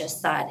 I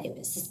just thought it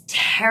was just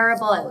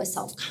terrible. I was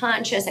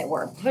self-conscious. I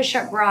wore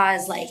push-up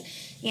bras. Like,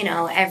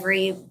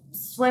 every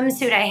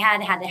swimsuit I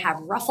had to have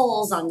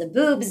ruffles on the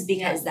boobs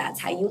because that's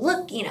how you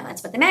look.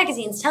 That's what the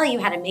magazines tell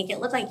you, how to make it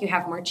look like you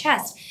have more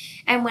chest.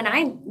 And when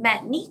I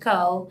met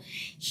Nico,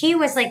 he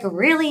was like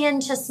really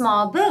into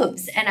small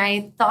boobs. And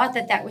I thought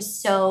that was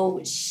so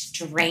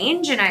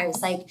strange. And I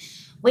was like,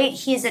 wait,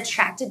 he's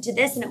attracted to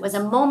this. And it was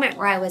a moment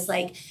where I was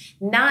like,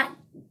 not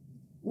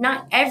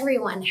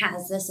everyone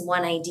has this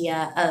one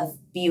idea of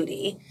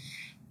beauty.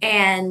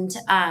 And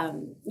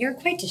you're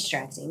quite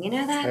distracting, you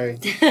know that? I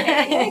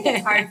think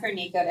it's hard for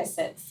Nico to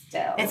sit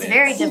still. It's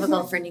very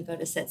difficult for Nico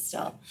to sit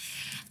still.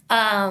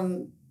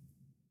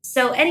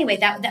 So anyway,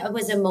 that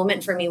was a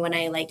moment for me when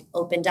I like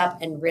opened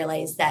up and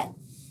realized that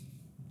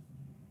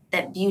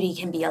beauty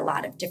can be a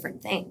lot of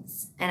different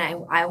things. And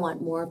I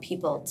want more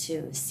people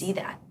to see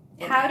that.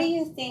 How do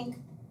you think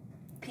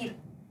people,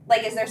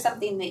 like, is there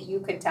something that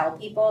you could tell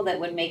people that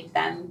would make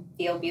them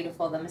feel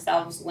beautiful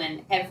themselves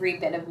when every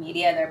bit of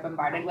media they're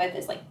bombarded with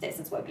is like, this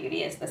is what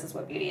beauty is, this is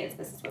what beauty is,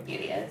 this is what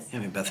beauty is? Yeah,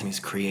 I mean, Bethany's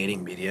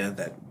creating media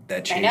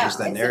that changes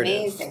that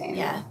narrative. It's amazing.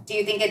 Yeah. Do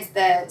you think it's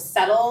the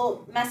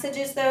subtle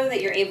messages, though,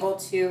 that you're able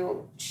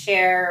to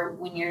share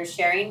when you're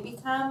sharing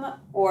Become?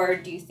 Or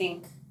do you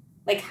think,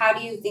 like, how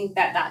do you think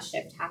that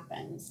shift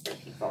happens for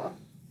people?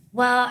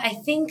 Well, I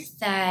think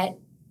that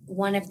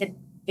one of the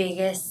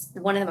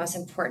most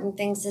important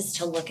things is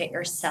to look at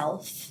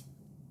yourself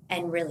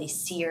and really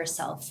see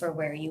yourself for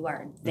where you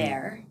are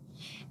there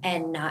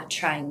and not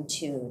trying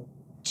to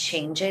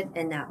change it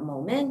in that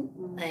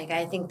moment. Like,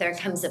 I think there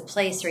comes a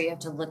place where you have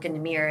to look in the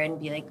mirror and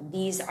be like,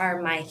 these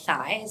are my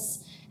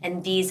thighs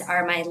and these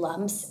are my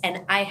lumps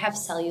and I have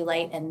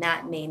cellulite and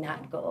that may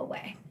not go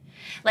away.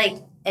 Like,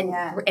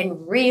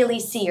 and really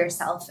see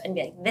yourself and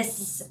be like,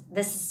 this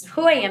is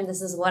who I am.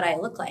 This is what I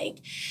look like.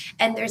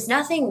 And there's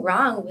nothing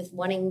wrong with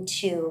wanting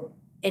to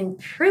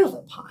improve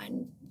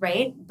upon,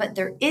 right? But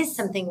there is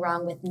something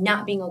wrong with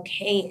not being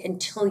okay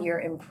until you're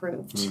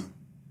improved.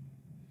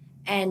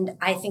 And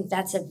I think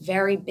that's a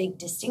very big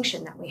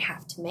distinction that we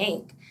have to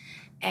make.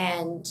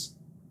 And,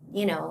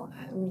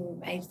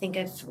 I think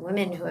of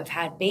women who have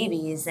had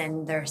babies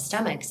and their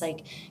stomachs,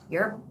 like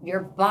your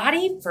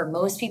body for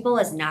most people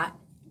is not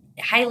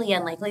highly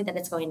unlikely that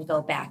it's going to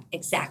go back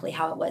exactly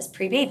how it was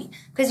pre-baby,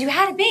 because you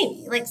had a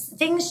baby. Like,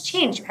 things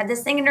change. You had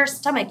this thing in your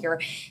stomach, your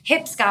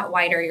hips got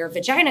wider, your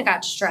vagina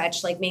got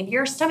stretched, like maybe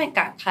your stomach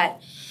got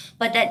cut.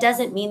 But that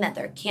doesn't mean that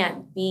there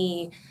can't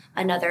be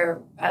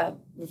another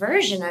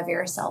version of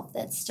yourself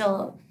that's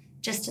still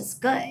just as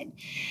good.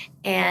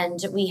 And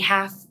we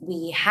have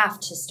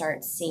to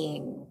start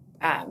seeing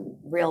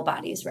real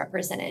bodies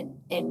represented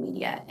in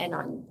media and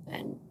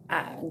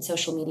on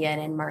social media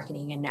and in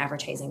marketing and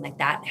advertising. Like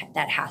that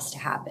has to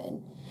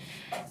happen.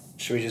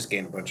 Should we just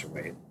gain a bunch of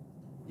weight,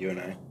 you and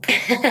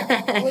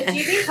I? Would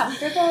you be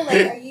comfortable?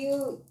 Like, are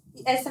you,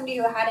 as somebody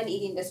who had an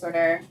eating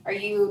disorder, are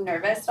you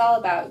nervous at all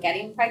about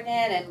getting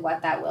pregnant and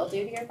what that will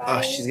do to your body?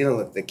 Oh, she's gonna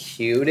look the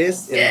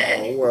cutest in the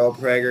whole world,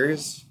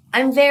 preggers.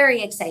 I'm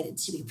very excited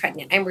to be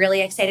pregnant. I'm really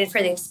excited for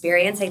the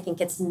experience. I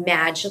think it's a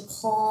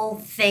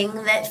magical thing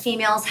that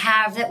females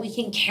have, that we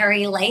can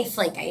carry life.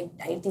 Like, I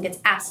think it's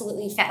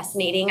absolutely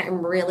fascinating.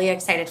 I'm really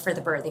excited for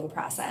the birthing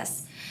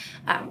process.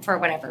 For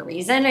whatever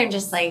reason, I'm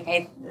just like,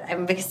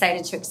 I'm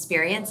excited to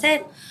experience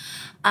it.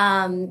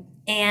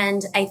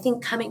 And I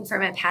think, coming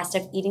from a past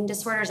of eating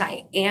disorders,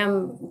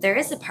 there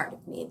is a part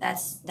of me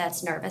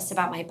that's nervous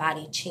about my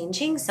body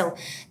changing. So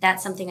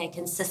that's something I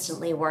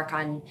consistently work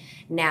on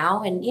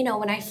now. And,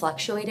 when I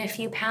fluctuate a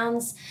few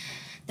pounds,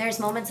 there's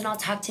moments, and I'll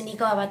talk to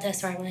Nico about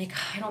this, where I'm like,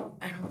 I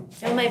don't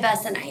feel my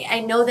best. And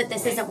I know that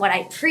this isn't what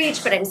I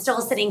preach, but I'm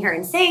still sitting here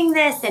and saying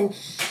this. And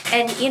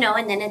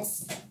then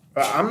it's,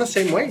 I'm the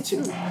same way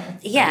too.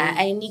 yeah,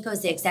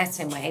 Nico's the exact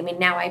same way. I mean,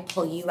 now I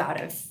pull you out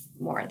of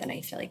more than I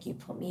feel like you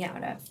pull me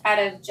out of. Out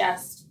of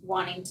just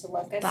wanting to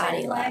look at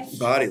Body love.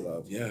 Body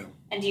love, yeah.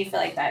 And do you feel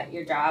like that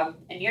your job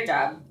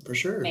for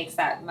sure makes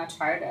that much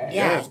harder?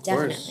 Yeah,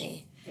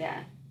 definitely.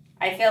 Yeah.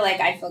 I feel like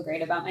I feel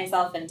great about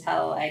myself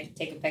until I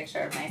take a picture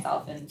of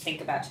myself and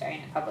think about sharing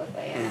it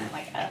publicly, and I'm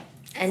like, oh.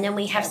 And then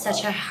we have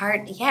such a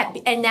hard,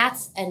 and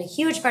a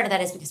huge part of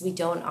that is because we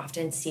don't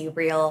often see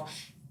real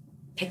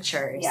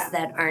pictures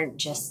that aren't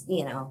just,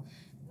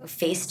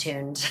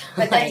 face-tuned.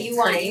 But then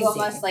you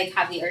almost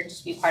have the urge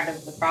to be part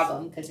of the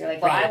problem, because you're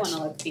like, well, I want to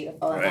look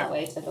beautiful in that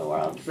way to the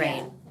world. Right.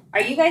 Yeah. Are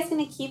you guys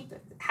going to keep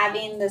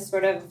having this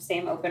sort of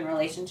same open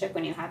relationship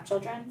when you have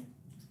children?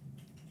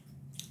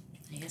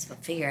 I guess we'll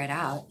figure it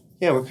out.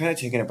 Yeah, we're kind of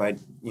taking it by,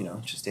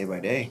 just day by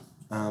day.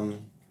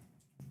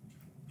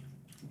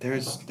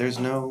 There's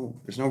no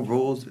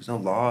rules, there's no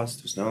laws,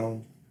 there's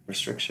no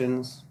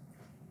restrictions.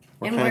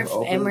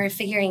 We're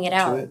figuring it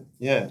out.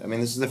 Yeah, I mean,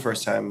 this is the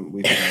first time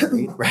we've been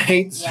married,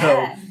 right?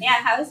 Yeah.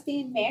 How's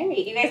being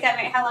married? You guys got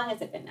married. How long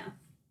has it been now?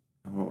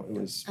 Oh, it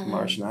was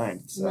March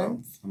 9th,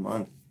 so a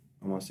month,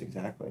 almost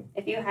exactly.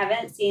 If you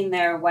haven't seen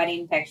their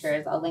wedding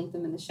pictures, I'll link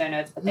them in the show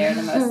notes. But they're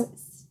the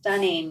most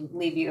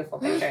stunningly beautiful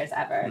pictures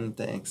ever.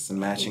 Thanks.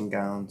 And matching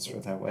gowns for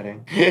that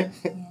wedding. Do you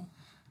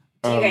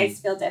guys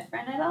feel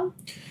different at all?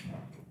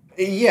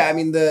 Yeah, I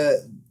mean,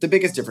 the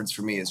biggest difference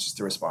for me is just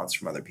the response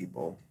from other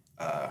people.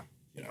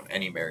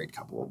 Any married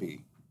couple will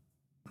be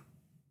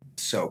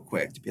so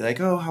quick to be like,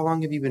 oh, how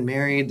long have you been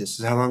married? This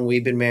is how long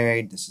we've been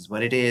married. This is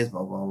what it is,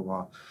 blah, blah,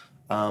 blah,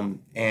 blah.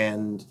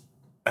 And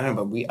I don't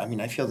know, but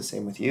I feel the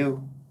same with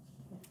you.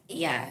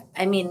 Yeah.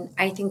 I mean,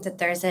 I think that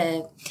there's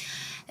the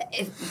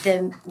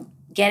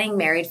getting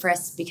married for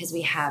us, because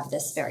we have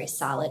this very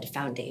solid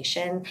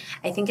foundation,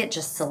 I think it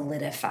just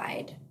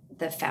solidified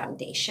the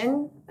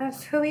foundation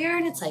of who we are.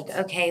 And it's like,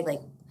 okay,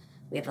 like,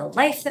 we have a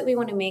life that we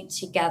want to make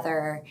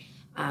together.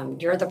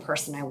 You're the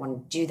person I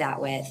want to do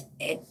that with.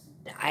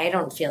 I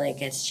don't feel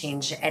like it's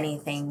changed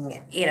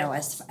anything,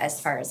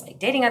 as far as like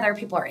dating other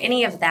people or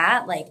any of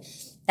that. Like,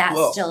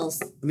 that's still.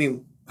 I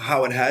mean,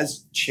 how it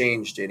has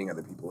changed dating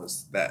other people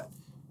is that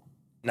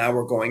now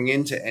we're going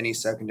into any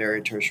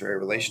secondary, tertiary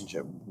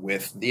relationship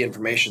with the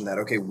information that,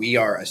 okay, we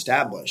are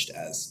established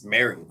as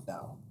married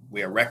now.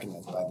 We are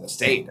recognized by the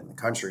state and the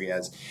country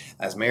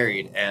as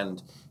married,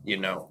 and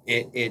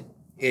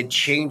it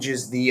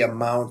changes the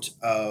amount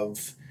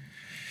of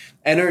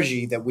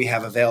energy that we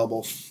have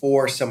available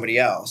for somebody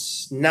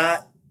else.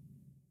 Not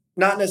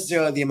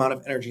necessarily the amount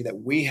of energy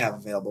that we have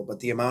available,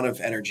 but the amount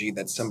of energy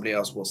that somebody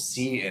else will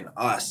see in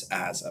us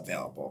as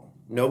available.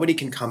 Nobody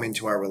can come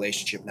into our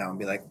relationship now and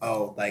be like,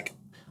 oh, like,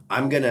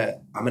 I'm gonna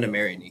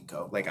marry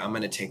Nico. Like, I'm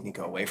gonna take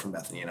Nico away from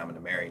Bethany and I'm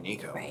gonna marry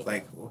Nico. Right.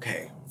 Like,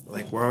 okay,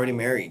 like, we're already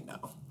married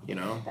now.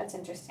 That's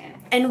interesting.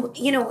 And,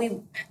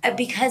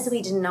 because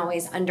we didn't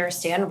always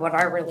understand what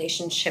our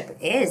relationship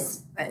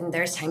is, and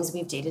there's times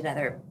we've dated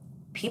other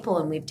people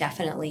and we've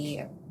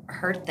definitely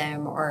hurt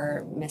them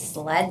or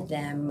misled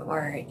them,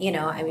 or,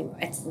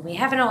 we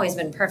haven't always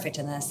been perfect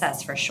in this,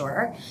 that's for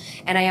sure.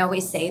 And I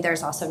always say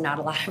there's also not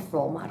a lot of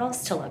role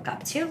models to look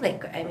up to.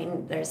 Like, I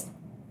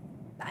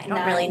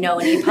don't really know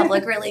any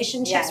public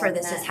relationships where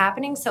this is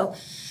happening. So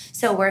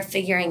we're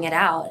figuring it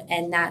out.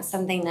 And that's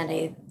something that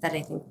I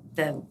think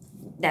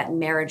that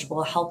marriage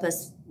will help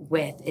us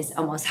with, is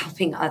almost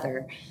helping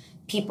other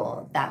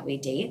people that we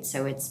date.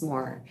 So it's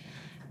more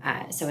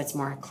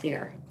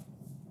clear.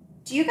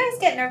 Do you guys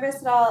get nervous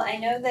at all? I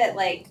know that,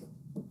 like,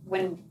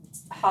 when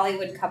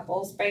Hollywood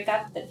couples break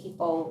up that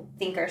people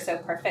think are so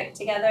perfect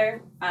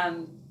together,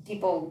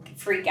 people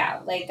freak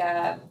out. Like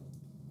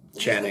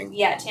Channing.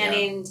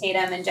 Channing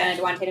Tatum and Jenna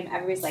Dewan Tatum.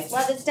 Everybody's like,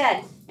 love is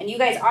dead. And you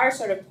guys are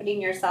sort of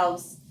putting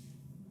yourselves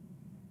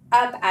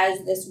up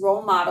as this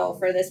role model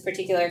for this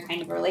particular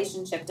kind of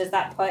relationship. Does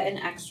that put an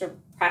extra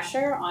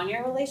pressure on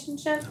your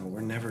relationship? No,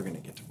 we're never going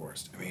to get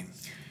divorced. I mean,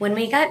 when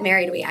we got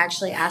married, we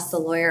actually asked the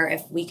lawyer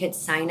if we could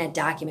sign a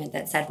document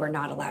that said we're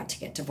not allowed to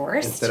get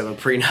divorced. Instead of a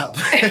prenup.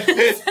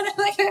 Instead of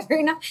like a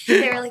prenup.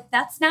 They were like,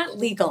 that's not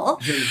legal.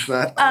 It's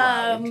not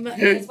allowed.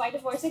 That's why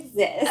divorce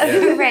exists.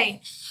 Yeah.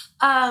 Right.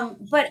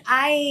 But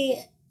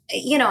I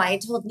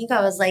told Nico,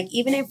 I was like,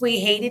 even if we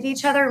hated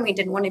each other and we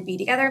didn't want to be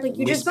together, like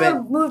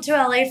go move to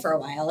LA for a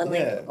while. And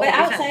but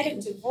outside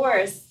of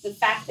divorce, the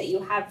fact that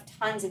you have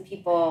tons of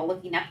people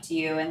looking up to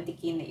you and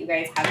thinking that you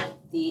guys have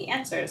the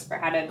answers for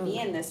how to be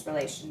in this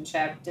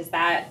relationship,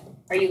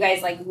 are you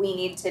guys like, we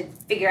need to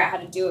figure out how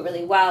to do it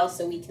really well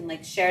so we can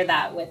like share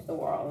that with the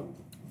world?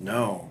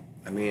 No.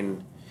 I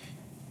mean,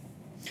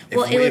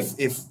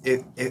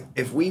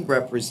 if we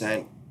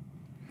represent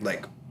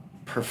like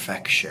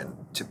perfection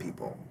to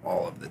people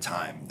all of the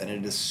time, then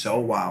it is so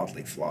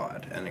wildly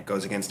flawed and it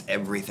goes against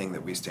everything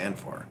that we stand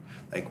for.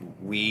 Like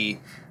we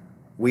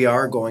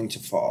are going to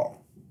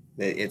fall.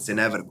 It's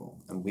inevitable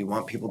and we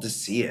want people to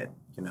see it,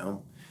 you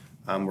know.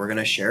 We're going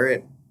to share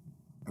it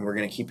and we're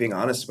going to keep being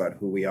honest about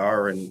who we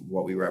are and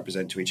what we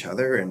represent to each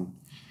other, and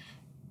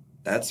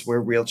that's where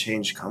real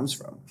change comes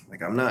from.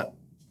 Like I'm not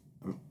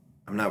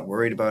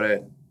worried about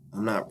it.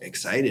 I'm not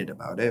excited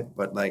about it,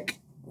 but like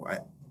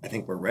I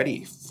think we're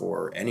ready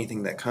for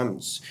anything that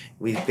comes.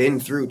 We've been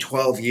through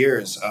 12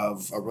 years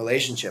of a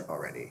relationship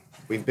already.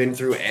 We've been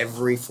through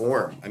every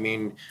form. I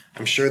mean,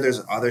 I'm sure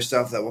there's other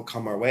stuff that will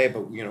come our way,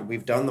 but you know,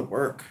 we've done the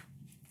work.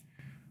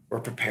 We're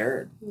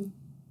prepared.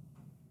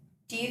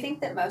 Do you think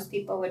that most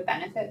people would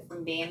benefit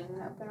from being in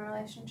an open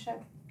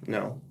relationship?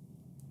 No.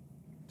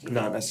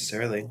 Not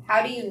necessarily.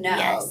 How do you know?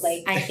 Yes,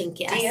 like, I think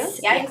yes. Do you?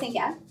 Yeah, you think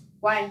yes?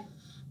 Why?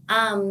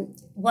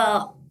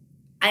 Well,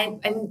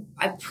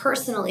 I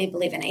personally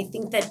believe, and I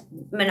think that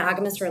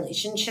monogamous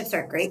relationships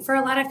are great for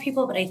a lot of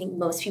people, but I think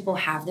most people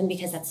have them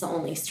because that's the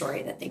only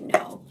story that they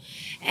know.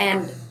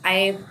 And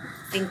I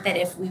think that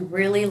if we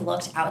really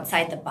looked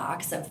outside the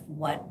box of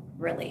what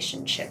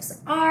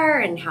relationships are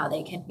and how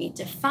they can be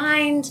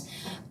defined,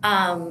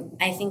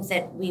 I think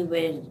that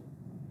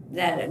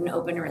that an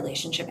open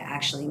relationship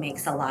actually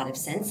makes a lot of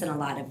sense in a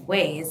lot of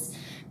ways.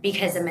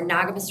 Because a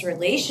monogamous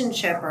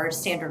relationship or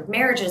standard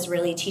marriages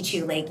really teach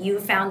you, like, you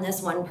found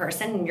this one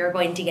person and you're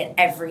going to get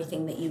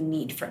everything that you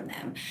need from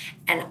them.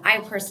 And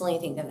I personally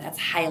think that that's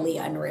highly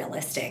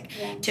unrealistic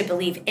to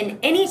believe in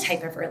any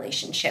type of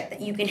relationship, that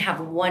you can have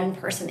one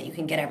person that you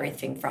can get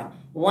everything from,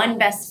 one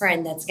best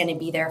friend that's going to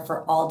be there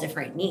for all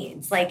different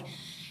needs. Like,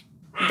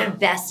 the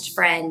best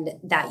friend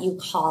that you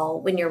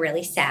call when you're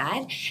really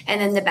sad,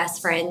 and then the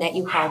best friend that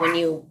you call when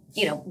you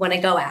want to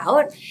go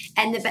out,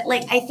 and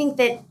I think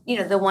that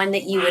the one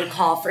that you would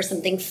call for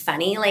something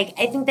funny. Like,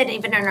 I think that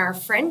even in our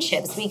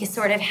friendships, we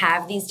sort of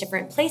have these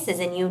different places,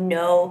 and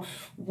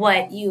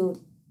what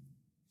you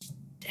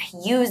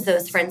use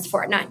those friends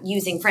for. Not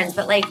using friends,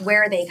 but like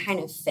where they kind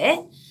of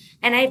fit.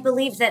 And I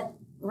believe that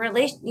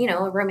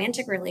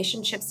romantic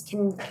relationships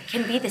can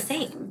be the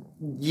same.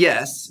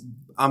 Yes,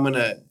 I'm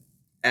gonna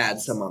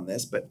add some on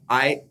this, but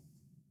I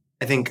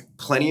think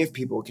plenty of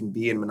people can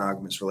be in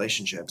monogamous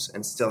relationships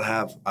and still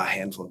have a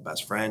handful of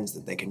best friends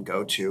that they can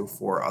go to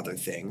for other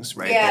things,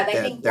 right? Yeah,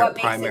 that their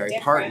primary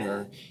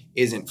partner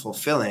isn't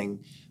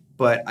fulfilling.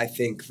 But I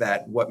think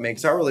that what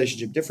makes our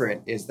relationship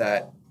different is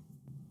that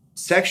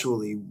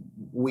sexually,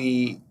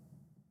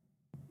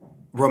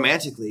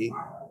 romantically,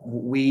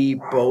 we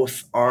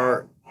both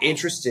are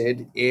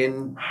interested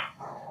in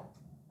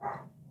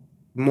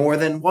more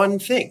than one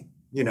thing.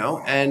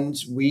 And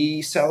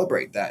we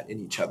celebrate that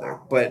in each other.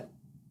 But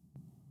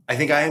I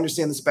think I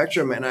understand the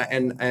spectrum,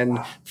 and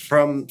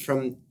from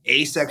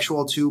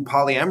asexual to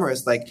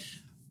polyamorous, like,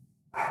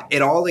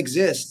 it all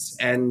exists,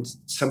 and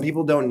some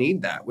people don't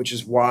need that, which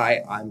is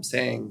why I'm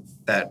saying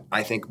that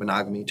I think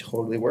monogamy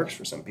totally works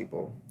for some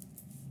people.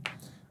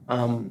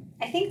 I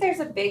think there's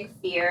a big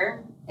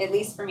fear, at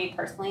least for me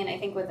personally, and I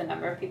think with a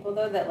number of people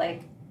though, that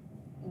like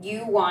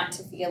you want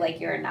to feel like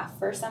you're enough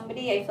for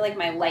somebody. I feel like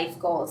my life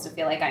goal is to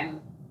feel like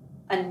I'm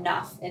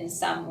enough in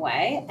some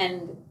way,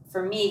 and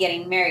for me,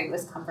 getting married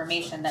was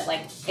confirmation that,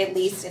 like, at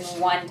least in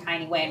one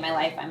tiny way in my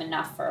life, I'm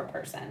enough for a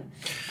person.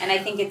 And I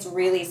think it's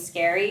really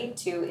scary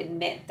to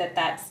admit that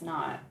that's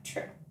not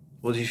true.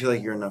 Well, do you feel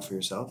like you're enough for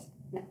yourself?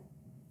 No,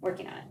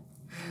 working on it.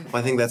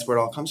 Well, I think that's where it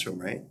all comes from,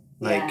 right?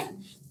 Like,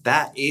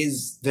 that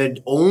is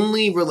the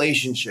only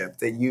relationship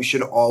that you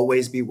should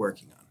always be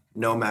working on,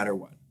 no matter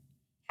what.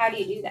 How do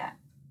you do that?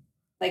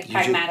 Like,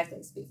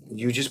 pragmatically speaking.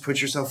 You just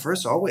put yourself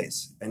first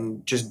always,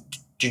 and just...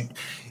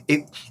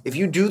 If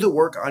you do the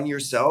work on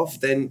yourself,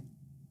 then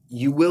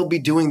you will be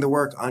doing the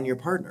work on your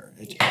partner.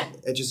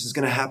 It just is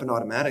going to happen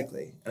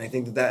automatically. And I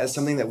think that is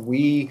something that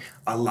we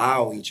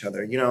allow each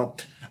other.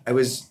 I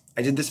was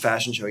I did this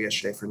fashion show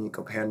yesterday for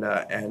Nico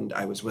Panda, and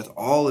I was with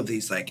all of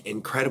these like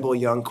incredible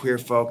young queer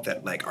folk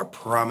that like are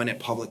prominent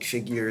public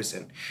figures,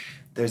 and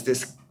there's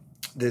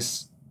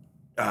this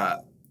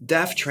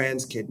deaf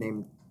trans kid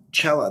named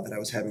Chella that I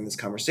was having this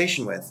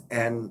conversation with,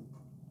 and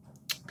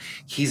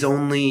he's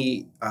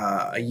only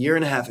a year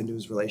and a half into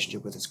his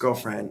relationship with his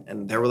girlfriend,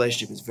 and their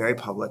relationship is very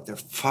public. They're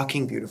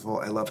fucking beautiful.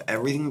 I love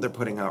everything they're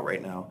putting out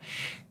right now.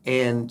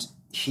 And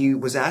he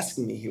was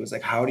asking me, he was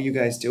like, how do you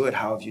guys do it?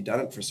 How have you done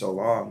it for so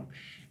long?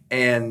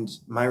 And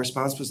my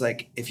response was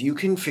like, if you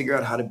can figure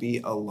out how to be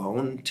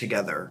alone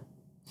together,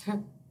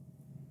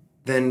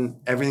 then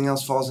everything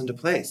else falls into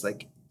place.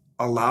 Like,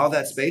 allow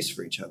that space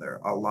for each other.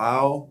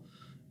 Allow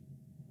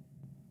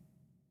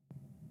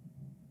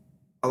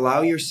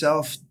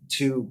yourself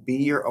to be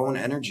your own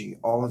energy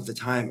all of the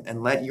time,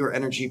 and let your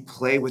energy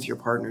play with your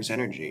partner's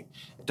energy.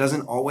 It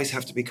doesn't always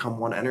have to become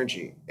one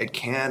energy. It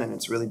can, and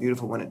it's really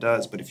beautiful when it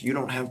does. But if you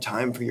don't have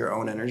time for your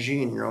own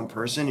energy and your own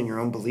person and your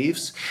own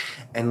beliefs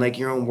and like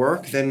your own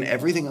work, then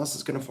everything else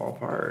is going to fall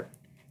apart.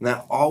 And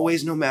that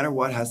always, no matter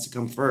what, has to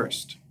come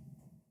first.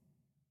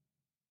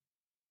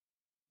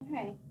 All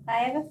right.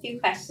 I have a few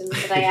questions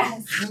that I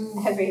ask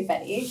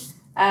everybody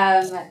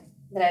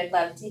that I'd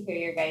love to hear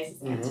your guys'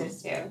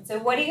 answers to. So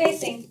what do you guys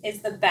think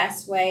is the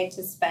best way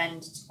to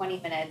spend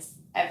 20 minutes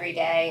every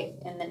day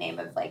in the name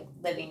of like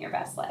living your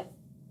best life?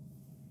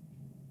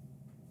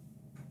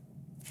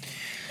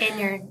 In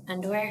your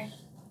underwear?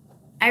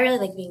 I really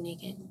like being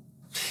naked.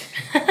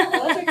 Those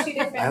are two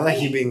different I like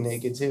things. you being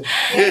naked too.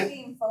 You like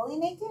being fully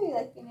naked, or you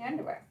like being in your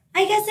underwear?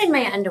 I guess in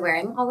my underwear.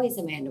 I'm always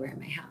in my underwear in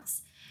my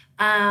house.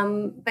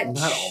 But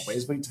Not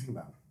always. What are you talking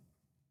about?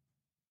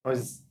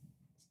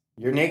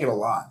 You're naked a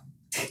lot.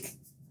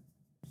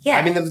 yeah.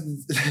 I mean,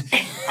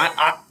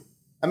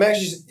 I'm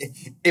actually.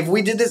 If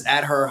we did this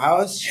at her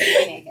house,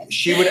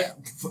 she would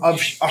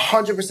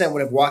 100%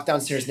 would have walked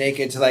downstairs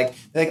naked to like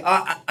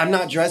I'm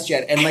not dressed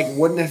yet, and like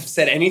wouldn't have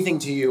said anything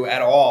to you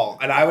at all,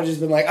 and I would just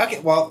been like, okay,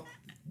 well,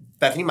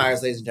 Bethany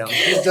Myers, ladies and gentlemen,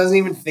 she just doesn't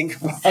even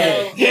think about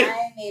it.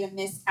 I made a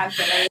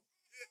miscalculation.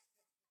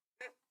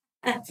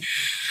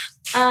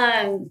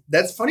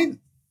 That's funny.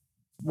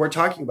 We're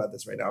talking about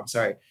this right now. I'm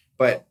sorry,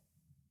 but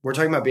we're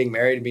talking about being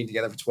married and being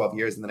together for 12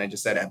 years, and then I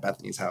just said at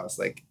Bethany's house.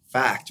 Like,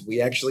 fact, we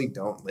actually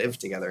don't live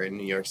together in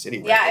New York City.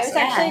 Right, Yeah, I was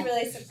actually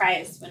really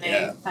surprised when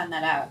I found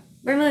that out.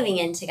 We're moving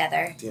in together.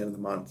 At the end of the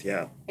month,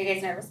 yeah. Are you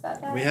guys nervous about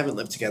that? We haven't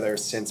lived together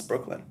since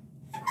Brooklyn.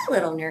 I'm a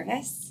little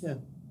nervous. Yeah.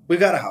 We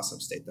got a house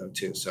upstate, though,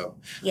 too, so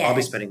Yeah. I'll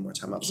be spending more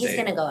time upstate. He's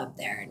going to go up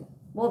there, and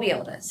we'll be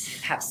able to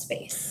have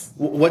space.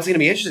 What's going to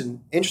be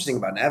interesting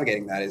about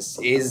navigating that is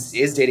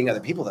dating other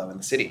people, though, in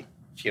the city.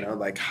 You know,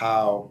 like,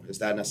 how is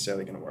that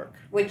necessarily going to work?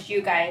 Would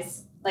you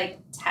guys like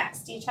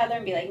text each other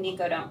and be like,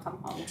 Nico, don't come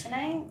home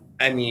tonight?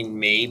 I mean,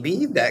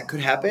 maybe that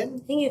could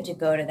happen. I think you have to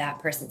go to that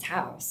person's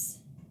house.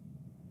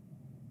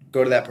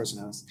 Go to that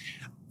person's house.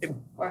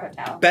 Or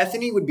hotel.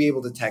 Bethany would be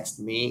able to text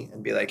me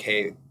and be like,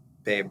 hey,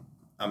 babe,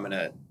 I'm going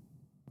to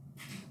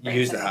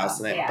use the house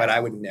tonight. Yeah. But I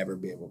would never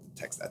be able to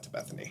text that to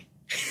Bethany.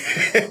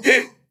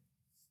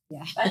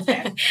 Yeah. That's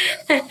fair.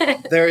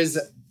 There is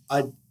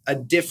a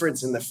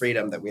difference in the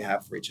freedom that we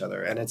have for each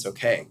other, and it's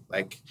okay.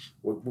 Like,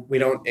 we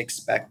don't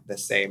expect the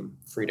same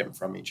freedom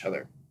from each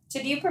other.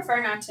 So do you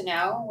prefer not to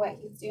know what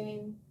he's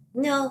doing?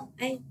 No,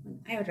 I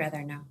would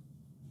rather know.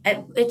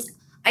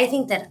 I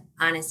think that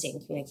honesty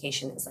and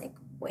communication is like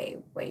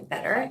way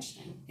better.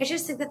 I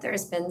just think that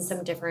there's been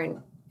some different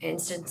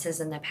instances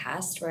in the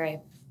past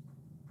where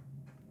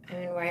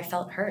I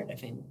felt hurt,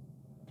 if I'm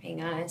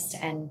being honest,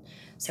 and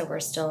so we're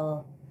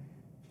still,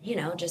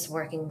 just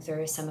working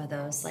through some of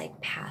those like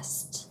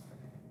past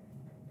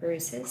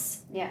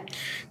bruises. Yeah.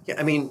 Yeah,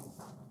 I mean,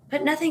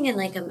 but nothing in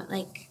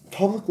like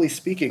publicly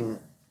speaking,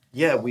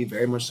 yeah, we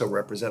very much so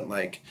represent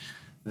like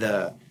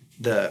the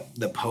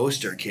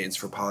poster kids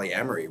for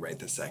polyamory right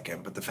this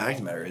second. But the fact of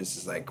the matter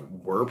is like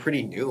we're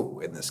pretty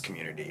new in this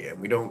community, and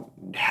we don't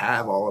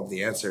have all of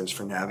the answers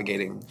for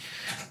navigating,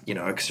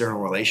 external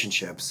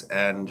relationships.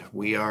 And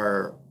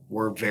we're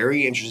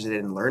very interested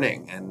in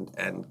learning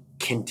and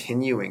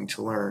continuing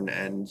to learn,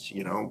 and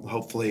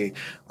hopefully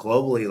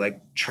globally,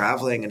 like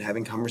traveling and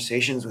having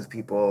conversations with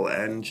people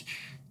and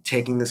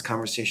taking this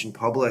conversation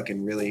public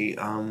and really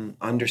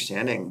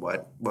understanding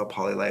what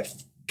poly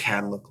life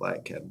can look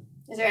like. And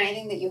is there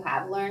anything that you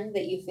have learned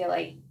that you feel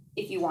like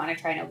if you want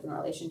to try an open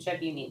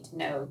relationship, you need to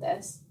know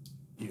this?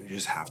 You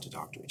just have to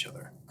talk to each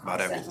other about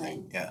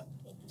everything.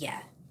 Yeah.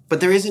 But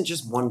there isn't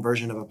just one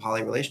version of a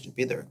poly relationship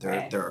either.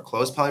 There are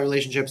closed poly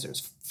relationships.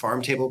 There's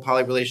farm table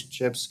poly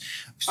relationships,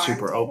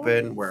 super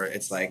open, where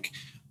it's like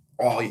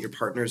all your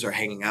partners are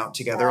hanging out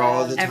together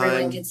all of the time.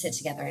 Everyone can sit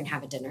together and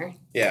have a dinner.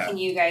 Yeah. Can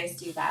you guys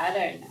do that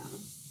or no?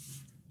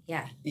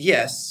 Yeah.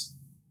 Yes.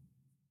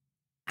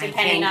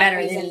 Depending on better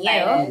who's than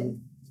invited. you.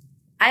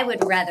 I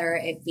would rather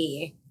it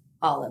be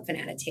all open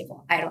at a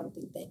table.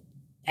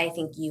 I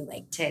think you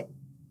like to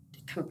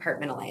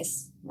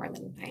compartmentalize more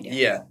than I do.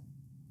 Yeah.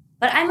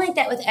 But I'm like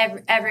that with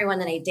everyone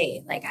that I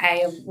date. Like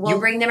I will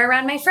bring them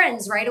around my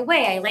friends right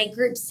away. I like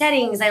group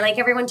settings. I like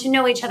everyone to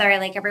know each other. I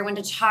like everyone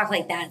to talk.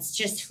 Like that's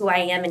just who I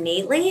am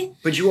innately.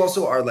 But you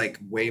also are like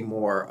way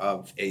more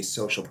of a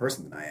social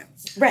person than I am.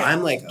 Right.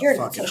 I'm like You're a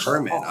fucking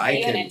hermit. Are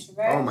you an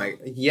introvert?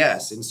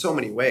 Yes, in so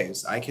many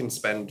ways. I can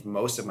spend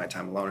most of my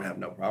time alone and have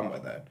no problem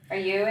with it. Are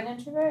you an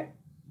introvert?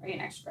 Or are you an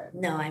extrovert?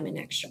 No, I'm an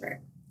extrovert.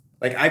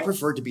 Like I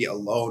prefer to be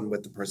alone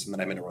with the person that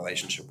I'm in a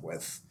relationship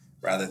with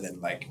rather than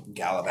like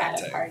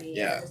gallivanting. At a party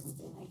yeah. or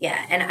something like Yeah,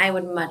 that. and I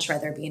would much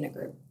rather be in a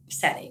group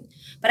setting.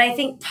 But I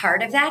think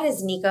part of that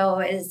is Nico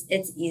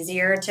it's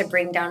easier to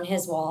bring down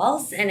his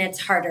walls and it's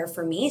harder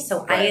for me.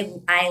 So Right.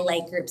 I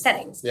like group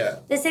settings. Yeah.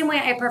 The same way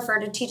I prefer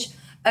to teach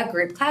a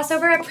group class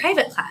over a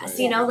private class. Right.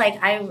 You know, like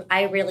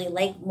I really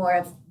like more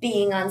of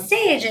being on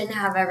stage and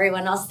have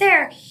everyone else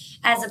there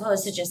as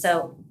opposed to just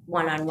so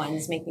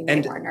one-on-ones make me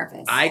way more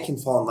nervous. I can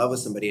fall in love with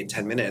somebody in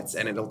 10 minutes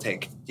and it'll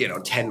take,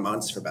 10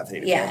 months for Bethany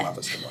to fall in love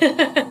with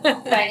someone.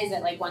 But is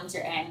it like once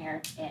you're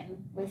in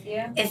with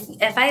you?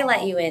 If I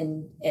let you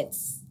in,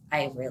 it's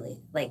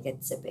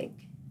a big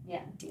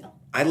deal.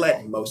 I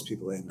let most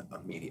people in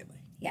immediately.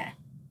 Yeah.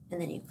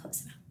 And then you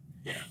close them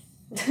out.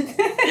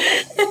 Yeah.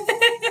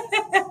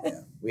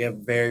 We have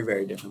very,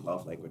 very different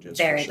love languages.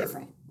 Very for sure.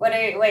 different.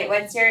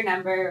 What's your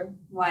number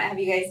one? Have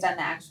you guys done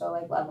the actual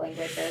like love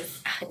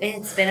languages?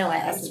 It's been a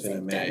while It's since been a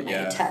I've minute, done my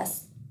yeah.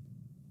 test.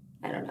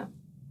 I don't know.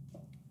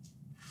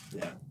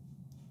 Yeah.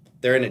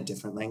 They're in a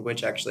different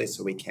language, actually,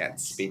 so we can't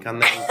speak on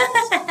them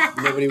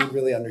because nobody would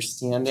really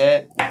understand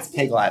it. It's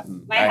Pig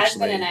Latin, My actually.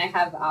 husband and I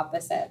have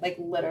opposite, like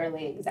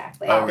literally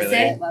exactly Oh, really?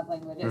 opposite love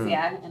languages.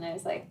 Yeah, and I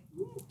was like,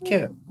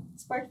 Cute.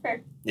 it's worked for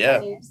 10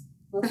 Yeah. years.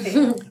 We'll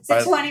see.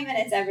 So 20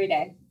 minutes every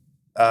day.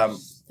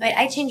 Wait,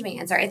 I changed my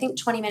answer. I think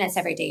 20 minutes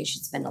every day you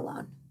should spend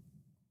alone.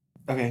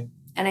 Okay.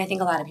 And I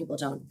think a lot of people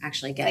don't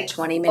actually get Like,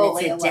 20 minutes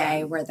fully a day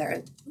alone. where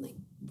they're like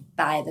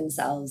by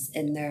themselves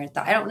in their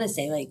thought. I don't want to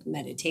say like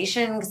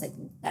meditation because I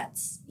think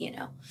that's, Is mean,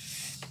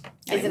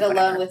 it alone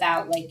whatever.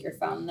 without like your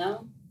phone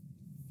though?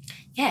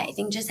 Yeah, I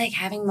think just like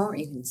having a moment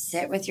you can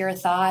sit with your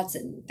thoughts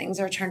and things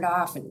are turned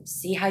off and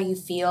see how you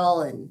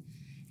feel and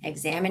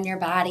examine your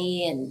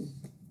body and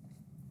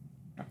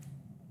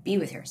be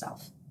with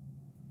yourself.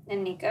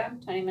 And Nico,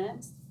 20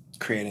 minutes?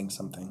 Creating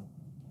something.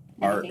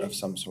 Art Anything? of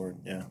some sort,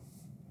 yeah.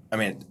 I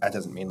mean, that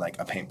doesn't mean like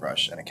a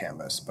paintbrush and a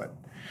canvas, but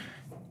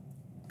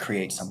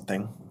create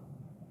something.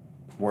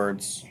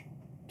 Words,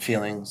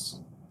 feelings,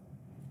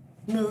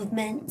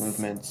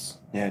 movements.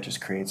 Yeah,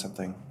 just create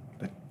something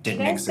that Do you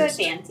didn't guys go exist.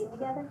 dancing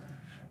together?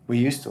 We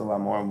used to a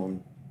lot more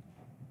when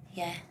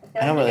Yeah. I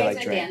I don't feel really like like you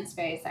guys drink. dance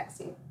very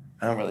sexy.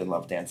 I don't really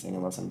love dancing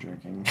unless I'm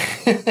drinking.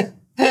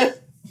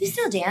 You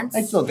still dance?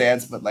 I still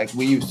dance, but like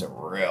we used to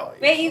really.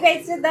 Wait, you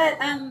guys did that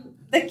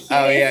the cutest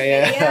Oh,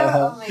 yeah. video?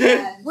 Oh my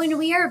god. When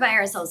we are by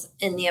ourselves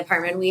in the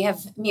apartment, we have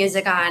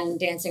music on,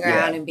 dancing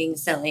around and being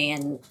silly.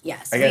 And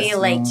yes, I guess we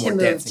like to more move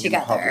dancing in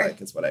together. public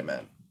is what I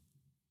meant.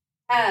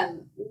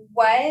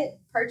 What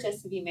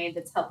purchase have you made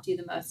that's helped you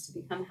the most to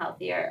become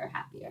healthier or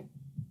happier?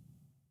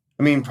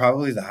 I mean,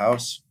 probably the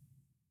house.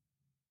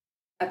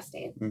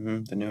 Upstate.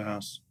 The new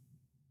house.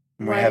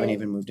 We What- haven't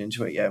even moved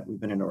into it yet. We've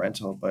been in a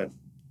rental, but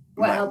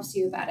What my- helps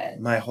you about it?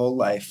 my whole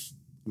life,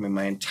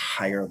 my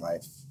entire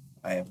life,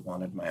 I have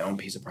wanted my own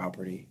piece of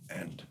property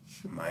and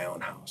my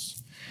own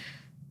house.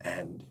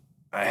 And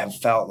I have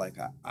felt like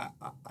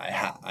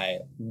I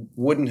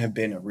wouldn't have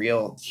been a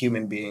real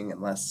human being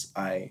unless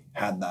I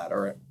had that,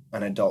 or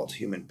an adult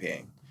human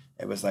being.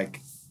 It was like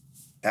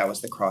that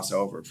was the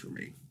crossover for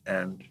me.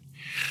 And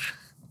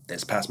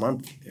this past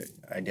month,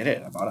 I did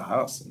it. I bought a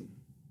house, and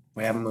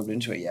we haven't moved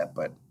into it yet,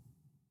 but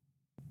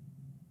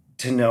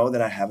to know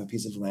that I have a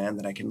piece of land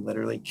that I can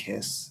literally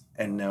kiss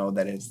and know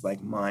that it's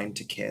like mine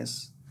to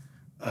kiss,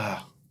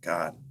 oh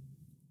God,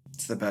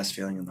 it's the best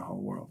feeling in the whole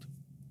world.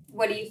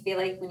 What do you feel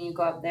like when you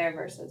go up there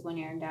versus when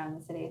you're down in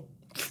the city?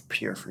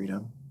 Pure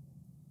freedom,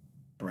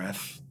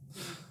 breath,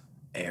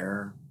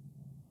 air,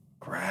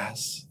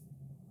 grass,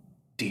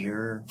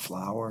 deer,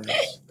 flowers.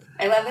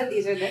 I love that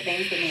these are the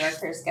things that New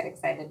Yorkers get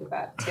excited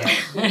about too.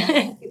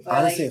 People are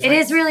Honestly, like, if It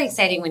is really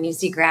exciting when you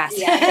see grass.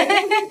 Yeah.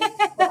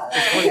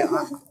 It's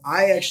funny,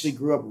 I actually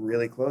grew up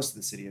really close to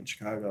the city in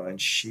Chicago, and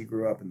she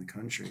grew up in the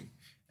country.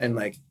 And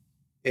like,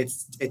 it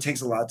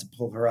takes a lot to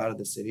pull her out of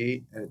the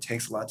city, and it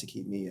takes a lot to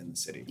keep me in the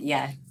city.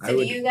 Yeah. So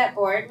do you get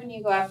bored when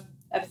you go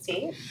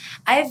upstate?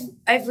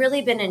 I've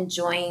really been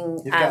enjoying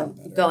You've gotten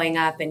better. going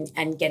up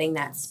and getting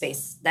that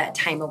space, that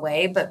time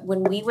away. But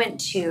when we went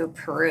to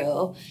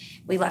Peru,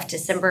 we left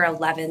December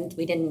 11th.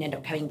 We didn't end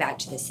up coming back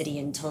to the city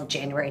until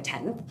January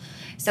 10th.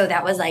 So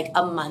that was like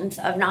a month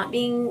of not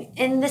being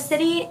in the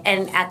city.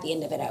 And at the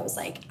end of it, I was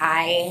like,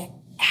 I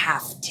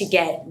have to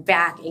get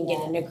back and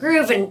get in a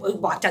groove and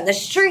walk down the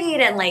street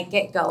and like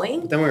get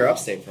going. Then we were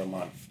upstate for a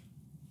month.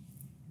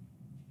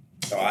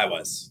 So I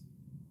was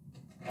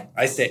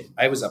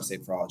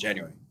upstate for all of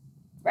January,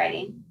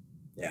 Writing.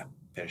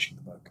 finishing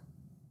the book.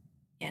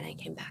 And I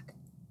came back.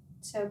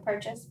 So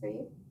purchase for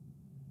you?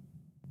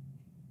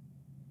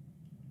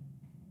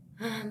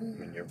 I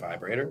mean, your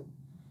vibrator.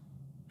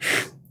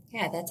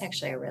 Yeah, that's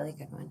actually a really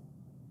good one.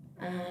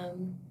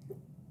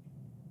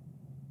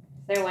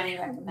 Is there one you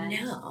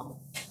recommend? No.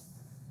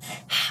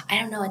 I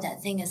don't know what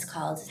that thing is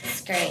called.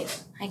 It's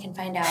great. I can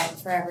find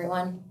out for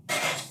everyone.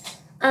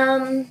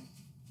 I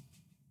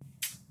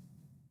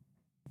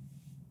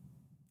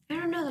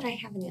don't know that I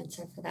have an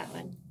answer for that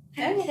one.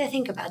 I need to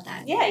think about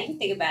that. Yeah, you can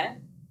think about it.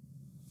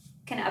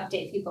 Can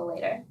update people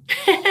later.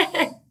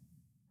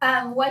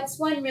 What's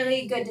one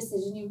really good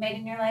decision you've made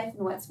in your life,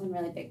 and what's one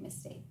really big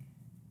mistake?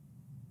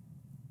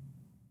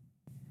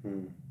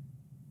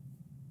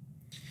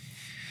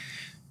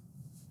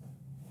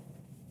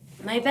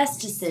 My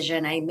best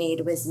decision I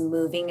made was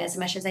moving as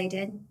much as I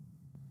did.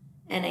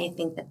 And I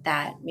think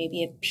that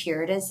maybe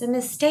appeared as a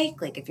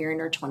mistake. Like if you're in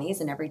your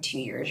 20s and every 2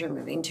 years you're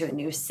moving to a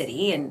new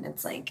city and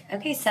it's like,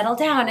 okay, settle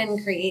down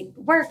and create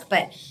work.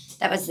 But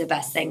that was the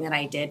best thing that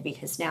I did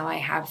because now I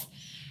have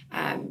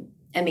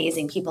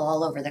amazing people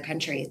all over the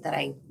country that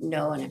I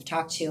know and have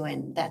talked to.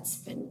 And that's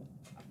been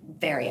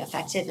very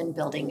effective in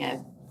building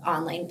an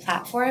online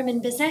platform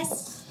and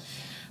business.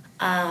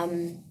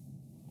 I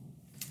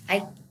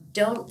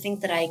don't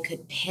think that I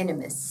could pin a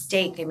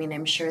mistake. I mean,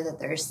 I'm sure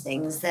that there's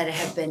things that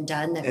have been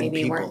done that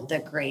maybe weren't the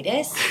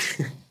greatest.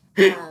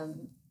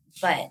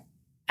 But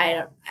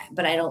I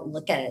don't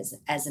look at it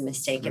as a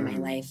mistake in my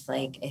life.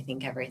 Like I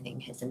think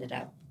everything has ended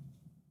up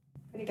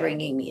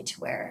bringing me to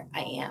where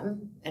I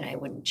am, and I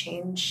wouldn't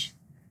change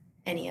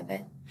any of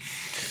it.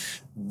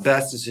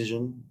 Best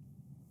decision,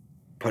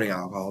 putting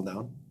alcohol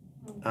down.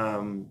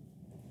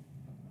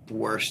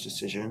 Worst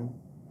decision,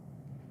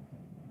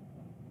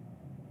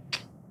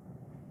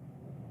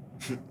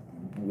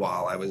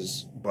 while I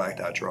was blacked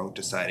out drunk,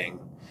 deciding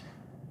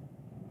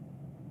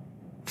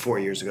 4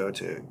 years ago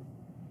to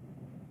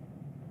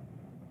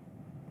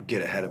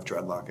get ahead of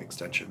dreadlock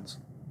extensions.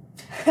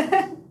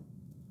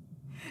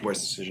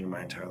 Worst decision of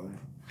my entire life.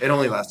 It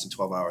only lasted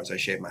 12 hours. I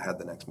shaved my head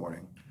the next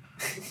morning.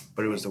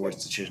 But it was the worst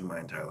decision of my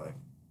entire life.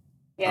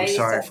 Yeah, I'm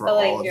sorry for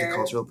all of the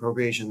cultural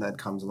appropriation that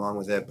comes along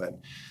with it, but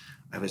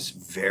I was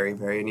very,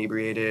 very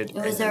inebriated. It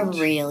was a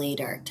really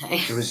dark time.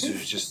 It was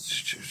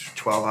just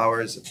 12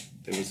 hours.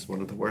 It was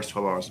one of the worst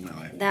 12 hours of my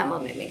life. That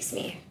moment makes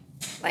me,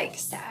 like,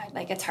 sad.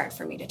 Like, it's hard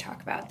for me to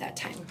talk about that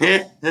time.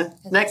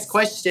 Next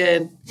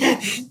question.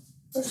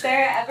 Has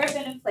there ever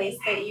been a place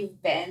that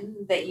you've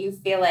been that you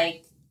feel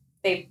like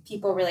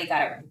people really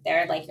got it right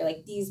there? Like, you're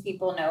like, these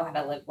people know how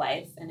to live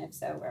life, and if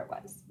so,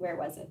 where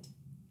was it?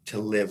 To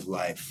live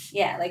life.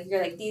 Yeah, like,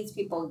 you're like, these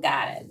people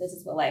got it. This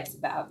is what life's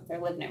about.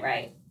 They're living it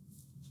right.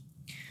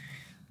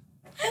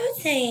 I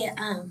would say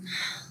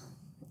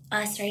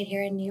us right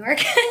here in New York.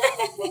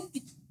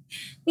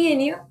 Me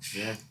and you.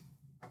 Yeah.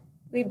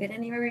 We've been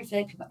anywhere we feel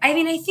like people. I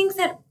mean, I think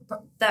that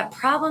the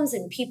problems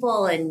and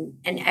people and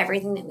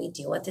everything that we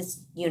deal with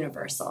is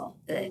universal.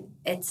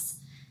 It's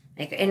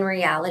like in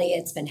reality,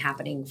 it's been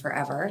happening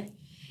forever.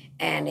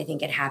 And I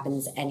think it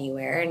happens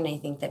anywhere. And I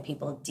think that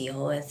people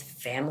deal with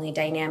family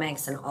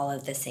dynamics and all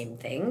of the same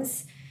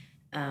things.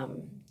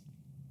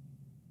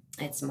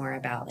 It's more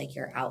about like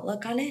your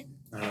outlook on it.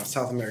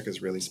 South America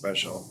is really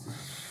special.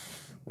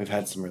 We've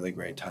had some really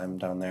great time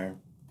down there.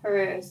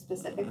 Peru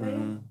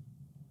specifically?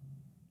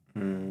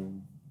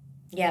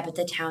 Yeah, but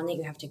the town that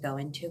you have to go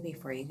into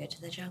before you get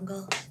to the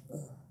jungle,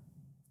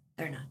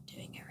 they're not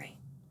doing it right.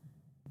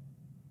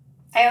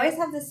 I always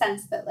have the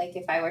sense that, like,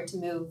 if I were to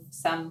move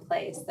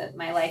someplace, that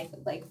my life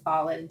would, like,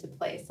 fall into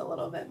place a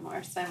little bit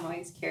more. So I'm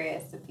always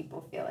curious if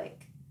people feel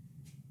like,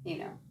 you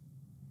know,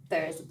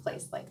 there is a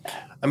place like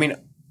that. I mean,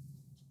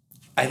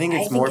 I think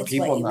it's more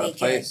people, not a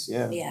place.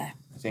 Yeah. Yeah.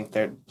 I think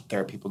there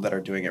are people that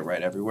are doing it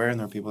right everywhere, and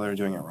there are people that are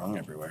doing it wrong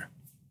everywhere.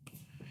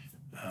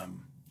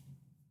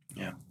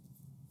 Yeah.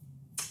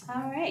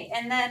 All right.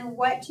 And then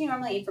what do you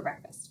normally eat for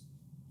breakfast?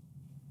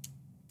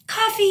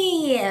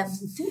 Coffee.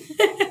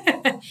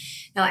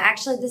 No,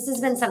 actually, this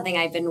has been something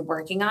I've been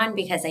working on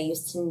because I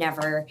used to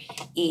never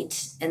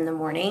eat in the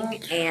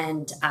morning.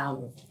 And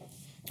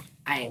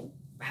I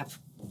have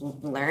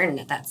learned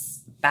that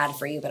that's bad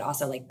for you, but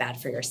also like bad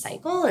for your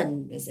cycle.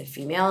 And as a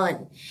female,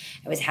 and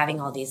I was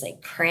having all these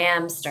like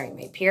cramps during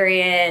my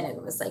period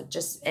and was like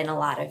just in a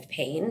lot of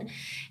pain.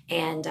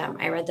 And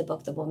I read the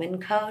book, The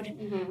Woman Code,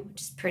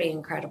 which is pretty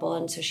incredible.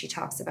 And so she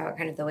talks about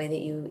kind of the way that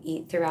you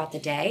eat throughout the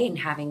day and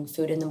having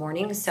food in the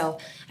morning. So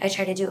I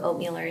try to do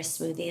oatmeal or a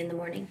smoothie in the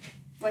morning.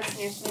 What's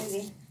in your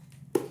smoothie?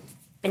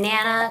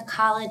 Banana,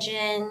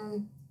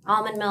 collagen,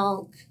 almond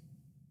milk,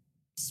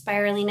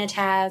 spirulina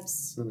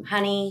tabs,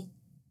 honey,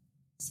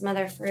 some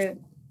other fruit,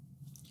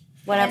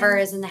 whatever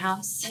is in the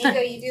house.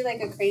 You do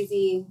like a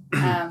crazy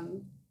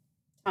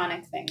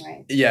tonic thing,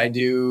 right? Yeah, I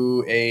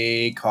do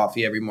a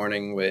coffee every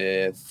morning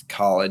with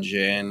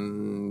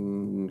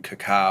collagen,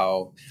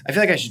 cacao. I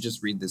feel like I should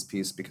just read this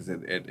piece because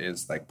it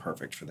is like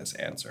perfect for this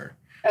answer.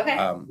 Okay.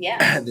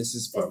 Yeah. This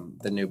is from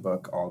the new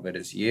book, All of It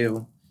Is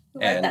You. Who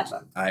wrote that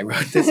book? I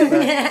wrote this book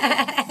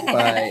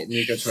by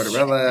Nico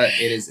Tortorella.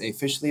 It is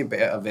officially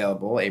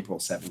available April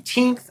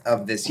 17th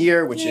of this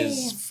year, which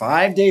is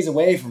 5 days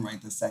away from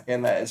right this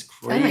second. That is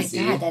crazy.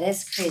 Oh my God, that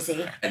is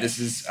crazy. And this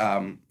is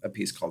a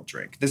piece called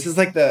Drink. This is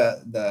like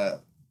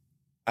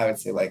I I would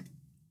say like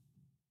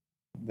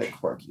the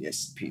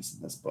quirkiest piece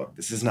in this book.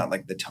 This is not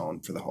like the tone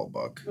for the whole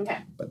book. Okay.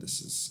 But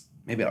this is,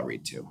 maybe I'll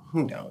read two.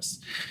 Who knows?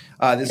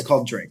 This is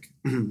called Drink.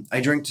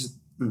 I drink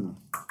to...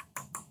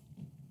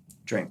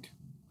 Drink.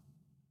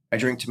 I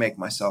drink to make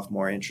myself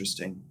more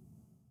interesting.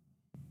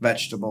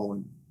 Vegetable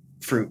and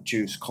fruit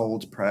juice,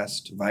 cold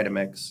pressed,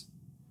 Vitamix.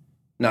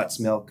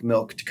 Nuts, milk,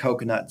 milked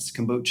coconuts,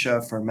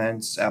 kombucha,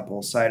 ferments,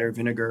 apple cider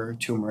vinegar,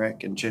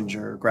 turmeric and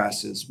ginger,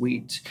 grasses,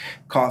 wheat,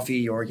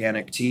 coffee,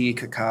 organic tea,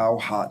 cacao,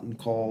 hot and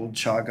cold,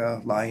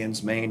 chaga,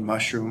 lion's mane,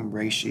 mushroom,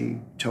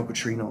 reishi,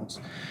 tocotrienols,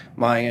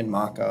 Mayan,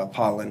 maca,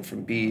 pollen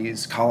from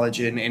bees,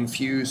 collagen,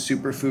 infused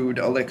superfood,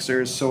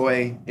 elixirs,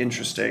 soy,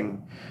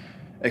 interesting,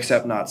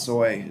 except not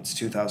soy, it's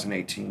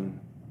 2018.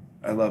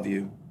 I love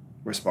you,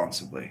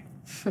 responsibly.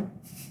 I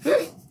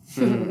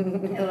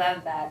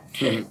love that.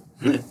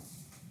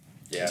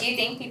 Yeah. Do you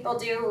think people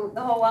do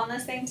the whole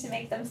wellness thing to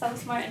make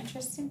themselves more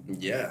interesting?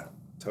 Yeah,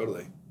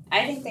 totally.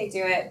 I think they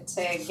do it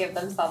to give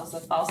themselves a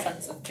false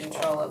sense of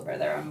control over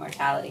their own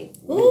mortality.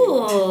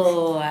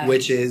 Ooh.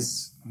 Which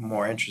is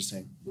more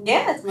interesting.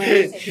 Yeah, it's more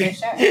interesting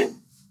for sure.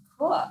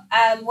 Cool. Well,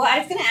 I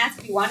was going to ask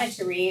if you wanted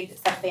to read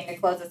something to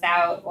close us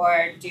out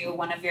or do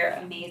one of your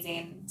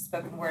amazing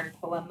spoken word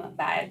poem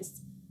vibes.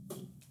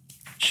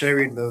 Should I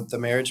read the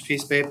marriage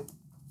piece, babe?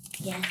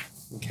 Yeah.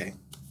 Okay.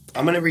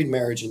 I'm going to read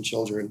Marriage and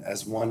Children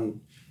as one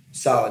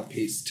solid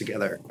piece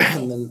together.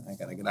 And then I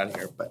got to get out of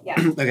here. But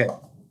Yeah. Okay.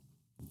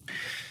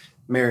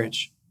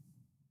 Marriage.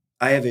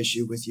 I have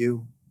issue with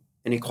you.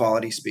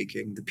 Inequality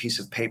speaking, the piece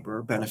of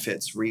paper,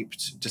 benefits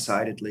reaped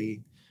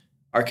decidedly.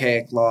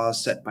 Archaic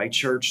laws set by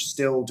church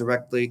still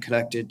directly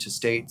connected to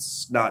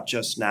states, not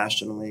just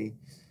nationally.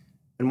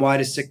 And why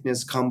does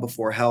sickness come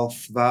before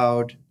health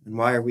vowed? And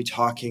why are we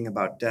talking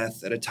about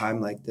death at a time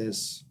like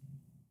this?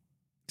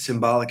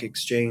 Symbolic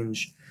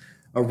exchange.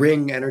 A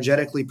ring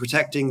energetically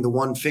protecting the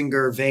one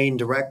finger vein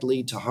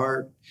directly to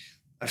heart.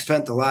 I've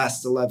spent the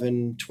last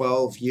 11,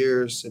 12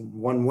 years in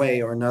one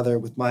way or another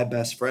with my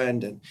best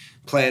friend and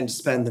plan to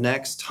spend the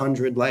next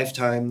 100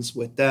 lifetimes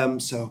with them.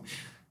 So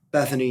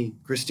Bethany,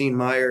 Christine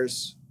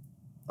Myers,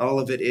 all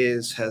of it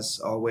has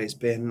always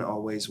been,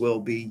 always will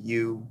be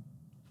you.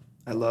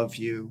 I love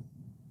you.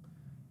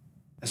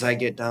 As I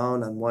get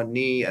down on one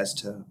knee as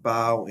to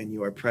bow in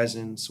your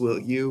presence, will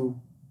you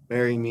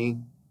marry me?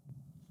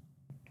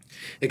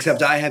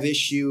 Except I have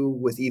issue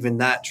with even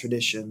that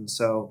tradition,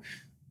 so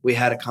we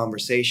had a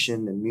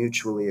conversation and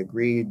mutually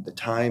agreed the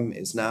time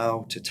is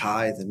now to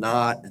tie the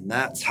knot, and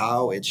that's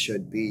how it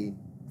should be.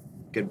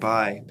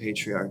 Goodbye,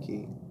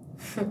 patriarchy.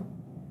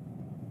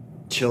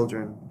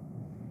 Children,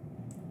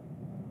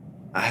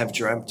 I have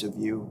dreamt of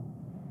you,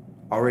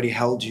 already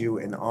held you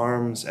in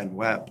arms and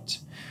wept,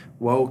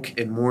 woke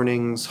in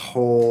mornings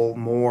whole,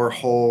 more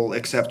whole,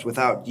 except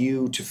without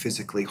you to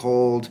physically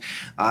hold.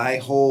 I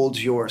hold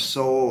your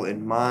soul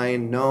in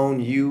mine, known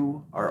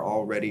you are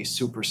already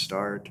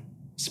superstarred,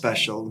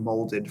 special,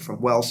 molded from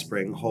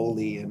wellspring,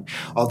 holy. And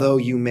although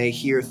you may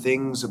hear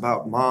things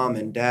about mom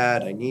and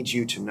dad, I need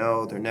you to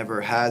know there never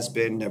has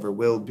been, never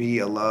will be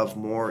a love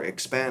more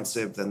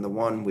expansive than the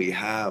one we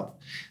have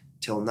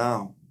till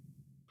now.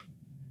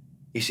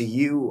 You see,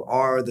 you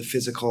are the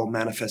physical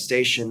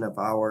manifestation of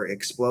our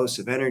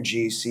explosive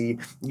energy. See,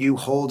 you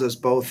hold us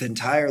both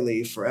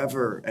entirely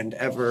forever and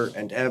ever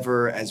and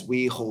ever as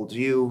we hold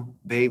you.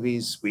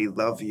 Babies, we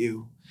love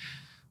you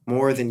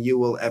more than you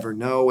will ever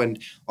know.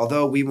 And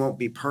although we won't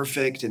be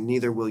perfect and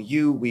neither will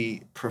you,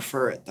 we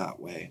prefer it that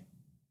way.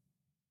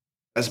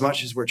 As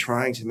much as we're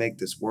trying to make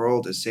this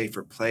world a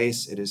safer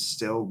place, it is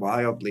still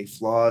wildly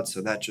flawed.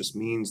 So that just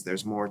means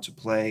there's more to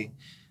play,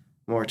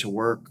 more to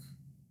work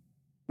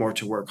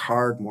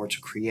hard, more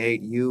to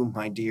create. You,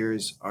 my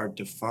dears, are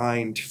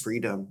defined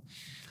freedom.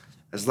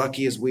 As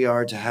lucky as we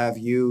are to have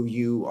you,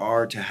 you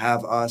are to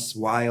have us,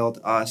 wild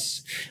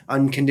us.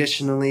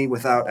 Unconditionally,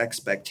 without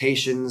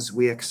expectations,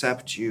 we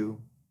accept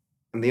you.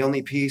 And the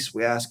only piece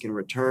we ask in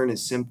return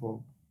is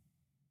simple.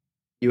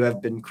 You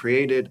have been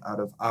created out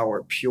of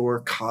our pure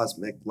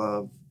cosmic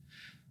love.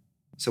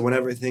 So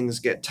whenever things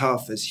get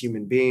tough as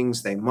human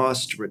beings, they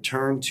must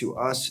return to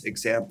us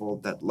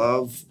example that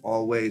love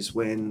always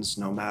wins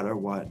no matter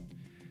what.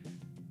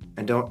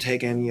 And don't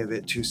take any of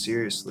it too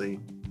seriously.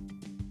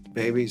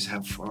 Babies,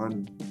 have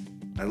fun.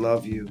 I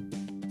love you.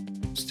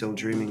 Still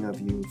dreaming of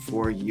you,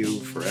 for you,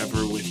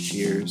 forever with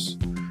tears.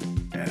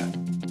 Dad.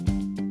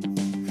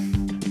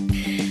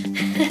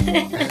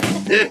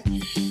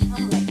 Oh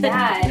my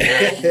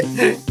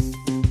God.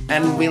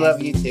 And we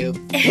love you too.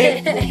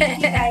 Thank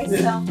you guys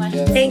so much.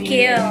 Yeah. Thank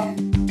you.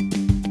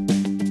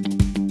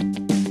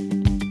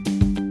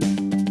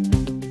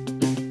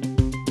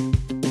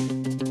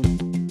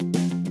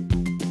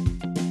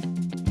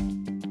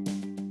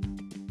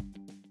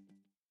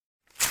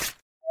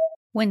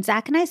 When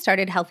Zach and I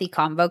started Healthy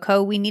Convo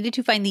Co., we needed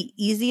to find the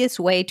easiest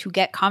way to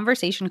get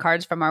conversation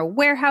cards from our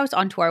warehouse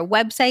onto our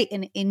website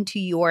and into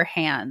your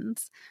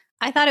hands.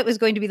 I thought it was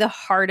going to be the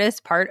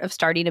hardest part of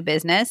starting a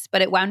business,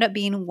 but it wound up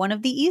being one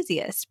of the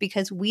easiest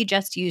because we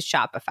just used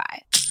Shopify.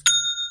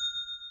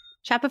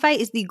 Shopify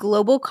is the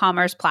global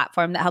commerce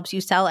platform that helps you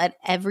sell at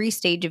every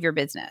stage of your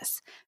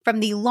business. From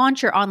the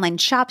launch your online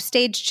shop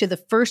stage to the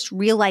first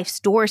real-life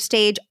store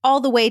stage, all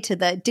the way to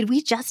the did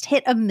we just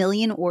hit 1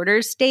 million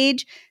orders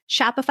stage,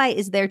 Shopify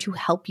is there to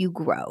help you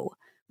grow.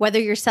 Whether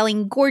you're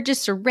selling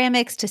gorgeous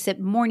ceramics to sip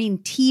morning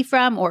tea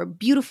from or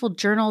beautiful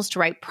journals to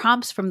write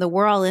prompts from the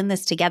We're All In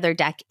This Together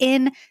deck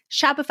in,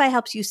 Shopify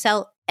helps you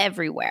sell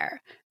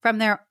everywhere. From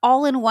their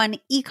all-in-one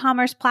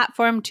e-commerce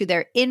platform to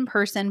their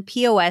in-person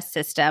POS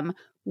system,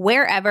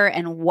 wherever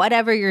and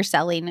whatever you're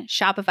selling,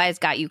 Shopify's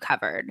got you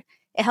covered.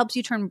 It helps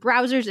you turn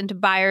browsers into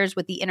buyers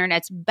with the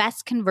internet's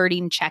best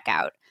converting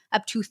checkout,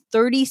 up to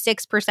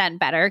 36%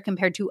 better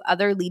compared to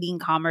other leading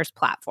commerce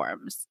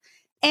platforms.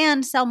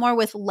 And sell more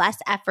with less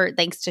effort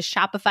thanks to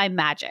Shopify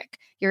Magic,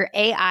 your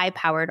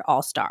AI-powered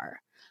all-star.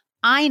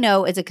 I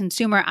know as a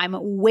consumer, I'm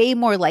way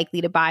more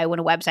likely to buy when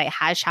a website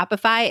has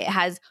Shopify. It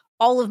has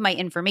all of my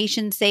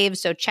information saved,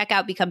 so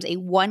checkout becomes a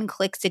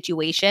one-click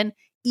situation,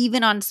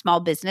 even on small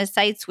business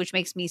sites, which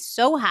makes me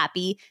so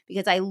happy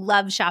because I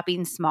love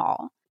shopping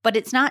small. But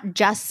it's not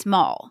just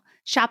small.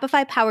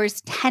 Shopify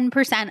powers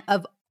 10%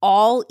 of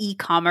all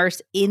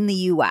e-commerce in the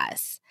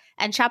US.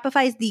 And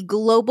Shopify is the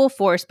global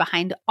force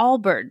behind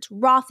Allbirds,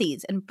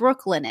 Rothy's, and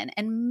Brooklinen,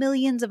 and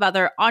millions of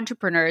other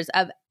entrepreneurs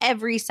of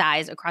every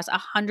size across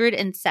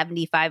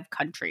 175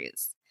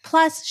 countries.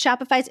 Plus,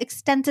 Shopify's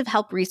extensive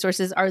help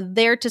resources are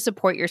there to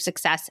support your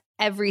success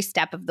every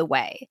step of the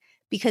way,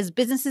 because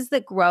businesses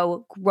that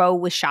grow, grow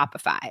with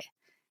Shopify.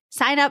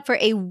 Sign up for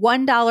a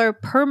 $1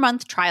 per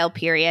month trial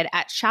period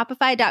at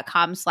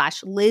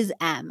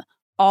shopify.com/LizM,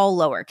 all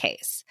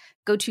lowercase.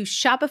 Go to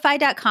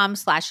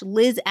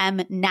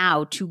shopify.com/LizM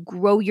now to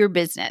grow your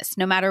business,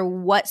 no matter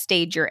what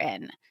stage you're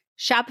in.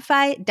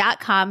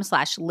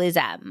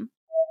 Shopify.com/LizM.